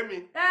Yẹmí ọ̀rẹ́ mi.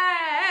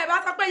 ẹ bá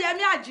sọ pé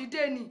Yẹmí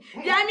àjídé ni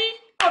Yẹmí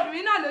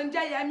obìnrin náà ló ń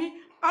jẹ́ Yẹmí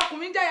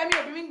ọkùnrin jẹ́ Yẹmí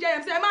obìnrin jẹ́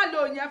Yẹmí sọ ẹ má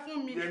lo yẹn fún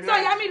mi sọ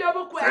Yẹmí ló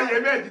bú kú ẹ. ṣé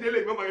Yẹmí àjídé lè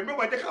gbọ́mọ èmi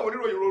máa jẹ́ káwọn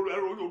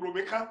oníròyìn rò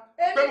mí ká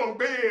pé mò ń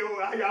gbé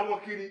aya wọn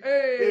kiri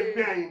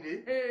èmi Àyìndé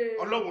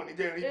ọlọ́wọ̀n ní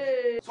jẹ́ rí.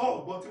 sọ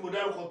ọ̀gbọ́n tí mo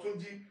dárúkọ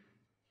Túnjí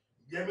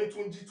Yẹmí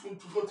Túnjí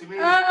tó ti mí.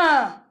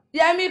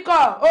 Yẹmí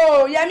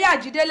kọ́ Yẹmí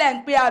àjídé lẹ́ ń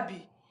pè àbí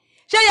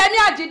ṣé Yẹmí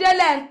àjídé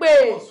lẹ́ ń pè.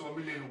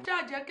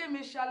 ṣáàjẹ́ kémi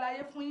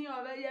ṣàlàyé fún yín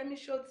ọ̀rẹ́ Yẹmí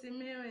ṣó ti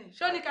mí rìn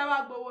ṣó ní ká wá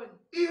gbowó ni.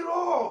 irọ́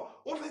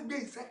ó fẹ́ gbé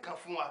iṣẹ́ kan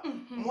fún wa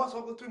mo sọ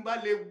pé tó ń bá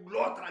lè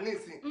lọ́ọ̀tà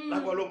nísìn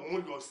lágbọ́lọ́ mò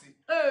ń yọ sí i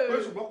pé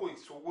ṣùgbọ́n kò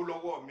ìṣòwò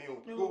lọ́wọ́ mi ò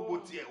gbogbo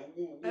tiẹ̀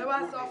owó. ẹ wá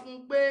sọ fún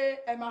un pé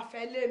ẹ máa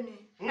fẹ́ lé mi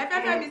ẹ fẹ́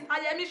fẹ́ mi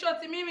Yẹmí ṣó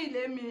ti mí rìn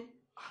lé mi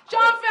ṣó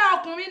ń fẹ́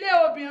ọkùnrin lé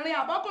obìnrin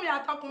àbọ́kùnrin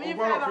àtọkùnrin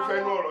fẹ́ ra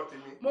wọn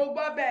mo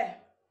gbọ́ bẹ́ẹ̀.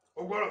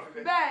 o gbọ́dọ̀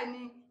fífẹ́. bẹ́ẹ̀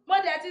ni mo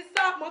dẹ̀ ti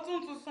sọ mo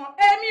tún sọ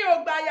èmi ò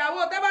gbà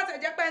yàwó tẹ́ bá tẹ̀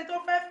jẹ́ pé ẹni tó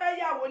fẹ́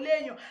yàwó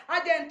léèyàn á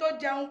jẹ́ ẹni tó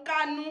jẹun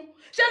kánú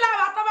ṣé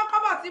lára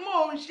tọ́bọ́kọ́bọ̀ tí mò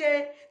ń ṣe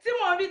tí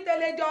mò ń rí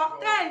tẹlẹjọ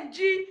tẹ́ ń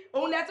jí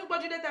òun lẹ tún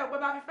gbójúdé tẹ̀ pé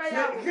bá fi fẹ́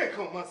yàwó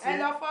ẹ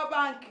lọ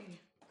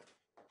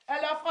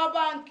fọ́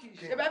báǹkì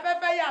ṣèbẹ́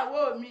fẹ́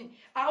yàwó mi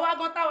àwa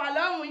gan táwa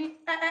lọ́rùn yín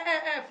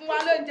fún wa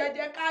ló ń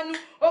jẹjẹ kánú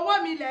owó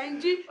mi lẹ̀ ń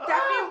jí tẹ́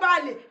fi ń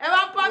balẹ̀ ẹ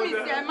wá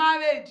promise ẹ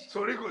marriage.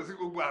 sórí kò sí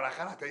gbogbo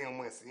àràkàrà tẹ̀yìn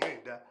ọmọ ẹ̀sìn yẹn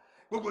dá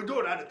gbogbo ojú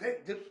ọ̀rá rẹ̀ tẹ́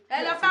ẹ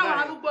lọ fáwọn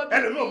arúgbó bíi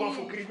ẹlòmíì ọmọ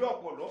fún kiri bí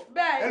ọ̀pọ̀lọ́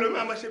ẹlòmíì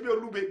àmọ́ ṣe bí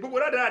olúbe gbogbo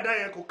dáadáa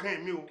yẹn kò kàn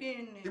mí o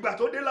ìgbà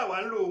tó dé làwa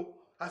ń lò ó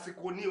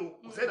àsìkò ní o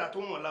kò sẹ́dà tó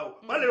mọ̀ la o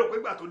má lè rò pé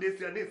ìgbà tó dé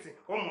sí ẹ ní ìsìn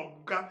ọmọ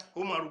buga ó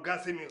máa ruga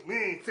sí mi ní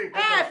ìsìn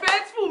kankan. ẹ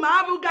faithful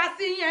máa buga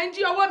sí yẹn ń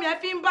jí owó mi ẹ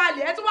fi ń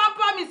balẹ̀ ẹ tún wá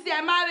promise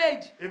ẹ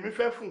marriage. èmi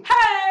fẹ́ fún.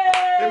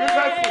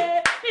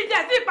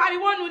 ìjẹ́ sí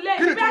ìpariwo nu lé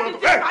ní bẹ́ẹ̀ ni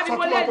sí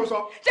ìpariwo lé ní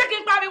ṣé kí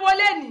n pariwo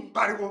lé ní.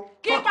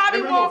 kí n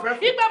pariwo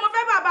ìpè mo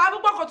fẹ́ bàbá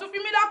arúgbó kò tún fi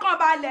mí lọ́kàn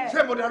balẹ̀.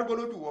 ṣé mo darúgbó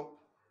lójú wọ.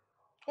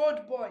 old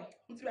boy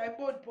mo ti rà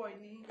pé old boy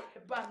ni ẹ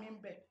bá mi ń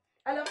bẹ̀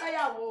ẹ lọ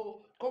fẹ́yàwó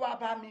kó wá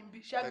bá mi ń bí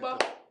ṣẹ́gbọ́n.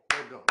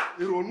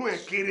 ìrònú ẹ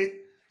kéré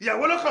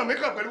ìyàwó lọ́kàn mi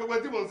kàn pẹ̀lú gbogbo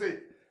tí mò ń ṣe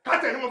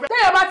káàtẹ ni mo fẹ́.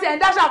 téèyàn bá tiẹ̀ ń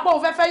dáṣà pé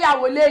òun fẹ́ fẹ́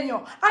yàwó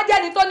léèyàn á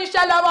jẹ́ ni tó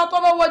níṣẹ́ lọ́wọ́ tó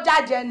rówó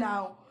jájẹ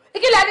náà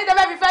ìkílẹ̀ ní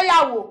tẹ́fẹ́ fi fẹ́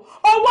yàwó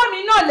owó mi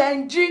náà lẹ́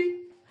ń jí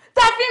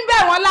tẹ́ fi ń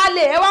bẹ̀ wọ́n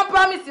lálẹ́ ẹ wọ́n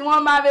promise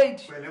wọn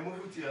marriage. pẹ̀lẹ́ mo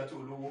fún tiẹ̀ tó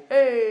olówó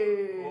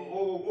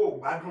o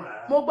gbádùn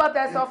rárá. mo gbọ́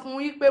tẹ sọ fún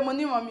yín pé mo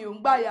níwọ̀n mi ò ń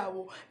gbà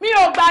yàwó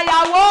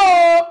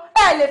o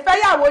ẹ lè fẹ́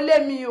yàwó lé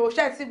mi o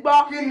ṣe ti gbọ́.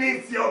 kí ni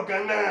ti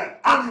ọ̀gàn náà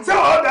ṣé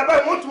ọ̀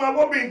dàbẹ́ mo tún máa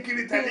wọ́n bí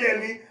nkiri tẹ̀lé ẹ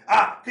ní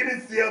kí ni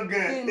ti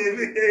ọ̀gàn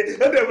èmi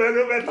ó dẹ̀ mọ́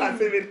ẹgbẹ́ mẹ́ta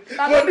sí mi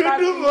mo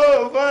dúdú mo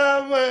fọ́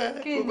ọmọ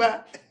pupa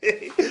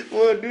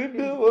mo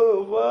dúdú mo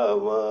fọ́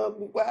ọmọ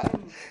pupa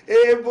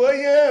èbó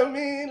yẹn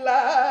mi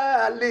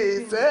lálẹ́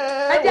sẹ́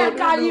ẹ jẹ́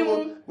ká yín mú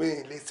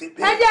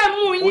ẹ jẹ́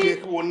mú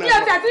yín bí o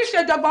tẹ̀ tí ń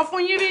ṣèjọ̀gbọ̀n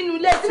fún yín rí inú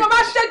ilé tí mo bá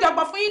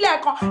ṣèjọ̀gbọ̀n fún yín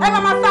lẹ́ẹ̀kan ẹ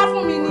máa sá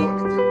fún mi ni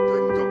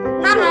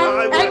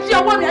ẹ jí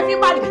owó mi ẹ fi ń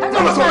balẹ̀ ẹ tó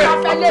ń sọ ẹ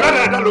fẹ́ lé mi.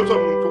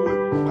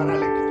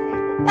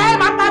 ẹ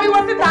máa pariwo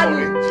síta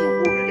ni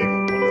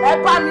ẹ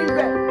bá mi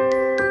bẹ̀.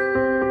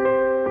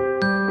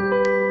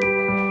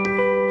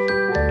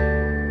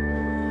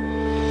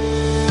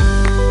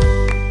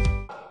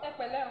 ẹ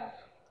pẹ̀lẹ́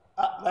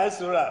o.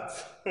 nice rat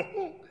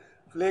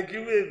flaky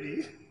baby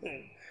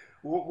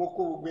wo kó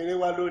gbogbo eré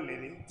wá lónìí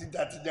ni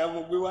tìjàtìjà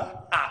mo gbé wá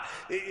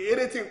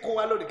eré tí n kó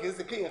wá lónìí kì í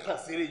ṣe kéèyàn kàn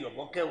sí eré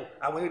yọ̀bọ̀ kẹ́wò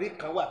àwọn eré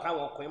kan wà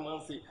táwọn ọkùnrin máa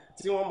ń ṣe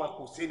tí wọ́n máa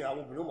kò sí ni àwọn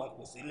obìnrin máa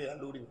kò sí ilé ya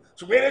lórí mi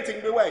ṣùgbọ́n eré tí n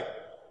gbé wá yìí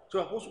tí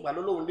wọ́n kó ṣùgbọ́n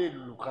lọ́lọ́run lè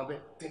lù kan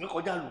bẹ́ẹ̀ tèmi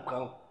kọjá lù kan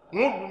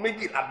wọ́n lu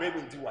méjì lábẹ́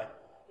mi ti wà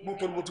mo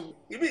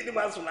ibi ìdí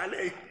máa sùn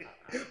lálẹ́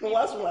yìí mo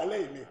wá sùn lálẹ́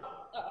yìí ni.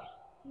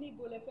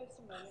 níbo lẹ fẹ́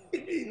sùn lálẹ́ yìí.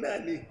 ibi náà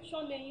ni.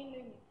 ṣọ́lẹ̀ yín lé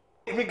mi.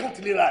 èmi gan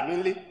ti lè ra mi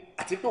lé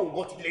àti pé òun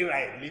gan ti lè ra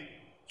ẹ̀ lé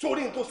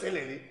sórí tó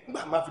ṣẹlẹ̀ rí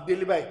nígbà máa fi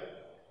délé báyìí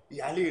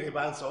ìyáálé rẹ̀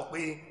bá ń sọ pé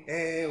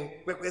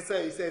pẹpẹsẹ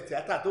iṣẹ́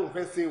tíátà tó ń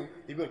fẹ́ ṣe o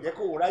èmi ò jẹ́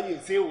kó o ráyè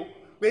ṣe o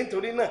pé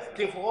nítorí náà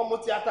kí n fọwọ́ mú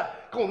tíátà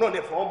kóun náà lè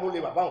fọwọ́ mú lé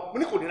bàbá òun mo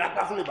ní kò ní ra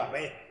gbá fún lé bàbá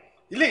yẹn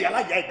ilé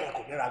ìyálàjà ìgbà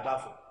kò ní ra gbá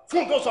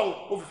fún tó sọ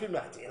ó fi fíìmù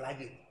àti ẹ̀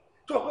láyé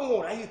tó pé wọn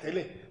ò ráyè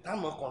tẹ́lẹ̀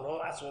táwọn ọkàn lọ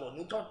àsọ̀rọ̀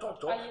ní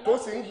tọ́tọ̀tọ̀ tó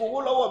sì ń gbowó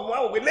lọ́wọ́ mi wá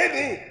òwe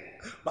lẹ́nìí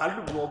màá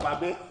lù lọ ọba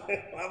bẹ́ẹ̀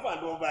màá fà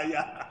lọ ọba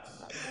ya.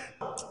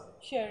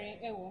 ṣẹ́rin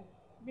ẹ wo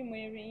bí mo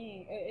rí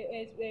yín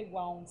ẹ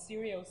wà on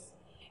serious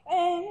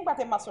nígbà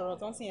tẹ́ máa sọ̀rọ̀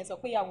tó ń sìn yẹn sọ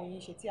pé ìyàwó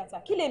yín ṣe tíátà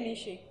kí lèmi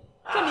ṣe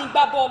kí mi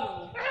gbá bọ́ọ̀lù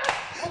ni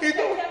mo ṣe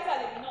tíátà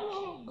lèmi náà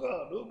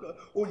ṣe.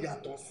 ó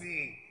yàtọ̀ sí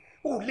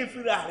i ó lè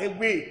fira rẹ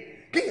gbé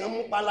kéèyàn mú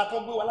pala tó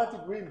gbé wa láti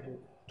ìlú èbó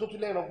tó tún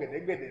lẹ́ran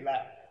gbẹ̀dẹ́gbẹ̀dẹ́ la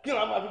kí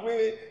wọn máa fi gbé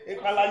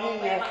ìpala yín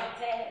yẹn.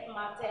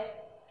 máa tẹ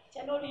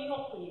ṣe lórí yóò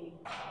pè mí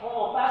wọn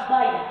ò bá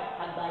gbàyà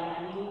àgbàyà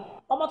ni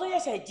ọmọ tó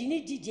ṣẹ̀ṣẹ̀ jí ní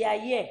jíjẹ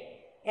ayé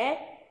ẹ̀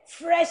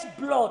fresh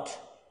blood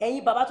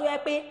ẹ̀yin bàbá tó yẹ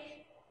pé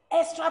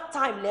extra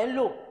time lẹ́ ń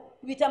lò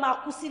ibi tẹ́ máa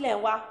kú sílẹ̀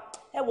ń wá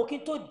ẹ wò kí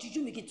n tó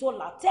díjú mi kí n tó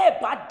là tẹ́ ẹ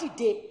bá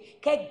dìde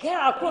kẹ́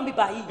gẹ́ra kúrò mi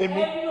báyìí. ẹ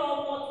rí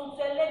ọmọ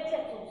tuntun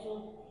ẹlẹ́jẹ̀ tuntun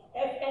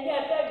ẹni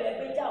ẹ fẹ́ rẹ̀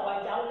gbé jà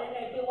wájà ó lẹ́nu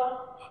ẹgbẹ́ wá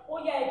ó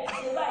yẹ ẹ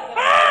dìde báyìí.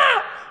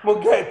 mo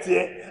gẹ́ ẹ̀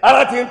tiẹ̀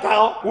ara ti ń ta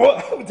ọ́ wo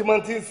tí mo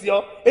ti ń si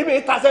ọ́ èmi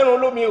ń ta sẹ́nu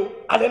olómi o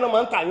alẹ́ náà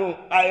máa ń tà yún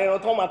ẹran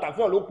tó máa tà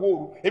fún ọ ló kú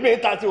òru èmi ń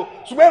ta sí o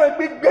ṣùgbọ́n ẹran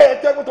gbígbé ẹ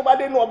tẹ́kùn tó bá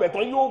dé inú ọbẹ̀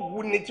tán yóò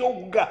wù ní tí ó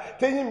wù gà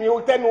téyín mi ó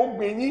tẹ́nu ó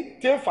gbé yín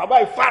tí ń fà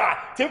báyìí fara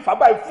tí ń fà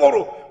báyìí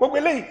fòrò gbogbo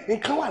eléyìí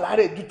nǹkan wà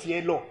lára ẹ̀ ju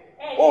tiẹ̀ lọ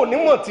ó ní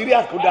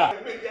mọ̀tíríà tó dáa.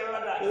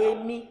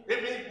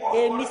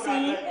 èmi sí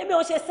yín èmi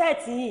ò ṣe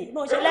sẹ́ẹ̀tì yín èmi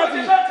ò ṣe lẹ́bù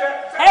yín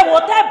ẹ wò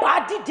tẹ́ bá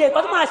dìde kó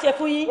tó máa ṣe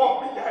fún yín.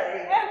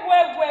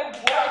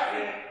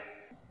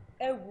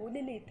 ẹ wo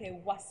lélẹ̀ tẹ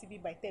wá síbí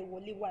báyìí tẹ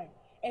wọlé wá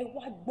ẹ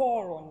wá gbọ́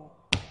ọ̀rọ̀ ni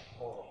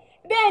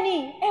bẹ́ẹ̀ ni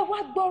ẹ wá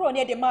gbọ́rọ̀ ni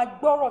ẹ dẹ̀ máa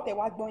gbọ́rọ̀ tẹ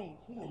wá gbọ́ yìí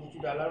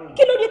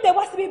kí ló dé tẹ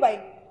wá síbí báyìí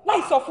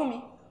láì sọ fún mi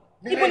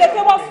ibo lẹ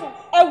fẹ́ wá sùn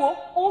ẹ wo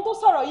ohun tó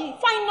sọ̀rọ̀ yìí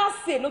final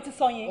say ló ti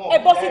sọ yẹn ẹ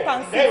bọ́ síta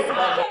ń sìn ṣé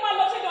máa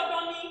lọ ṣe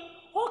dandan ni.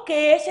 ok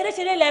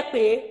ṣeréṣeré lẹ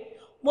pé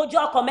mo jọ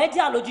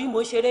kọmẹdíà lójú yìí mo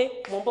ṣeré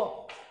mo ń bọ̀.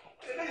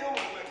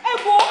 ẹ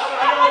wo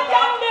ẹ má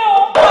já ń lé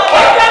o.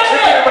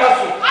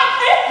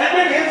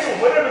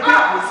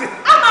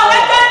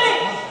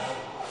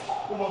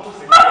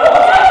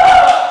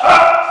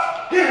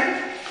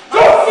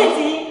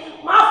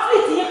 máa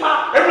flit yín pa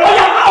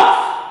oya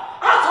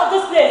out of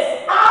this place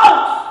out.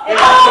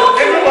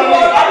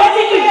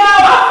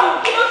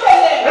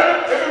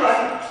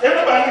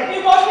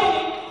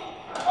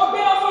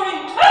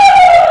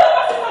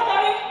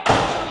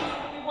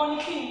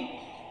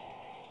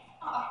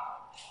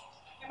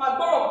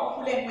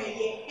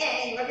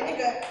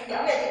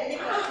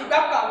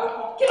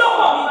 Kí ló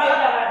kọ̀ mí bẹ́ẹ̀?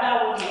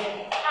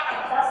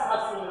 That's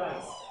not so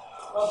right.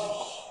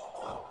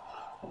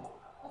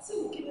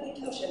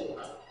 Kí ló ṣẹlẹ̀?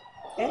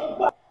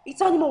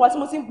 Ìta ni mo wà tí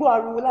mo ti ń gbọ́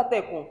ariwo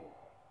látẹ̀kùn.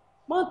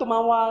 Máa tó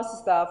máa ń wá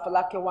sísá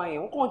Fọlákẹ́ wá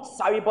yẹn, wọ́n kàn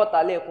sáré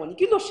bọ́ta lẹ́ẹ̀kan ni.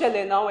 Kí ló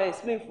ṣẹlẹ̀ náà? Ẹ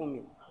explain fún mi.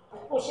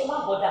 Kò ṣe má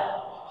bọ̀dà.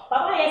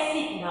 Bàbá yẹn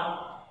sick náà.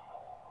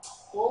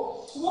 Wọ́n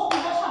fi wọ́n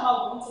ṣàmà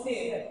wò ó ti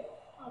ẹ̀.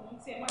 Àwọn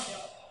tí ẹ má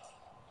jẹun.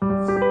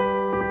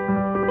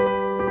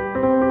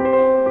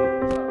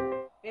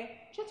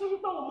 Ṣé torí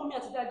pé àwọn mọ́mí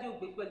àti dájú ò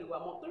gbé pẹ̀lú wa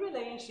mọ́? Torí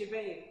lẹ́yìn ṣe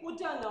bẹ́ẹ̀ yẹn, ó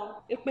jà náà.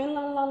 Èpè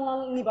ńláńlá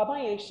ni bàbá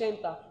yẹn ṣe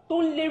ń ta tó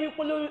ń lérí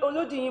pé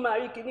olódì yín máa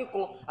rí kinní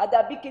kan,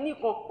 àdàbí kinní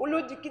kan,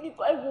 olódì kinní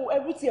kan. Ẹ wo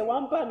ẹrú tiẹ̀ wá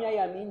ń bà mí,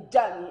 àyà mi ń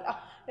jà ní.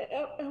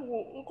 Ẹ wo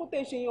nǹkan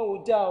tẹ́ ṣe yẹn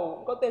ò dáa o,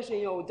 nǹkan tẹ́ ṣe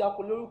yẹn ò dáa,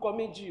 kò lórúkọ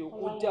méjì o,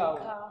 kò dáa o.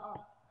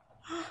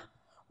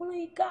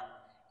 Olóyinka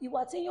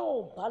ìwà tí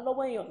yóò bá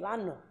lọ́wọ́ èèyàn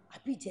lánàá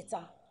àbí ìjẹta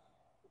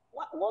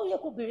wọ́n yẹ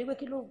kó béèrè pé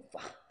kí ló fà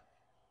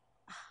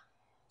á.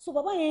 So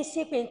bàbá yẹn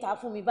ṣépè ń ta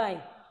fún mi báyìí.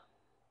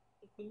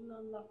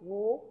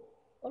 Wo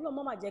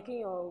ọlọ́mọ máa jẹ́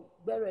kéèyàn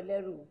gbẹ́rù ẹ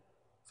lẹ́rù.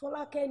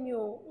 Fọlákẹ́ ni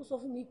ó sọ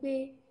fún mi pé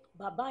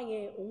bàbá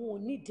yẹn òun ò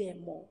nídìí ẹ̀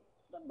mọ́.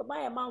 Bàbá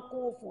yẹn máa ń kó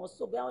fún ọ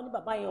sọ bí wọ́n ní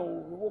bàbá yẹn ò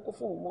rówó kó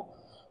fún òun mọ́.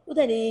 Ó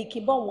dẹ̀ ní kí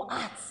n bá òun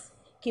art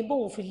kí n bá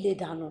òun fi lé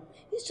dànù.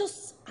 It's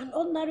just an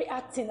ordinary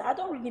acting. I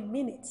don't really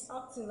mean it.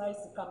 Acting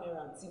láìsí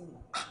kámẹ́rà àǹtí mi.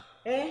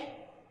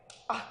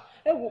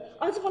 Ẹ wo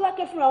àǹtí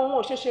Fọlákẹ́ fúnra wọn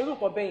ò ṣe ṣe irú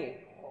nǹkan bẹ́ẹ̀ yẹn.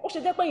 Ó ṣe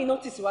jẹ́ pé yìí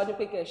notice síwájú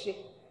pé kẹ́ ẹ ṣe.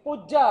 Ó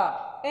dáa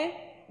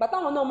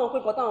bàtàwọn náà mọ̀ pé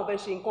nǹkan táwọn fẹ́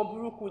ṣe nǹkan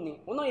burúkú ni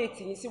òun náà yẹ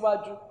tì yín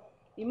síwájú.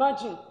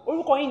 Imagine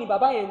orúkọ yín ni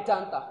bàbá yẹn ń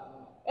jàǹtà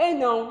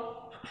nà ó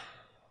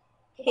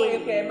kò yẹ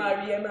pé ẹ máa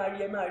rí.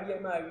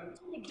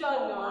 Ó já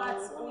náà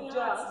ó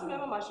já àti bí ẹ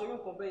má máa ṣe irú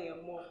nǹkan bẹ́ẹ̀ yẹn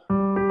mọ́.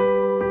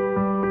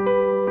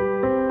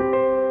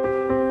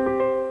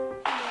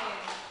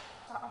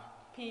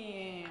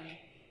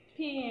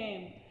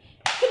 PM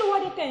kí ló wá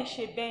dé tẹ̀ ń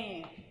ṣe bẹ́ẹ̀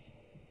yẹn?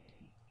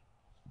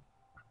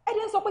 Ẹ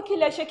dẹ́ sọ pé kí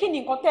lẹ ṣe kí ni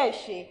nǹkan tẹ́ ẹ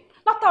ṣe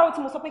látàárọ̀ tí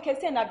mo sọ pé kẹ́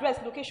send address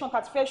location tá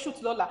a ti fẹ́ shoot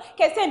lọ́la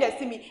kẹ́ send ẹ̀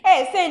sí mi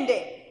send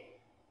ẹ̀.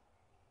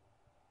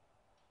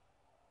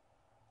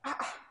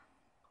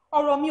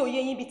 Ọ̀rọ̀ mi ò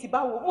yé yín bí ti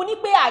báwo mo ní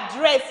pé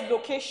address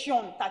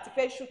location tá a ti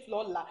fẹ́ shoot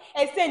lọ́la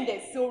send ẹ̀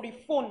sí orí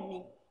fóònù mi.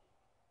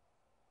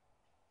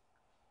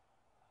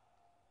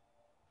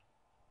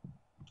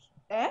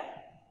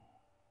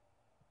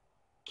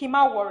 Kí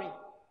má worry.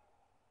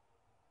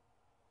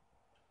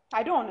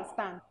 I don't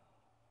understand.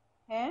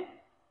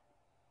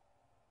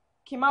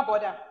 Kí má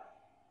bother.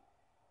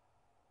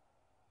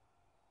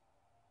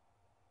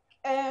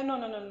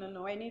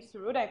 No, ẹ ní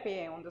sùúrù ó dà pé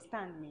ẹ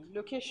understand me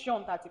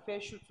location tá a ti fẹ́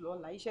shoot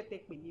lọ́la iṣẹ́ tẹ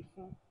pè mí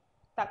fún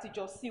tá a ti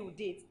jọ seal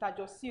date tá a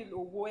jọ seal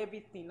owó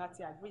everything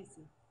láti agree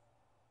sí.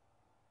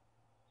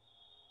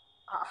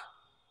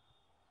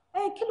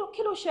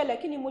 Kí ló ṣẹlẹ̀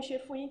kí ni mo ṣe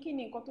fún yín kí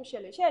ni nǹkan tó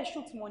ṣẹlẹ̀ ṣé ẹ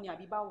shoot mọ́ ni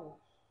àbí báwo.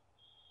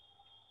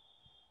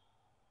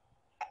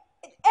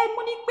 ẹ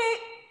mú ní pé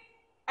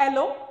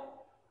hello.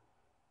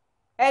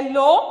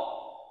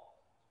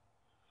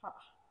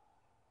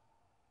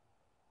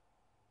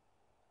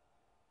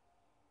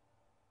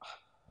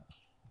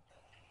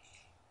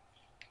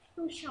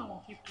 ló ṣe àwọn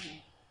pípọ̀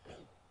yìí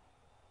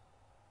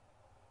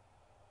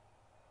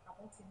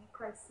àwọn ti ní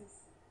crisis.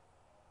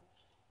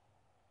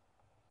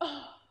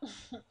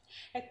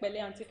 ẹ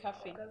pẹ̀lẹ́ àǹtí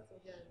káfí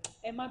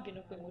ẹ má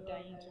bínú pé mo dá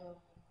yín dúró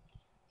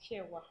ṣé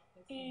ẹ wà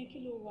kí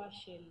ló wá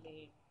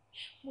ṣẹlẹ̀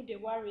mo dẹ̀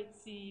wá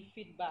retí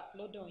feedback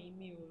lọ́dọ̀ yín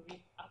mi ò rí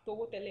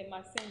àtowó tẹ́lẹ̀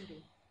máa sẹ́ǹdò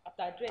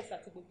àtàdírẹ́sì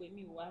àti gbogbo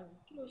èmi ò wá rí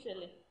kí ló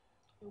ṣẹlẹ̀.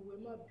 ẹ̀wọ̀ ẹ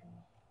má bínú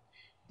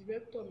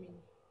director mi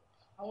ni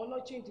àwọn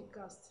náà change the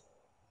cast.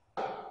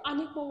 a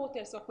ní pọ́wọ́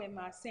tẹ sọ pé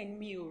máa send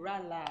mi ò rà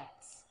láàt.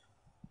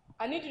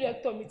 àní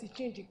director mi ti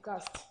change the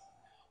cast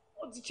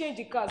ó ti change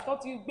the cast wọ́n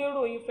ti gbé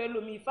ròyìn fẹ́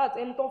lómi in fact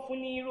ẹni tó fún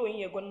ní ròyìn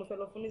ẹ̀gbọ́n ni mo fẹ́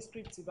lọ fún ní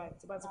script báyìí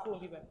tí bá ti kúrò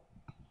níbẹ̀.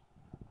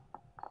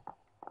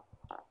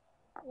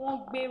 wọ́n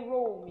gbé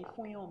ròyìn mi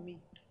fún yàn mi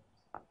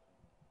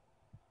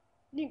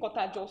ní nǹkan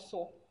tá a jọ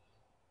sọ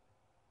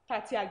tá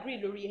a ti agree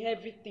lórí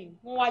everything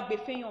wọ́n wá gbé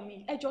fẹ́yàn mi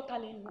ẹjọ́ ta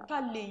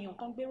lè yàn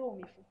tán gbé ròyìn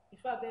mi fún. in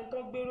fact ẹni tó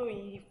gbé ròyìn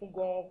yìí fún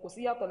gan kò sí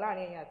yàtọ̀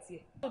láàrin ẹ̀yin àti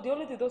ẹ̀. òde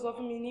olóòtú tó sọ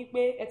fún mi ní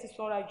pé ẹ ti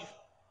sanra jù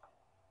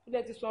ilé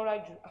ti sanra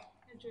jù.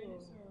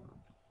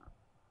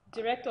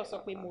 director sọ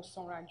pé mo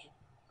sanra jù.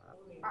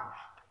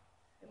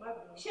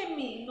 ṣé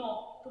mi náà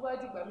tó bá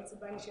dìgbà mi ti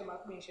bá níṣẹ́ máa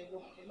pín iṣẹ́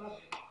gbọ́ ẹ má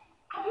bínú.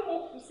 àbí mo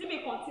kù síbi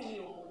kan tí mi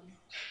ò mọ̀ ní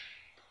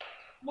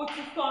mo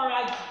ti sanra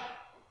jù.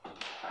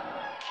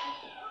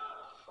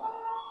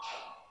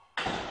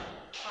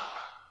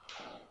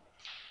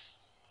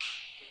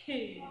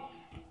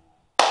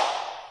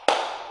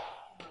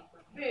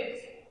 babes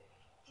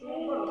ṣé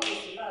wọ́n gbọ́dọ̀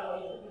fèsì láàárọ̀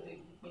yìí ló lè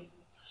gbé pé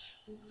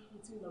mo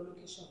ti ń lọ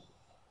location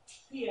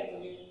pm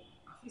yẹn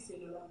àfíìsì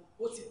lọ́la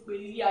ó ti pe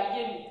ilé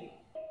ayé mi dé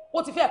ó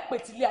ti fẹ́ pe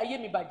ti ilé ayé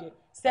mi bàjẹ́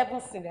 7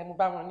 sin ẹ̀ mo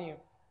bá wọn ní o.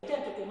 jẹ́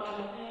tètè máa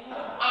lọ.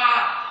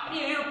 mi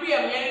ì rí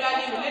pm yẹn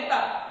láyé mi lẹ́tà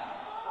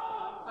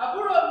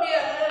àbúrò mi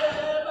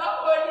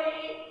báwo ni.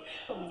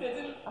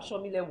 aṣọ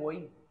mi lẹ wọ̀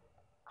yìí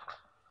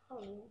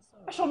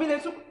aṣọ mi lẹ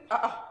tún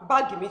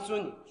báàgì mi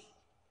tún ni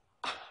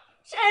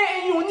ṣé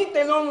eyín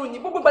onítẹ̀lọ́rùn ni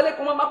gbogbo balẹ̀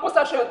kan máa kó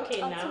sáṣọ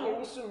ìkìn náà àti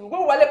èmi sùúrù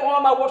gbogbo balẹ̀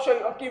kan máa wọṣọ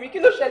ìkiri kí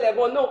ló ṣẹlẹ̀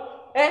gan náà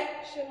ẹ.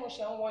 ṣé mo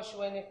ṣe ń wọṣọ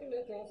ẹni kí ló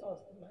tẹ ń sọ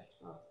sí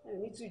báyìí.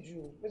 èmi ti jù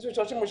ú mi tún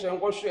sọ ṣé mo ṣe ń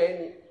wọṣọ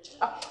ẹni.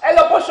 ẹ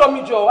lọ bọ́ṣọ mi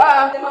jọ wá.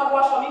 ẹ máa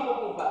wọṣọ mi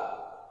gbogbo gbà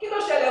kí ló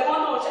ṣẹlẹ̀ gan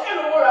náà ṣé ẹ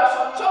lówó ra aṣọ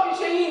mi ṣọ́ọ̀bì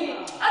ṣe yín ni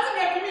àti mi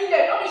ẹ̀fí mi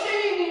lẹ̀ lọ́bì ṣe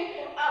yín ni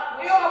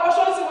ìyá ọmọ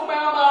wọṣọ sí gbogbo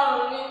ẹran máa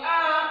rùn ni.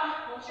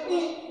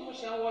 mo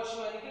ṣe ń wọṣọ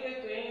ẹni kí ló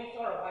tó yín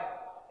sọ̀rọ̀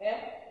báyìí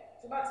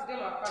tí bá ti dé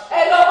máa ká ṣe.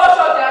 ẹ lọ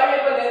bọ́ṣọ jàre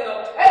gbọ́dọ̀ lọ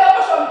ẹ lọ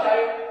bọ́ṣọ mi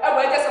jàre ẹ wọ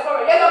ẹjẹ sọfọ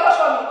rẹ ẹ lọ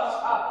bọ́ṣọ mi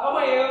ọmọ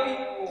yẹn rí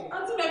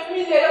àǹtí mi fi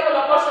mí lé ẹ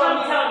lọ bọ́ṣọ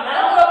mi ẹ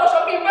lọ bọ́ṣọ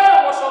mi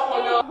bẹ́ẹ̀ wọṣọ pọ̀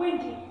lọ.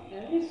 wíńdì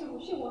ní sùúrù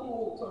ṣé wọn ní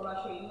o tọrọ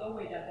aṣọ yìí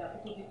lọ́wọ́ ìdàgbà tó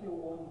di pé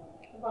wọ́n ni.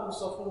 ó bá mi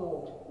sọ fún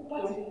wọn ó bá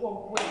ti tọ̀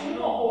bọ́ ẹ̀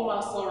náà ó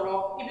máa sọ̀rọ̀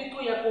ibi tó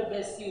yẹ kó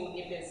bẹ̀ sí ò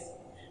ní bẹ̀ sí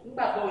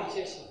nígbà tó ń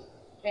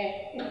ṣẹ̀ṣẹ̀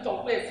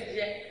nítorí pé èsì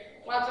jẹ́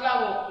wọ́n á tún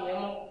láwọn òkè ẹ̀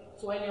mọ́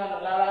tó ẹni ọ̀nà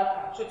lára kà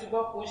ṣó ti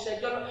gbọ́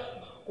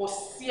kò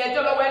sí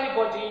ẹjọ́ lọ́wọ́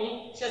anybody yín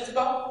ṣe ti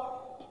gbọ́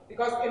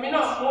because èmi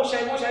náà mo ṣe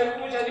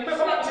ní pé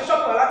kọ́ bá mi ṣe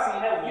ṣọ́ọ̀pù láti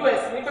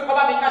US ní pé kọ́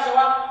bá mi káṣọ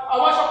wá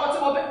àwọn aṣọ kan tí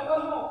mo bẹ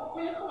ó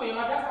yẹ kó èèyàn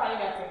máa dá fún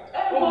àyíká tẹ.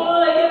 ẹ mọ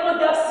ẹyẹ kó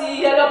dá sí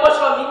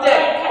ẹlẹ́bọ̀ṣọ mi jẹ.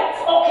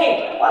 Okay,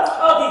 what's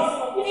all this?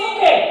 Okay.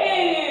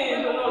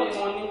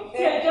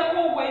 tí ẹ jẹ́ kó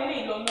wọ ilé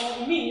ìlọ́nà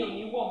mi ì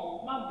ní wọ̀ mọ́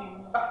má bínú.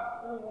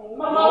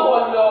 má wọ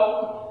lọ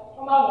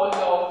má wọ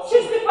lọ. ṣé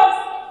sípàs.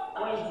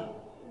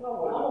 má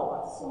wọ lọ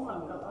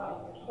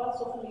bá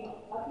sọ fún mi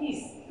at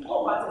least tó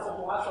bá ti sọ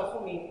fún wa sọ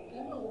fún mi.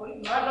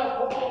 má lọ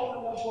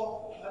bọ́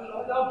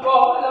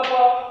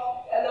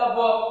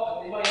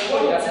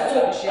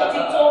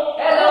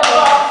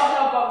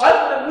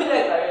one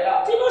minute àyẹ̀yà.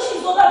 Do you know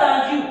she's older than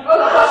you?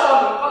 Ọlọ́bọ̀ṣọ́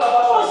mi.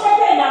 Ó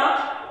ṣẹ́gbẹ́ náà.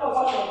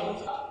 Ọlọ́bọ̀ṣọ́ mi.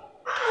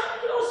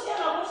 Kí ló ṣe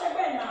náà? Ó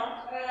ṣẹ́gbẹ́ náà.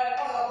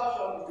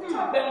 Ọlọ́bọ̀ṣọ́ mi.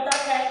 Àgbẹ̀rù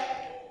dákẹ́.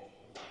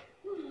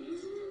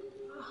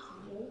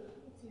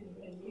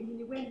 èmi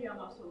ni wẹ́ndí a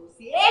máa sọ̀rọ̀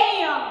sí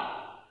ènìyàn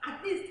at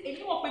least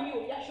èmi mọ̀ pé mi ò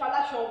yáṣọ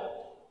aláṣọ wọ̀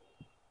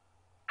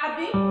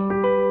àbí.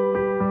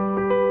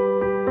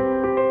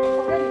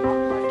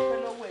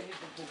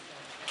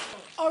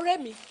 ọ̀rẹ́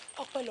mi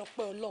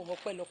ọpẹ́lọpẹ́ Ọlọ́run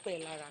ọpẹ́lọpẹ́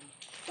lára mi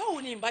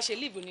báwo ni ìbá ṣe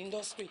live ní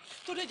industry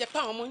tó dé jẹ́ pé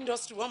àwọn ọmọ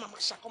industry wọ́n máa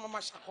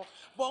ṣakọ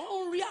bọ̀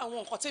wọ́n ń rí àwọn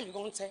nǹkan tèmi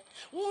gan tẹ́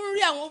wọ́n ń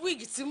rí àwọn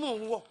wíìgì tí mò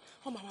ń wọ̀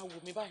wọ́n máa wò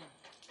mí báyìí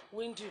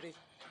Wendy rè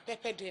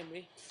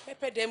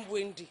pẹ́pẹ́ dẹ́m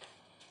Wendy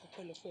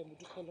ọpẹ́lọpẹ́ mo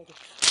dúpẹ́ lọ́dọ̀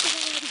tó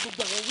bá wá rí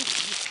gbogbo àwọn wíìgì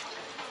yìí.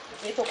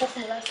 èyí tó kó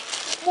fún mi láti.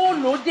 mo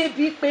lò ó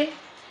débi pé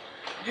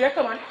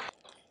director man.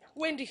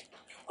 Wendy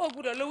ó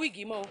gbọ́dọ̀ lo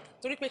wíìgì mọ́ o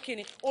torí pé kí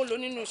ni ó lò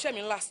nínú iṣẹ́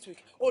mi last week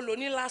ó lò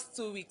ní last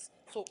 2 weeks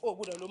so ó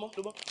gbọ́dọ̀ lo mọ́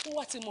ó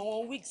wá ti mọ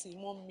àwọn wigs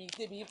mọ́ mi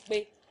débi pé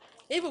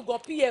ibùgàn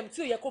pm tí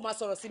ò yẹ kó máa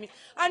sọ̀rọ̀ sí mi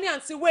a ní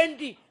àǹtí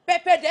Wendy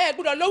pẹ́pẹ́ dẹ́ ẹ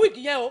gbọ́dọ̀ lo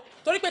wíìgì yẹn o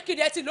torí pé kí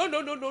ni ẹ ti lò tí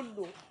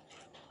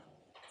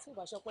ò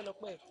bá ṣe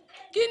ọpẹ́lọpẹ́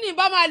kí ni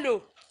bá máa lò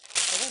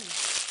ọ̀rẹ́ mi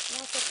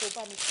wọ́n fẹ́ kó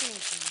bá mi tún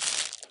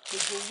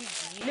gbogbo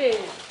wíìgì yìí. lè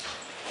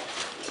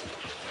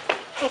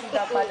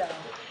dá padà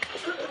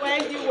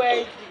Wendy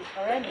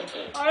ọ̀rẹ́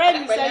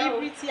mi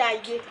celebrity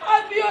ayé.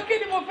 àbí o kí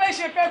ni mo fẹ́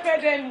ṣe pẹ́pẹ́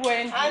dẹ́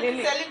Wendy àǹtí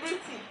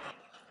celebrity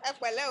ẹ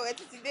pẹ̀lẹ́ o ẹ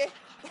ti dé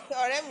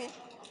ọ̀rẹ́ mi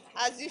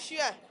as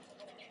usual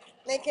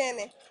ní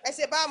kẹ́ni ẹ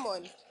ṣe bá mọ̀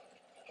ni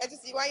ẹ tún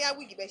ti wáyá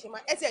wíìgì bẹ́ẹ̀ ṣe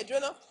máa ẹ ti ẹ̀ dúró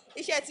ná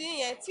iṣẹ́ tí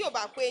yẹn tí ò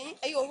bá pé yín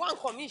ẹ yóò wá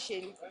nǹkan míì ṣe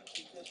ni.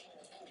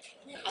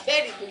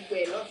 abẹ́rì gbogbo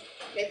ẹ̀ náà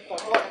lẹ́kọ̀ọ́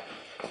mọ́ra.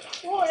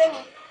 owó rẹ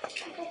mi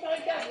kó fẹ́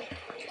jáde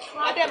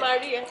adé máa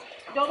rí ẹ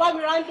ìjọba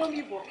mi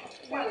rándómì bọ̀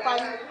wọ́n pa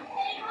mi.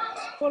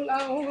 kọ́lá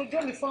òun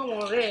rojọ́ mi fún àwọn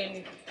ọ̀rẹ́ ẹ ni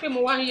pé mo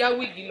wá ń yá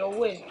wíìgì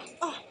lọ́wọ́ ẹ̀.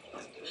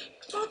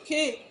 ok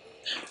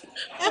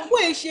ẹ kú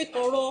èṣe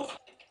kọ̀rọ̀.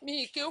 mi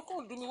ìké ó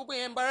kàn dùn mí gbogbo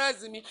yẹn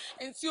embarrass mi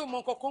ẹni tí ó mọ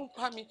kankan ń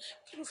pa mi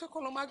kí ló fẹ́ kọ́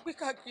lọ máa gbé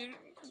káàkiri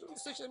lórí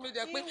social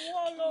media pé.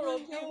 ìwọ lọ̀rọ̀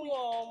bí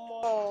wọn ọmọ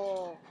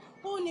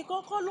ó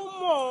nìkan kọ́ ló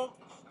mọ̀ ọ́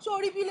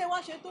sórí bí ilé wa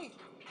ṣe tó yìí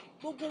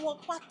gbogbo wọn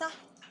pátá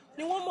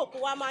ni wọ́n mọ̀ pé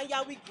wàá máa ń yá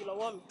wíìgì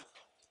lọ́wọ́ mi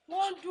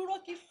wọ́n ń dúró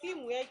kí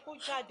fíìmù ẹ kó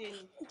jáde ni.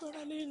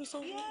 ìgbára lé inú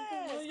sanwó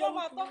tó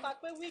máa tọ́ka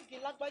pé wíìgì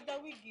lágbájá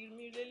wíìgì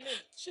mi lélẹ̀.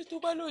 ṣé tó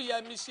bá lóye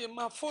àmì ṣe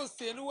máa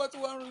fọ́ọ̀sì ẹni wọ́n tí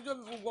wọ́n ń rojọ́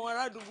mi fún gbọ́n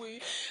ará àdúgbò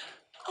yìí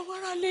àwọn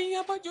ará lẹ́yìn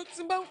abájọ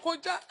tí bá ń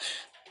kọjá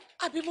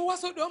àbí mo wá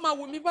sọ́dọ̀ ọmọ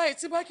àwòmí báyìí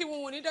tí bá kí wọn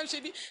ò ní dáhùn ṣe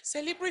bí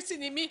celebrity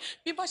ni mí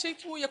bí bá ṣe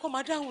kí wọn yẹ kó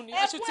máa dáhùn ní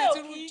aṣọ tí ẹ ti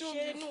rújọ́ mi. ẹ kú ẹ̀ ò kì í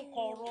ṣe inú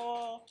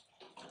kọ̀rọ̀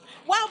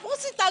wà á bọ́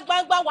síta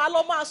gbangba wà á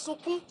lọ máa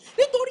sunkún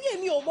nítorí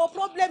èmi ò mọ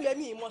problem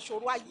èmi ìmọ̀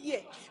ṣòro ayé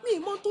ẹ̀ mi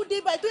ìmọ̀ tó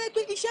dé báyìí tó yẹ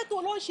pé iṣẹ́ tó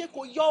lọ ń ṣe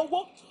kò yọ owó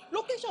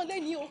location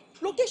lẹ́ni o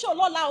location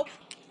lọ́la o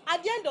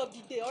at the end of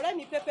the day ọ̀rẹ́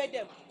mi pẹ́pẹ́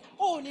dẹ̀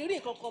o ò ní rí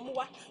nǹkan kan mú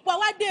wá wà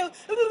wá dé o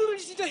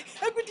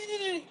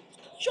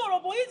ṣòro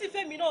bó yìí ti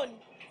fẹ́ mi náà ni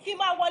kí n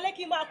máa wọlé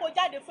kí n máa kó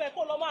jáde fún ẹ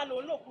kó lọ máa lò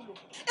ó lòkulò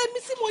èmi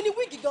tí mo ní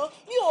wíìgì gan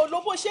mi ò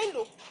lo bó ṣe ń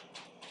lò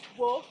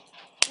wò ó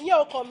ìyẹn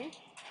ò kàn mí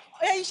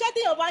iṣẹ́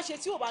téèyàn bá ń ṣe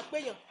tí ò bá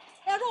péyàn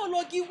ẹ̀rọ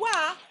ológi wà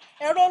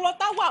ẹ̀rọ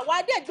ọlọ́tà wà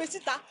dé gbé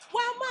síta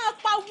wà á máa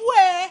pawó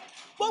ẹ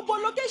gbogbo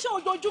location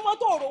ojoojúmọ́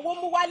tó rówó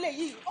mú wálé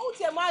yìí ó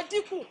tiẹ̀ máa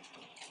dínkù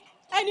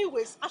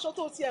anyways aṣọ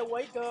tó tiẹ̀ wọ̀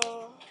yìí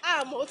gan-an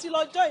àmọ́ ó ti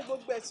lọ join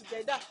gbogbo ẹ̀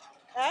together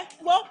ẹ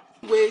gbọ́.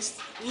 waste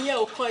ìyẹn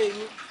ò kan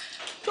èmi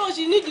tó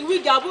ṣì nídìí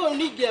wíìgì àbúrò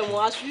nídìí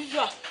ẹ̀wọ̀n as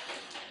usual.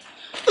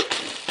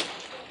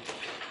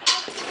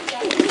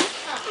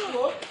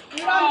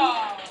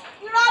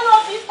 irọ́ ló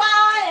fi pa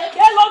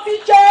èké ló fi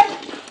jẹ́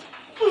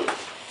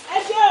ẹ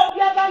ṣe òbí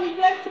ẹ bá mi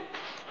dé.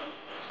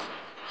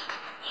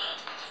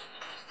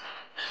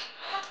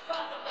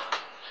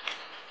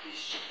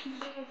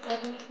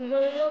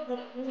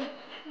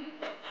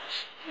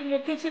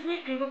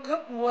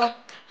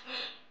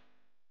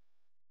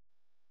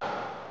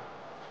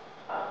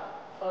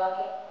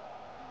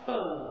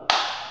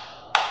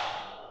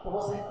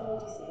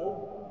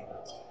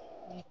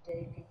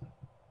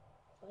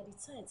 By the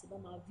time tí bá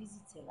máa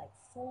visit her like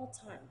 4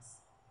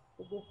 times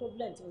gbogbo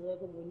problem tí mo fẹ́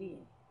gbogbo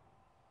nìyẹn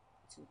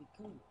it will be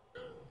gone.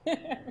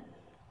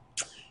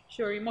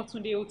 Ṣòrí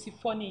Mọ́túndé ó ti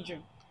fọ́ ní jù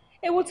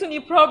ewu tún ní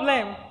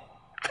problem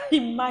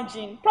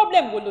imagine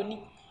problem wo ló ní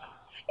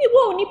ìwọ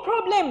ò ní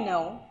problem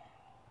now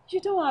you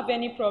don't have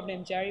any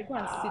problem Jerry go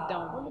and sit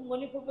down. mo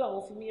ní problem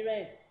òfin mi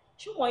rẹ̀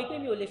ṣùgbọ́n pé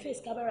mi ò lè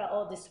face camera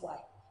all this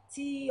while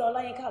tí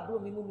Ọláyínká àbúrò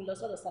mi mú mi lọ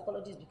sọ́dọ̀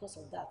psychologist because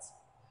of that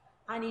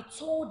and he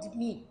told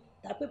me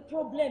that the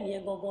problem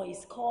yẹn gangan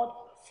is called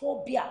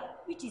phobia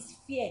which is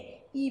fear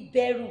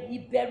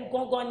ìbẹ̀rù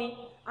gangan ni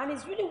and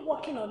he's really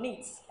working on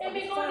it.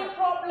 èmi gan ní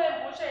problem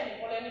bó ṣe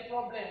nìkan lẹ ní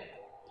problem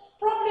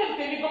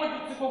tèmi gan ju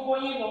ti gbogbo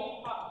yín lọ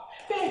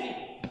bẹ́ẹ̀ ni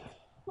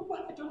gbogbo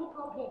àjọ ní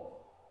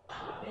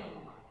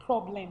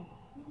problem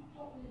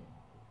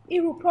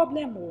irú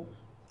problem o.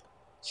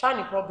 ṣáà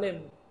ní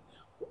problem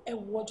ẹ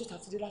wo ọjọ́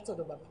tàti dé láti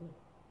ọ̀dọ̀ bàbá mi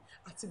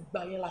àti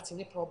gbà yẹn láti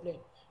ní problem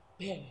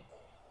bẹ́ẹ̀ ni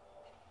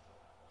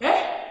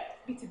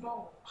bí ti bá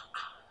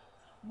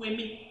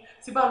wẹ̀mí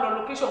ti bá lọ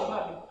location bá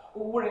mi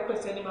owó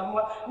rẹpẹtẹ ni màmú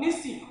wa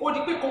nísì ó di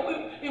pé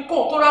nǹkan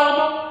ò tó ra wọn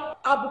mọ́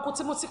àbùkù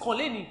tí mo ti kàn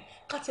lénìí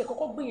káti ẹ̀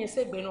kọ́kọ́ gbé yẹn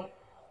sẹ́gbẹ̀ẹ́ náà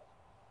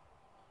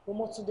mo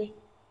Mọ́túndé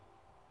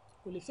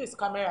kò lè face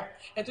camera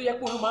ẹ̀ tó yẹ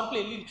pé olú máa ń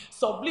play lead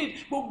sub lead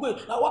gbogbo ẹ̀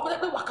àwọn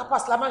apẹ́tẹ́ pé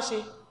wakapas la máa ń ṣe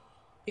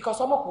because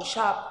ọmọ kò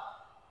sharp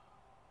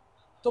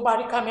tó bá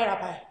rí camera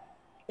báyìí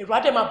èrò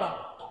adé máa bà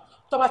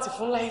tó bá ti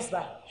fún lines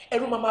báyìí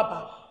ẹ̀rù máa bà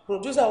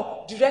producer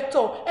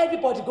director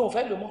everybody go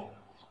fẹ́ lò mọ́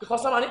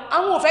because someone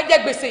àwọn ò fẹ́ jẹ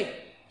gbèsè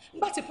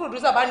nígbà tí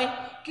producer bá ní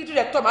kí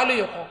director má lè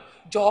yọ̀kan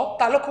jọ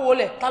ta ló kówó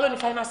lẹ̀ ta ló ní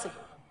finance.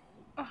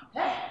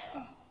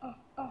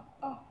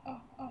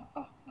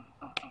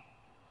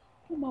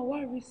 ó máa wá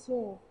rí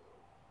sọ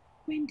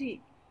Wendy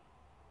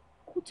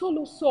kó tó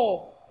lọ sọ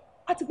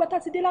àtìgbà tá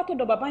ti dé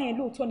látọ̀dọ̀ bàbá yẹn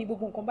lóòótọ́ ni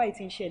gbogbo nǹkan báyìí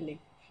ti ń ṣẹlẹ̀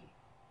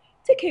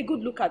take a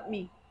good look at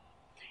me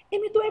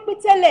èmi tó yẹ pé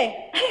tẹ́lẹ̀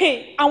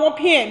àwọn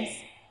PMs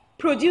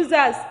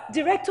producers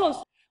directors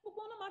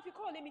gbogbo ọ̀nà máa fi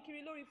kọ́ ọ̀lẹ́mi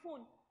kiri lórí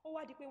fóònù ó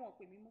wá di pé wọ́n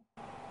pè mí mọ́.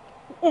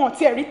 Wọn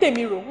ti ẹ̀rí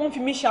tèmi rò wọ́n fi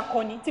mí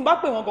ṣakọni tí n bá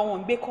pè wọ́n gan wọ́n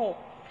ń gbé call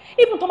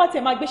even tó bá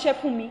tiẹ̀ máa gbéṣẹ́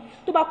fún mi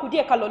tó bá kù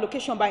díẹ̀ ká lọ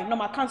location báyìí náà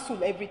máa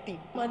cancel everything.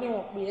 má ní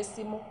wọn pè é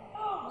sí mọ́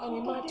ẹni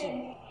má jẹ.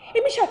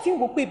 èmi ṣàtì ń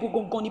wò pé ibo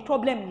gangan ni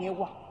problem yẹn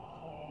wà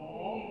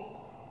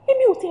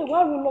èmi ò tiẹ̀ wá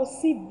ro lọ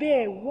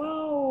síbẹ̀ wá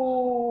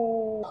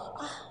o.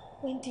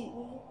 Wendy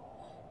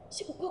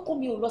ṣé kò pé kó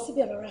mi ò lọ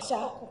síbẹ̀ rárá ṣá.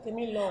 ọkọ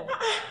tèmi lọ.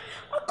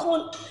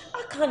 a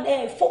kan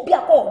phobia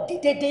kọ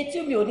dédé tí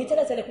mi ò ní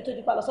tẹ́lẹ̀tẹ́lẹ̀ kó tó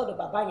di pa lọ sọ́dọ̀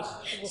bàbá yẹn.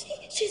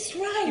 She's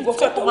right. ìwọ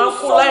tó kó máa ń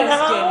kó lines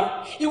jẹ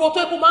ni ìwọ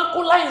tó kó máa ń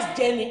kó lines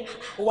jẹ ni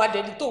ó wá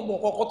dẹni tó mọ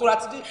kọkọ tó ra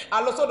ti dé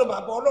àlọsọ́dọ̀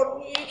bàbá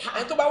Ọlọ́run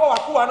ẹni tó bá wà wá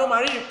kú wa náà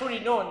máa rí ìkúrì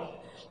náà ni.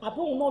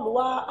 àbóhùn náà ló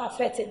wá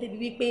àfẹ́tẹ̀ débi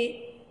wípé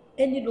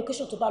any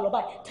location tó bá lọ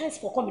báyìí thanks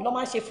for coming lọ́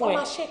máa ń ṣe fún ẹ. wọ́n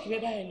máa ṣèkì rẹ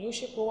báyìí ni ó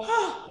ṣe kó wá.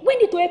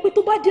 Wendy tó yẹ pé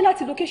tó bá dé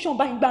láti location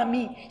báyìí gbà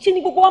mí ṣe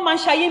ni gbogbo wa máa ń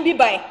ṣayé ń bí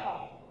báyìí.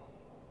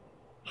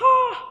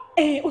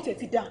 Ó tẹ̀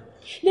ti dá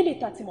lélẹ̀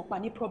tá a ti mọ̀ pa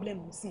ní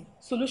problem sí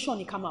solution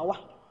ni ká máa wá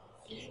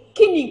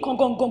kí ni nǹkan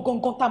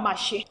gangan tá a máa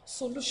ṣe.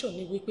 solution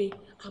ni wípé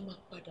a máa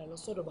padà lọ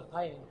sọ́dọ̀ bàbá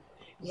yẹn.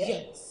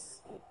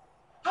 Yes.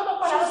 a máa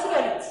padà lọ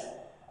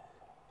síbẹ̀.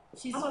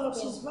 She's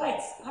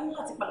right. a ní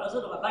láti padà lọ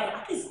sọ́dọ̀ bàbá yẹn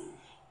at least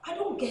I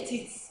don't get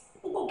it.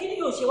 gbogbo kí ni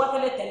yóò ṣe wá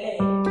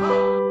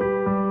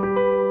tẹ́lẹ̀tẹ́lẹ̀.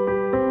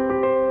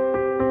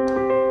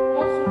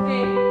 wọ́n tún dé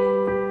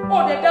ó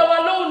dẹ̀ dá wa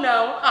lóhùn náà.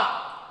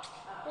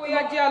 ó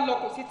yá jẹ́ àlọ́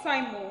kò sí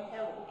táìmù o.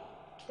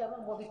 Ṣé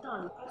máa mọ ibi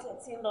tán àti ẹ̀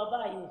tí ń lọ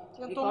báyìí.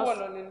 ṣé tó ń wọ̀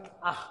lọ lẹ́nu.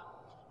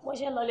 bó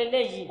ṣe ń lọ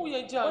lélẹ́yìí bó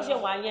ṣe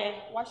wà yẹn.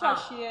 wàá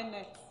ṣàṣe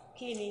ẹnẹ.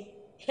 kí ni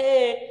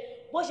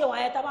bó ṣe wà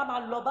yẹn tá a bá máa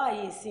lọ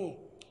báyìí sìn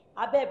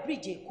abẹ́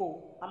bíríìjì Èkó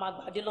a máa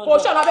gbàdé London. kò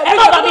ṣe ọ̀nà abẹ́ bíríìjì.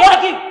 ẹ má bà mí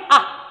hágì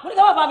mo ní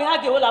ká má bà mí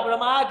hágì ó làbọ̀rọ̀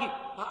máa hágì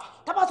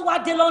tá a bá tún wá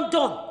dé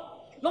London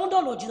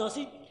ò jìnnà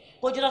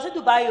sí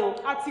Dubai o.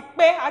 àti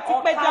pé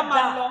já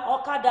máa lọ.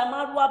 ọ̀kadà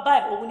márúwá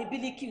báyìí òun ni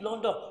bílíkì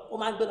London ó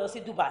máa ń gbé lọ sí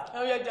Dubai. ẹ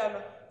yẹ já lọ.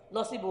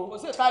 lọ síbo. kò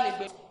sí ìta lè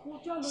gbé.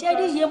 ṣé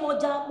rí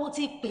Yemọja mo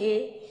ti pè é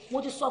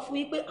mo ti sọ fún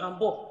yín pé à ń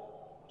bọ̀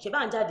ṣé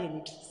bá ń jáde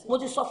ni mo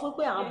ti sọ fún yín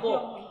pé à ń bọ̀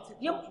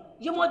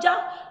Yemọja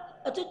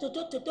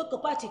ètò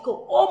kòpátìkò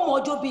ó mọ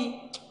ọjọ́ bíi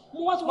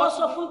mo wá tún wá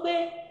sọ fún yín pé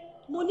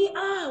mo ní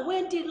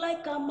Wendy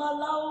like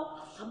àmàlà o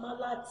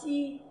àmàlà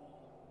tí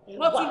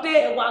ẹwà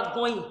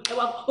gan-in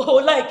ẹwà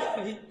ó láìka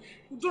mi.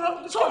 dúró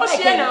ṣé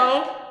ṣe é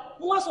náà.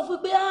 mo wá sọ fún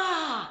yín pé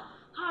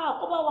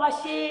kó bá wa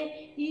ṣe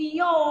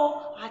iyán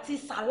o àti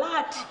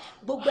salad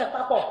gbogbo ẹ̀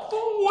papọ̀.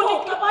 wọ́n ní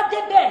ká bá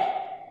débẹ̀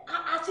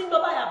a ti ń lọ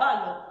báyà bá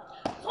lọ.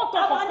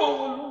 sọ́tọ̀ kọ̀ọ̀kan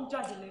wo ló ń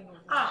jáde lẹ́nu.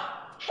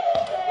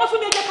 wọ́n tún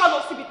ní jẹ́ ká lọ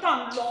síbi tá à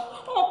ń lọ.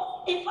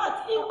 In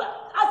fact ìgbà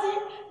àti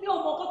mi ò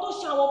mọ̀ nǹkan tó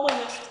ṣe àwọn ọmọ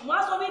yẹn mo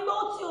á sọ wípé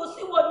ó tí o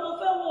sí wọ ni mo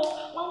fẹ́ wo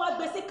wọn wá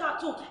gbé sí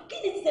cartoon kí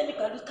ni ti tẹ̀lé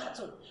pẹ̀lú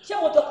cartoon ṣé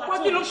mo jọ cartoon.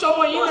 wọ́n ti ló ṣe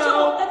ọmọ yìí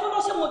náà. ẹ tó lọ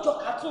ṣé mo jọ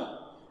cartoon.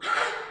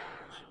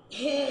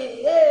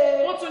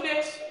 wọ́n tún dé.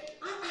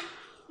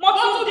 wọ́n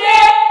tún dé.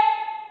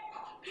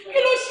 kí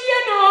ló ṣí ẹ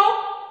náà.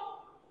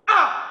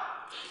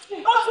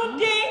 wọ́n tún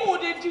dé.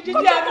 òde jíjí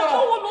dé àná. kókó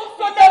wo ló ń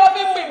sọ dára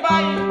bí pè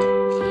báyìí.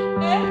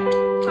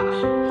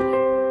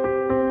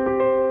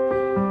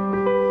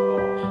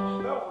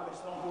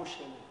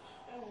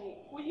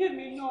 Oyé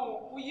mi náà,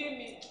 oyé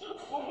mi.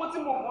 Gbogbo tí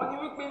mo mọ̀ ni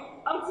wípé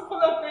àǹtí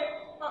Fọlákẹ́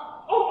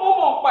ó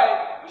mọ̀ pa ẹ̀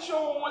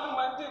ìṣòwò wọn ló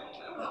máa dé.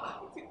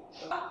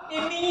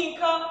 Èmi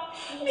Yínká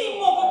mi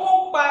mọ̀ kókó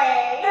pa ẹ̀.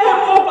 Ẹ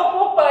mọ̀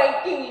kókó pa ẹ̀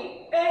kí ni?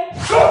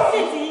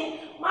 Fíìtì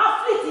máa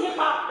fíìtì yín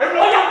pa.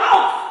 Oya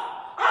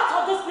out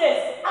of this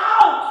place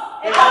out.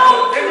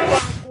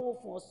 Kó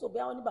fún ọ sọ bí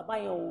àwọn ní bàbá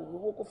yẹn ò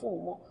rówó kó fún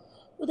òun mọ́.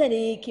 Ó dẹ̀ ní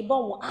kí n bá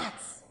òun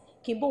art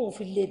kí n bá òun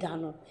fi lé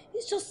dànù.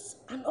 It's just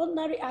an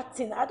ordinary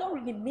acting. I don't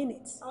really mean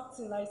it.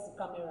 Acting láìsí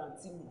kámẹ́rà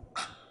àǹtí mi.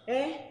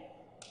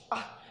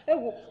 Ẹ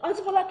wo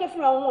àǹtí Fọlákẹ́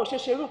fúnra wọn ò ṣe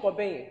ṣe irú nǹkan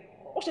bẹ́ẹ̀ yẹn.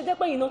 Ó ṣe jẹ́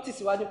pé yìí náà tì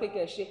síwájú pé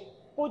kẹ́ ẹ ṣe.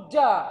 Ó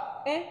dáa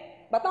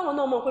gbà táwọn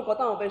náà mọ̀ pé nǹkan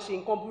táwọn fẹ́ ṣe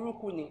nǹkan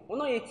burúkú ni òun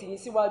náà yẹ tì yín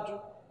síwájú.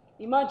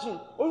 Imagine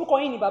orúkọ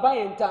yín ni bàbá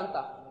yẹn ń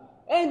dáńtà.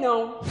 Náà.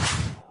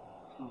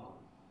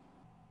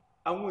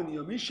 Àwọn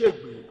ènìyàn mi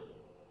ṣègbè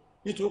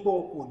nítorí pé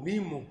wọn kò ní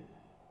ìmọ̀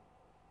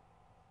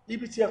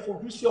ibi tí ẹ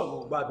fojú sí ọ̀nà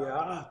gbàgbé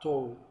ara àtọ̀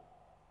o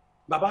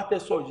bàbá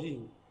tẹ́sọ̀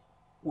yìí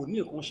kò ní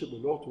nǹkan ṣe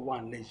pẹ̀lú ọ̀tọ̀ wà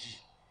nílẹ̀ yìí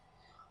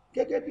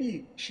gẹ́gẹ́ bí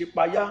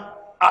ìṣípayá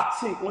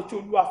àti nǹkan tí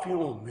Olúwa fi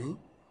hàn mí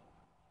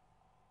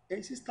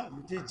ẹ̀yin sísítà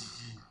méjèèjì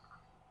yìí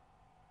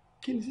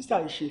kí ni sísítà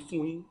yìí ṣe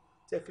fún yín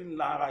tẹ́ fi ń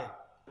la ara ẹ̀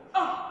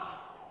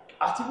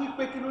àti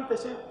wípé kí ló ń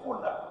tẹ̀sẹ̀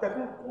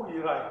tẹ̀fún kó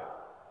ìra ẹ̀.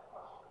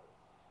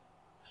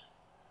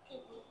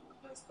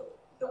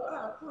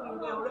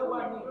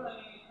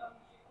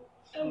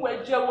 Ẹ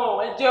jẹ́wọ́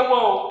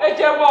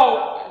o.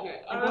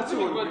 Nǹkan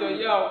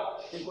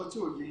tí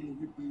ò yé ni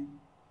wípé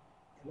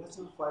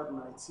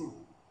 11/5/19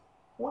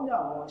 wọ́n ní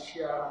àwọn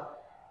iṣẹ́ ara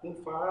ń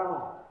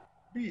farahàn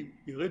bíi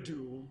ìrédìí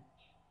òun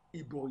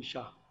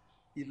ìbọ̀rìṣà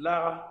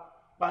ìlara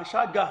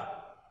panṣágà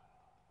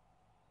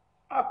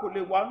a kò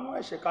lè wà nú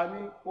ẹ̀ṣẹ̀ ká ní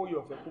oyè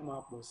ọ̀fẹ́ kó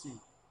máa pọ̀ sí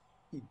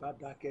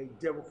ìbádàkẹ́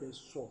jẹ́wọ́ kẹ́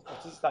sọ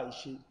ọ̀tísítà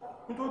ìṣe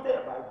nítorí tẹ́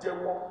ẹ̀ bá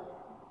jẹ́wọ́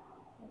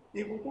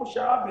ikú kó ṣe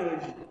arábìnrin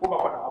yìí kó bá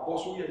padà bọ́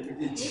sórí ẹ̀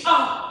méjèèjì.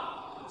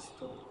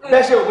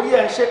 Bẹ́ẹ̀ ṣe òbí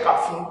yẹn ń ṣèkà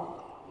fún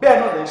bẹ́ẹ̀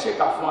náà lè ń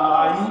ṣèkà fún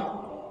ara yín.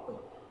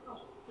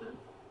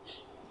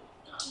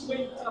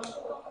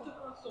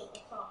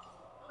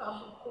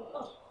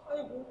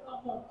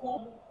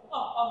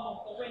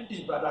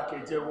 Ìbàdàkẹ́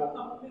jẹ́wọ́.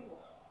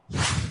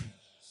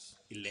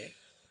 Ilẹ̀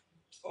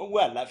ọwọ́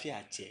àlàáfíà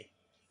jẹ́.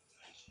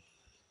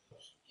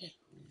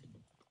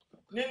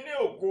 Níní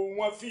ògo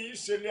wọn fi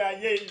ṣẹlẹ̀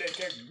ayé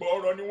ilẹ̀kẹ̀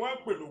gbọ́ọ̀rọ̀ ni wọ́n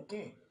ń pè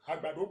lókun.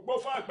 Àgbàdo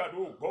gbọ́fà àgbàdo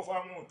ògbọ́fà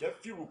wọn ò jẹ́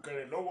fìrù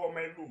kẹrẹ̀ lọ́wọ́ ọmọ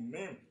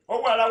ẹlòmíín.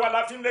 Ọwọ́ ara wa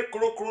la fi ń lé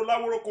korokoro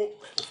láwóróko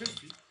òfin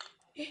fi.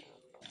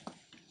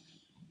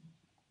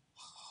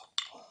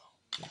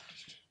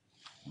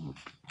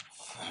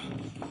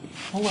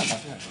 Ọwọ́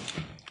àlàáfíà jẹ́.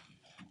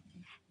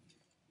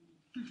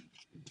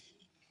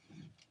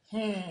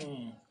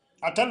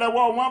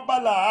 Àtẹ́lẹwọ́ wọn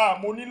bàlà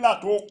àmọ́ onílà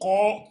tó kọ́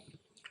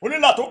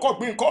onílà tó kọ̀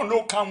gbìn kan ló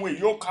kàwọn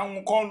èyí ó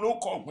kàwọn kan ló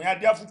kọ̀ gbìn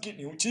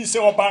adíáfúkìnì tí í ṣe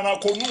ọba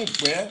ẹranko nù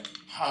gbẹ́.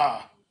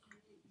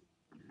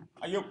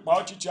 Ayé pa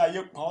ọ́ títí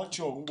ayé pa ọ́ tí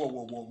ọ̀run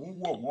wọ̀wọ̀wọ̀ ń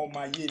wọ̀ wọ́n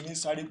máa yé ní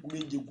sáré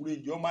gúréje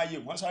gúréje ọmọ ayé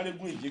wọ́n sáré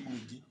gúréje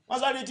gúréje wọ́n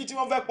sáré títí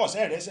wọ́n fẹ́ pọ̀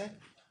sẹ́ẹ̀rẹ́sẹ́.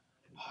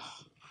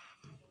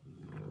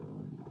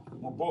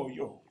 Mo bọ́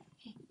ọyọ̀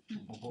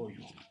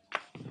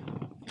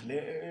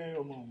ilẹ̀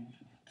ọmọ mi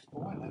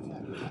ọwọ́ àlàáfíà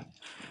ló wà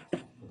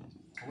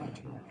ọwọ́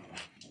àlàáfíà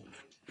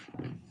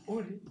ó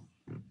rí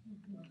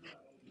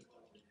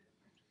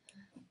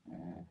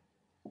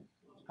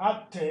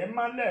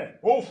atẹ̀ẹ́málẹ̀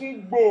ó fún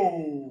gbòò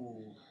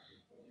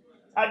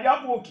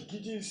adíápò òkìkí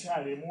tí ń ṣe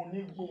àrẹ̀mú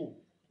onígbò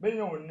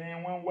bẹ́yàn ò ní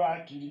wọ́n wá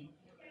kiri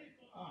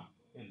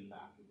ẹ̀là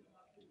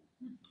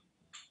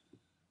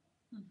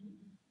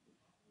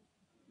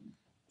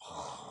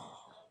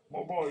mo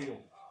bọ́ ọyọ̀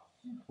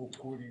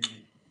oko rere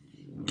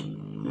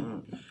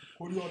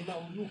orí ọlá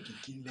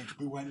olókìkí lẹ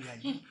gbé wálé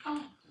ayé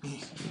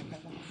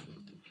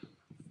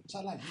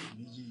ṣàlàyé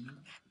mi yé yín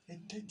ẹ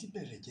tẹ́tí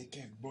bẹ̀rẹ̀ jẹ́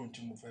kẹ́ ẹ gbọ́n tí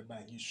mo fẹ́ bá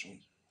yín sọ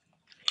yìí.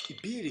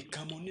 Ìbéèrè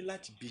kan mo ní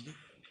láti bi yín.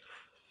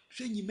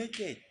 Ṣẹ́yìn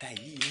mẹ́tẹ̀ẹ̀ta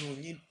yìí inú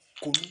yín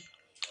konú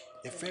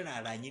ẹ fẹ́ràn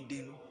ara yín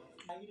dénú.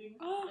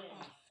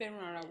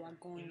 Fẹ́ràn ara wa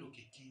gan-an ni.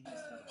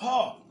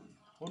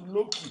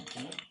 Olókìkí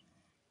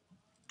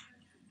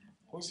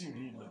ó sì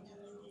rí ilẹ̀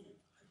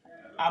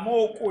àmọ́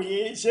oko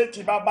yìí ṣé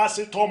tí bàbá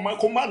ṣe tọ́ ọmọ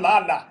kó má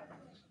làálàá.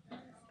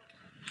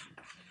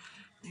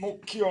 Mo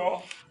kí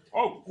ọ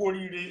kú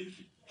oríire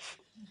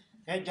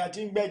ẹja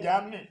tí ń gbẹ́jà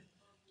mì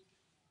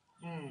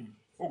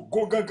ògo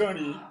gangan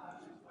rèé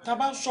tá a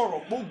bá ń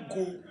sọ̀rọ̀ pé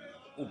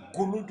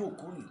ògo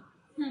lójókòó rèé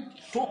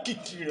tó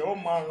kìkì rẹ̀ ó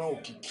máa ran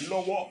òkìkí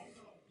lọ́wọ́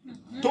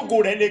tógo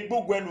rẹ̀ lè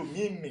gbógun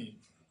ẹlòmíì mì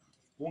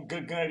òun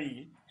gangan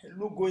rèé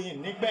lógo yìí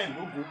nígbà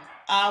ìlógo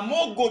àmọ́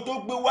ògo tó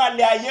gbé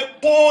wálé ayé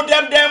kún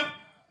dẹ́mdẹ́m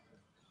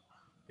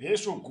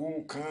èsògo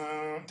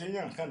kan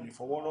téèyàn kan lè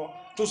fọwọ́ lọ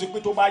tó ṣe pé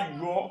tó bá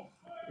yọ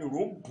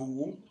èrò bò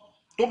ó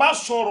tó bá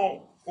sọ̀rọ̀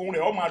ohun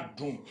rẹ̀ ó máa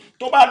dùn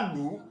tó bá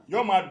lù ú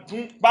yóò máa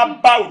dún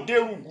bàbá òde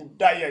rúgùn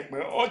dayẹ̀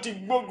pẹ́ ó ti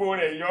gbógo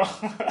rẹ̀ yọ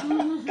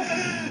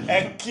ẹ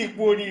kí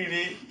kú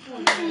oríire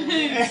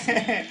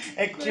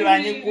ẹ kíra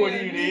yín kú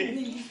oríire.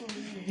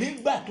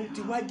 Nígbà tó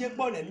ti wá jẹ́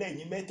pọ̀rẹ́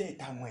lẹ́yìn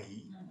mẹ́tẹ̀ẹ̀ta wọ̀nyí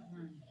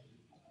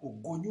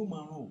ògo ni ó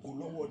máa ran ògo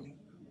lọ́wọ́ ni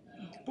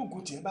gbogbo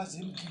tiẹ̀ bá ṣe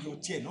ń bí lọ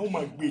tiẹ̀ náà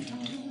máa gbé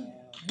dìde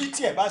bí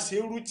tiẹ̀ bá ṣe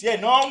ń rú tiẹ̀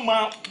náà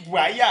máa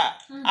wáyà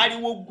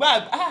ariwo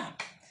gbàgbà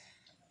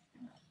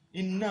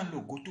iná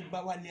lògo tó bá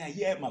wálé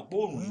ayé ẹ̀ máa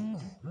gbóòrùn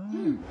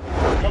yìí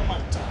ọjọ́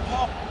máa tàn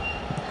án.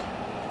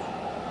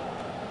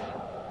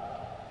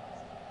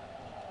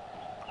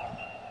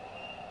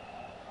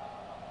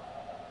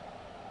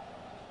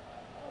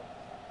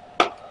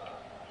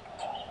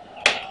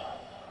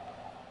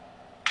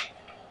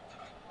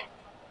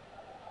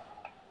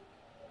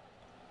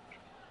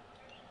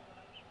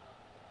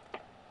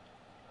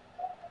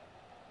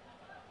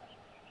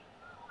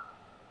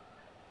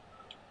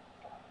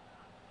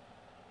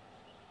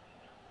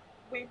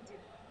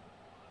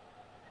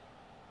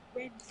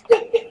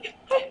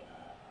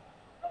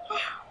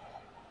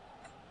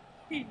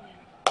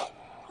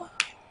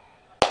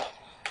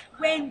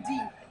 Wendy,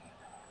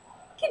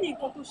 kí ni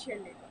nǹkan tó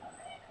ṣẹlẹ̀?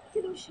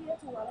 Kí ló ṣe é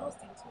tó wà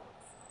lost in thought?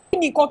 Kí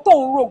ni nǹkan tó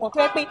ń ro gan tó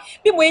yẹ pé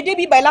bí mo yé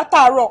débí báyìí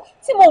látàárọ̀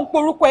tí mò ń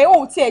porúkọ ẹ̀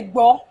ò tiẹ̀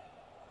gbọ́?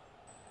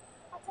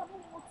 Àtàwọn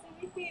ni mo ti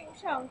rí pé ó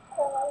ṣà ń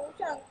kọ́, ó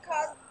ṣà ń ká,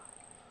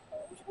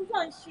 ó ṣà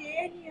ń ṣe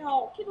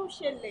anyhow. Kí ló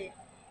ṣẹlẹ̀?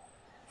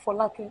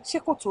 Fọlákẹ́, ṣé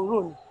kò tó rò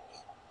ni?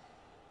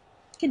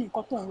 Kí ni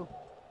nǹkan tó ń rò?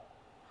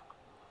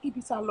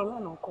 Ibi tá a lọ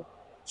lánàá kan.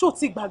 Ṣé o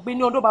ti gbàgbé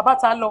ní ọ̀dọ̀ bàbá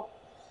tá a lọ?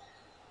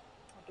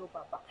 Ọ̀dọ̀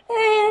bàbá.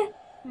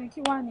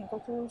 Kí wá ní nǹkan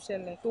tó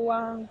ṣẹlẹ̀ tó wá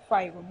ń fa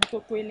ìrònú tó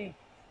tó eléyìí?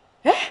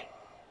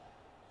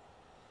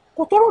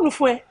 Kò tó rònú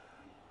fún ẹ.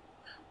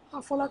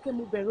 Afọlákẹ́,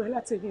 mo bẹ̀rù ẹ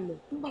láti rí lọ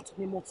nígbà tó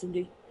ní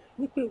Mọ́túndé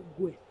ní pé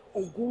ògo ẹ̀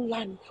ògo ńlá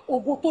ni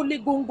ògo tó lé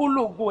góńgó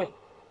lógo ẹ̀.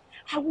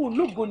 Àwọn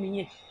ológo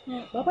nìyẹn.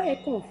 Bàbá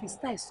yẹn kàn fi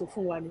style sọ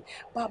fún wa ni.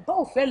 Bàbá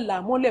ò fẹ́ là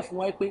á mọ́lẹ̀ fún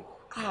wa pé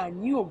a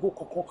ní ògo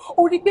kankan.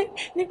 Ó rí pé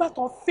nígbà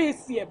tó ń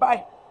fèsì ẹ̀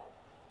báyìí.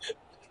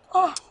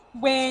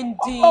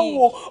 Wendy.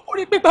 Ó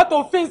rí pé nígbà tó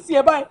ń fèsì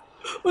ẹ̀ báyìí.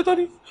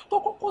 Nítorí tó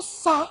kọ́kọ́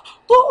sá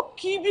tó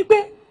kì í bí pé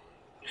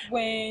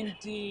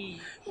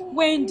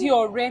Wendy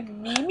ọ̀rẹ́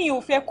mi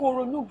ò fẹ́ kó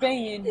ronú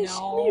bẹ́ẹ̀ yẹn náà.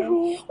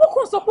 Wọ́n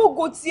kàn sọ pé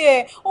ògo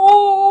tiẹ̀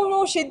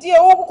ó ṣe díẹ̀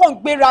ó kàn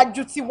gbéra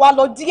ju tiwa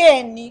lọ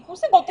díẹ̀ ni. Kò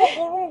sí nǹkan tó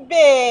burú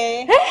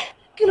bẹ́ẹ̀.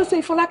 Kí ló sọ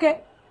Ìfọlákẹ́?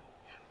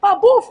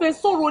 Bàbá ò fẹ́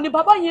sọ̀rọ̀ ni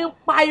bàbá yẹn ń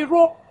pa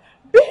irọ́.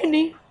 Bẹ́ẹ̀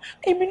ni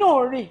èmi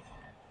náà rè.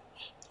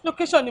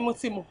 Location ni mo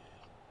ti mọ̀.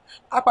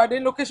 Àpàdé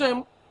location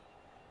yẹn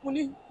mo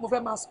ní mo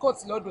fẹ́ mascot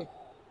lọ́dọ̀ ẹ̀.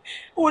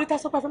 Owó ní ta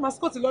sọ pé a fẹ́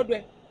mascot lọ́dọ̀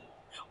ẹ̀.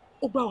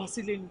 Ó gbà wá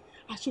sílé ni.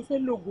 Aṣọ fẹ́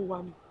lógo wa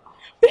ni.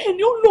 Bẹ́ẹ̀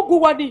ni ó lógo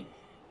wa ni.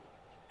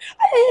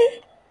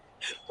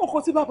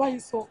 Ọkọ tí bàbá yìí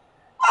sọ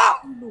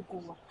ó lógo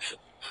wa.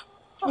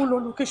 Mo lọ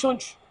location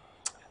jù.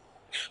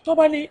 Tó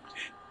bá ní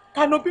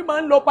Kanopi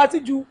máa ń lọ pátí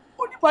ju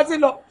ó ní pátí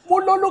lọ. Mo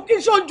lọ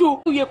location jù.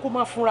 Ó yẹ kó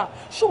máa fura.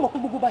 Ṣé o mọ̀ pé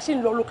gbogbo bá ṣe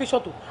ń lọ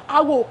location tó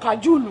àwọ̀ òkà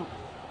jù lù?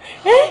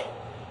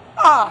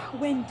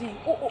 Wendy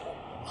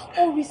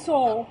ó rí sọ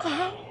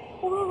ọ́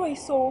oróró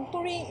ìsọ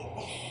torí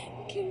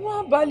kí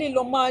wọ́n bá lè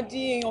lọ máa di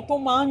èèyàn tó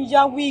máa ń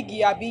yá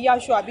wíìgì àbí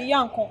yáṣọ àbí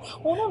yá nǹkan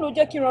òun náà ló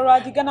jẹ́ kí n rọra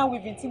di Ghana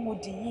weaving tí mo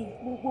dì yìí.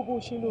 Gbogbo bó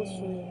ṣe ló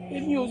sùn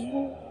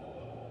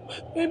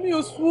èmi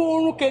ò sùn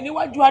oorun kẹ̀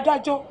níwájú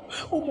adájọ́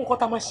ó mú nǹkan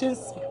tá a máa ṣe ń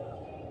sìn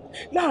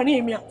láàrin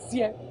èmi àti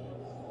ẹ.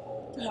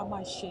 Kí la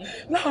máa ṣe?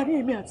 Láàrin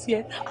èmi àti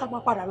ẹ a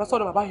máa padà lọ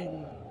sọ́dọ̀ bàbá yẹn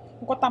ni.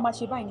 Nǹkan tá a máa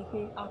ṣe báyìí ni pé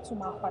a tún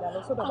máa padà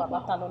lọ sọ́dọ̀ bàbá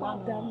ta lọ lánàá.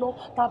 Padà lọ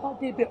tá a bá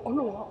débẹ̀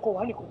Ọlọ́run á kọ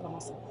wá nìkan tá a máa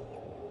sọ.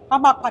 A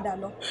máa padà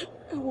lọ.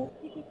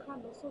 Ibi ká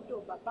lọ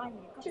sọ́dọ̀ bàbá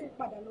yẹn ká tó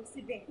padà lọ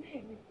síbẹ̀.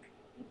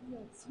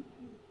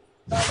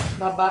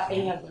 Bàbá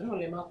ẹ̀yin àgbà náà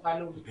lè máa pa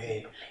lórí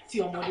tí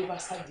ọmọdé bá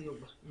sáde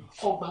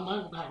ọgbà máa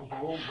ń gbà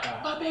wọ́n.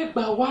 Bàbá ẹ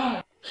gbà wá.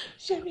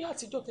 Ṣé rí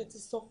àtijọ́ tẹ ti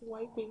sọ fún wa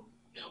pé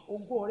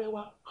ògo ọ̀rẹ́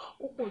wa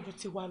ó pọ̀ ju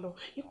tiwa lọ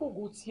ipò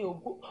ògo tí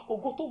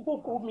ògo tó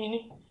gbógo mi ni.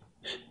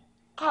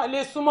 A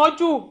lè súnmọ́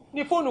jù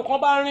ní fóònù kan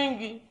bá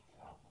ríngì.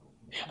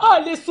 A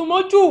lè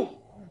súnmọ́ jù.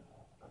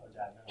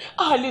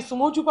 A lè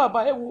súnmọ́ jù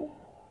bàbá ẹ wo.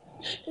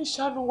 Ẹ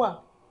ṣàánú wa.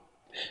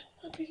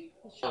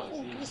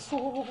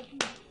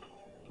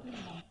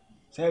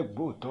 Ṣé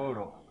gbóòótọ́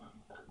ọ̀rọ̀?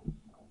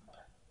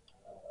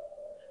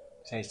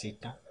 Ṣé ṣe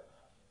tán?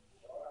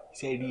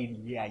 Ṣé rí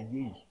ilé ayé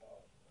yìí?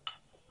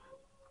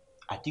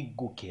 Àti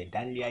gòkè ẹ̀dá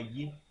ilé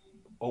ayé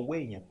ọwọ́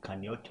èèyàn kan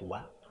ni ó ti wá.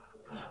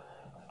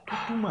 Tó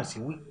túmọ̀ sí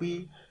wípé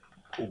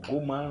ògo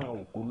máa ń ran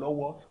ògo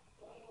lọ́wọ́.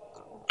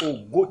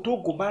 Ògo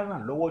tógo bá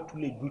ràn lọ́wọ́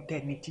tún lè ju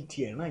tẹ́ni títí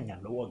ẹ̀ ràn yàn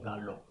lọ́wọ́ gan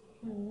lọ.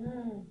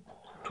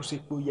 Tó ṣe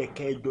pé ó yẹ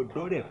kẹ́ ẹ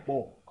jọjọ́ rẹ̀ pọ̀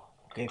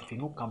kẹ́ ẹ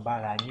finú kan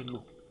bára yín lò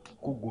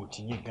kógo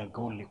tìyín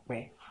gangan ó lè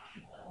pẹ́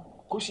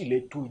kó sì lè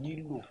tó yín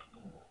lò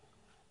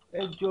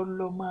ẹjọ́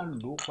lọ máa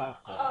lò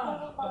papọ̀.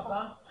 Bàbá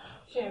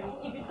ṣẹ̀rí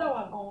ibi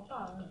táwa gan-an tá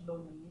à ń lọ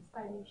nìyí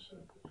stylish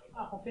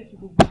àkànfẹ́ fi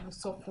gbogbo ẹni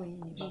sọ fún yín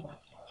ní bàbá.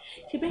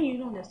 Ṣé bẹ́yìn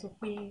náà lẹ sọ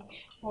pé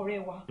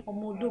ọ̀rẹ́ wa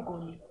ọmọ ológo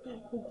ni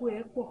ògo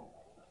ẹ̀ pọ̀.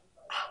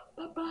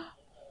 Bàbá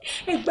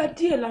ẹ gba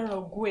díẹ̀ lára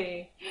ògo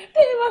ẹ̀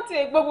tẹ́lẹ̀ bá ti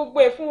gbọ́ gbogbo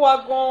ẹ̀ fún wa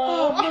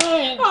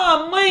gan-an.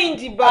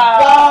 Mind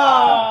bàbá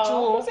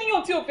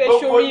sẹ́yìn tí ò fẹ́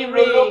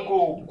ṣoríire. Lógo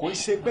kò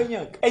ṣe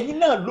gbẹ̀yàn ẹ̀yin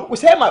náà lógo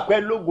ṣé ẹ mà pẹ́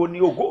lógo ni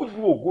ògo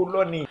ju ògo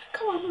lọ ni.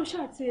 Káwa náà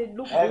ṣáà ti ẹ̀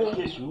lógo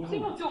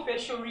sẹ́yìn tí ò fẹ́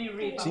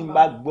ṣoríire. Tí n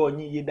bá gbọ́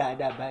yín yé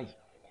dáadáa báyìí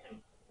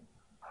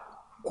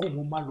kó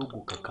mo má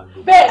lógo kankan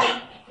lógo.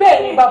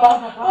 Bẹ́ẹ̀ ni bàbá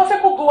a fẹ́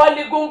gbogbo wa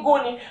lé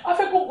góńgó ni a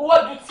fẹ́ gbogbo wa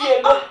ju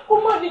tiẹ̀ lọ kó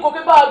má ní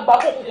gòkè bá a gbà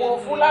kòkòrò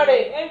fún lára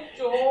ẹ̀.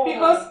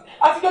 Because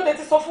àtijọ́ tẹ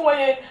ti sọ fún wọn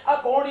yẹn a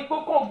kàn rí i pé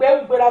kàn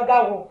gbẹ́rù gbéraga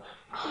wọ̀.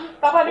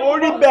 Ó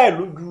rí bẹ́ẹ̀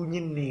lójú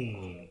yín ni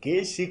kì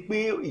í ṣe pé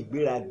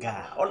ìgbéraga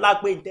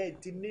ọlápẹ̀tẹ̀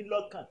ti ní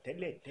lọ́kàn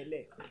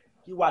tẹ́lẹ̀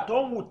ìwà tó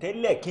ń wù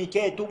tẹ́lẹ̀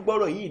kíkẹ́ tó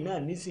gbọ́rọ̀ yìí náà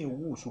nísìnyí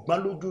wù ṣùgbọ́n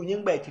lójú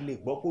yín gbà tí lè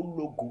gbọ́ kó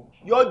lógo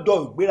yóò jọ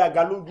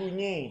ìgbéraga lójú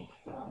yín.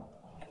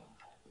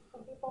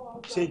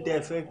 Ṣé tẹ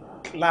fẹ́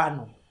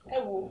lánàá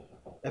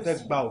ẹ fẹ́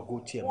gba ògo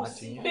tiẹ̀ má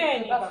ti yín. Bẹ́ẹ̀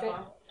ni bàbá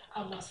a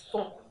máa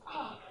san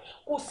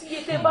kò sí iye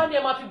tẹ́ bá ní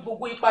ẹ máa fi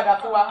gbogbo ìpadà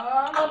fún wa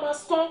a máa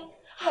san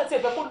àti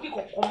ẹ̀fẹ́ kó dì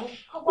kọ̀ọ̀kan mú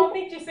àwọn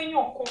méjì sẹ́yìn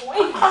ọ̀kan wọn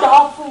ẹ̀ gbà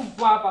fún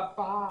wa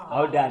bàbá.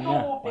 ọ̀dà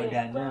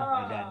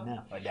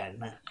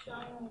náà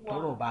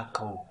tọ́rọ̀ bá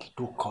kan òkè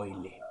tó kọ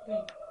ilẹ̀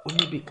ó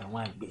níbi kan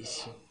wọ́n á gbé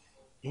sí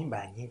nígbà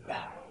yín gbà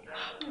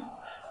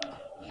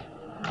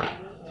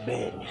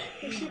bẹ́ẹ̀ ni.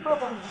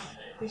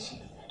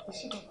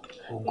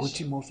 Ògo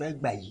tí mo fẹ́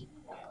gbà yìí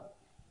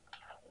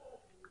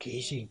kì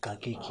í ṣe nǹkan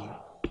kékeré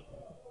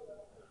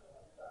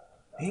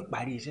ní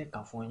ìparí iṣẹ́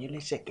kan fún yín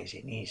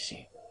lẹ́sẹ̀kẹsẹ̀ ní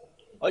ìsìn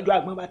ọjọ́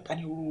agbọ́n bá ta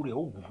ní orú rẹ̀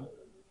ó wù ú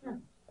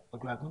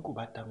ọjọ́ agbọ́n kò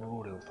bá ta ní orú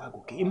rẹ̀ ó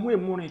fàgòkè imú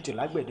ìmúrin tì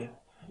lágbẹ̀dẹ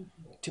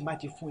tí bá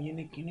ti fún yín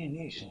ní kínní ní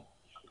ìsìn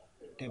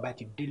tẹ́ bá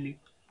ti délé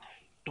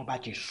tó bá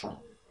ti sùn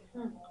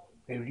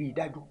ẹ rí i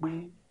dájú pé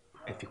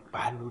ẹ fi pa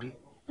á lórí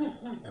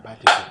ẹ bá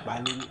ti fi pa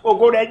á lórí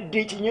ògo rẹ̀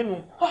di ti yín nu.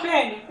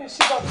 Bẹ́ẹ̀ni ẹ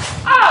ṣí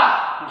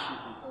bàbá.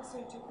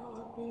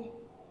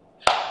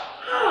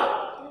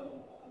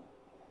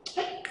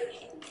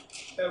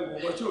 Ẹ wò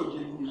wọ́n tí ò yé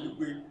mi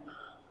wípé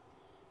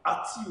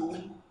àti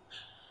òun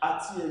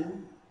àti ẹ̀yin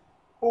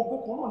ogún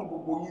kan náà ni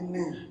gbogbo yín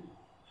ní.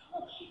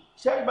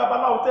 Ṣé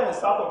babaláwo tẹ̀ ń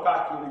sátọ̀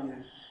káàkiri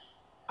yẹn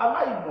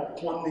aláìmọ̀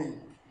kan ni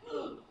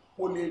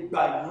kò lè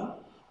gbà yín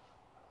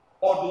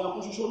ọ̀dọ̀ èèyàn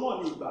kan ṣoṣo náà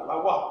ni ìgbàlà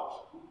wà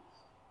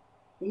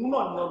òun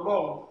náà ni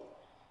Ọlọ́run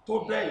tó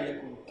dá ẹ̀yẹ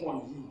kọ̀ọ̀kan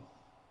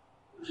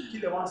yìí kí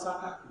lẹ wá ń sá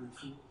káàkiri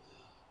fún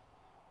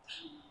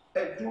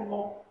ẹdún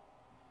náà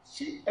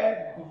ṣé ẹ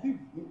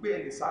bìlíìfù wípé ẹ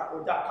lè sá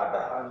kọjá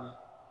kádàrá ni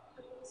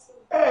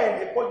ẹ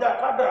lè kọjá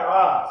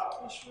kádàrá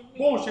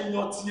bóun ṣe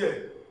yan tiẹ̀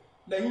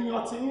lẹ́yìn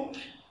yan ti yín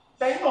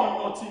lẹ́yìn náà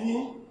yan ti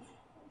yín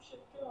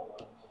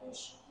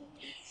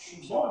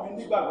ṣùgbọ́n mi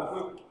nígbàgbọ́ pé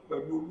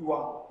pẹ̀lú Olúwa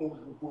ohun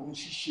gbogbo ní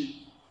ṣíṣe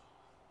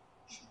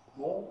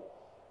ṣùgbọ́n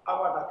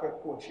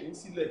awádàkẹ́kọ̀ọ́ ṣe ń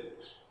sílẹ̀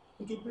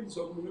nítorí pé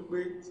ìsọ fún mi wípé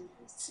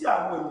tí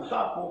àwọn èèyàn tá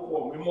àpò ọkọ̀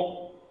mímọ́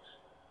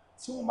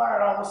tí wọ́n máa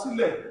ra wọn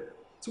sílẹ̀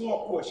tí wọ́n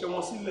kó ẹ̀ṣẹ̀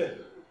wọn sílẹ̀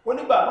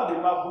onígbà náà lè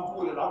máa bójú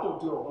olè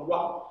látòdì ọ̀run wá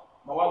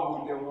máa wá wo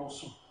ilẹ̀ wọn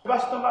sùn bí bá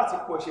ṣetán láti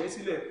kó ẹ̀ṣẹ̀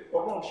sílẹ̀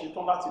Ọlọ́run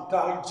ṣetán láti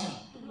dáríjì.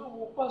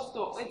 olówó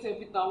pásítọ̀ ẹ tẹ̀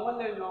fi tàwọn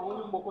lẹ́nu àwọn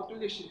onímọ̀ọ́kọ tó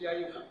lè ṣe ilé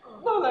ayé fún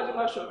báwo la ṣe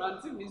máa ṣọ̀rọ̀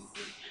àǹtí mi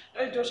sí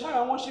ẹjọ́ sára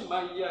wọn sì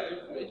máa yá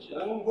ẹ̀jẹ̀.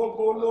 ohun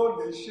gbogbo ló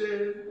lè ṣe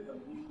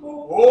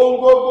ohun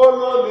gbogbo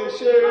ló lè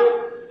ṣe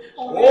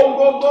ohun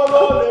gbogbo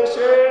ló lè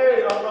ṣe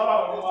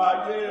Ọlọ́run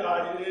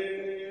ayérayé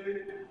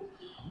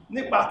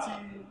nípa ti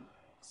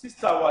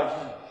sísá wa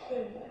yìí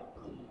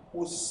kò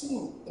sí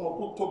nǹkan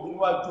tó tóbi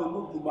níwájú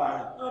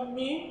Olódùmarè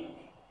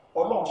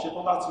Ọlọ́run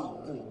ṣetán láti wò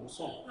ó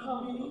sàn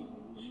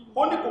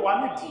ó ní kò wá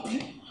nídìí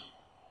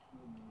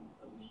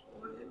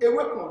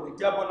ewé kan lè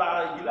jábọ́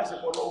lára igi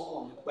láṣepọ̀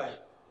Ọlọ́run nípa ẹ̀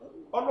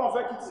Ọlọ́run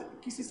fẹ́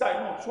kí sísá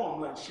yìí náà tún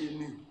ọ̀nà ẹ̀ ṣe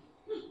ni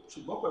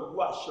ṣùgbọ́n pẹ̀lú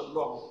àṣẹ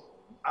Ọlọ́run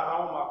ara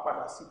wọn máa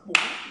padà sípò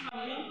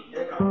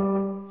ẹ̀ka.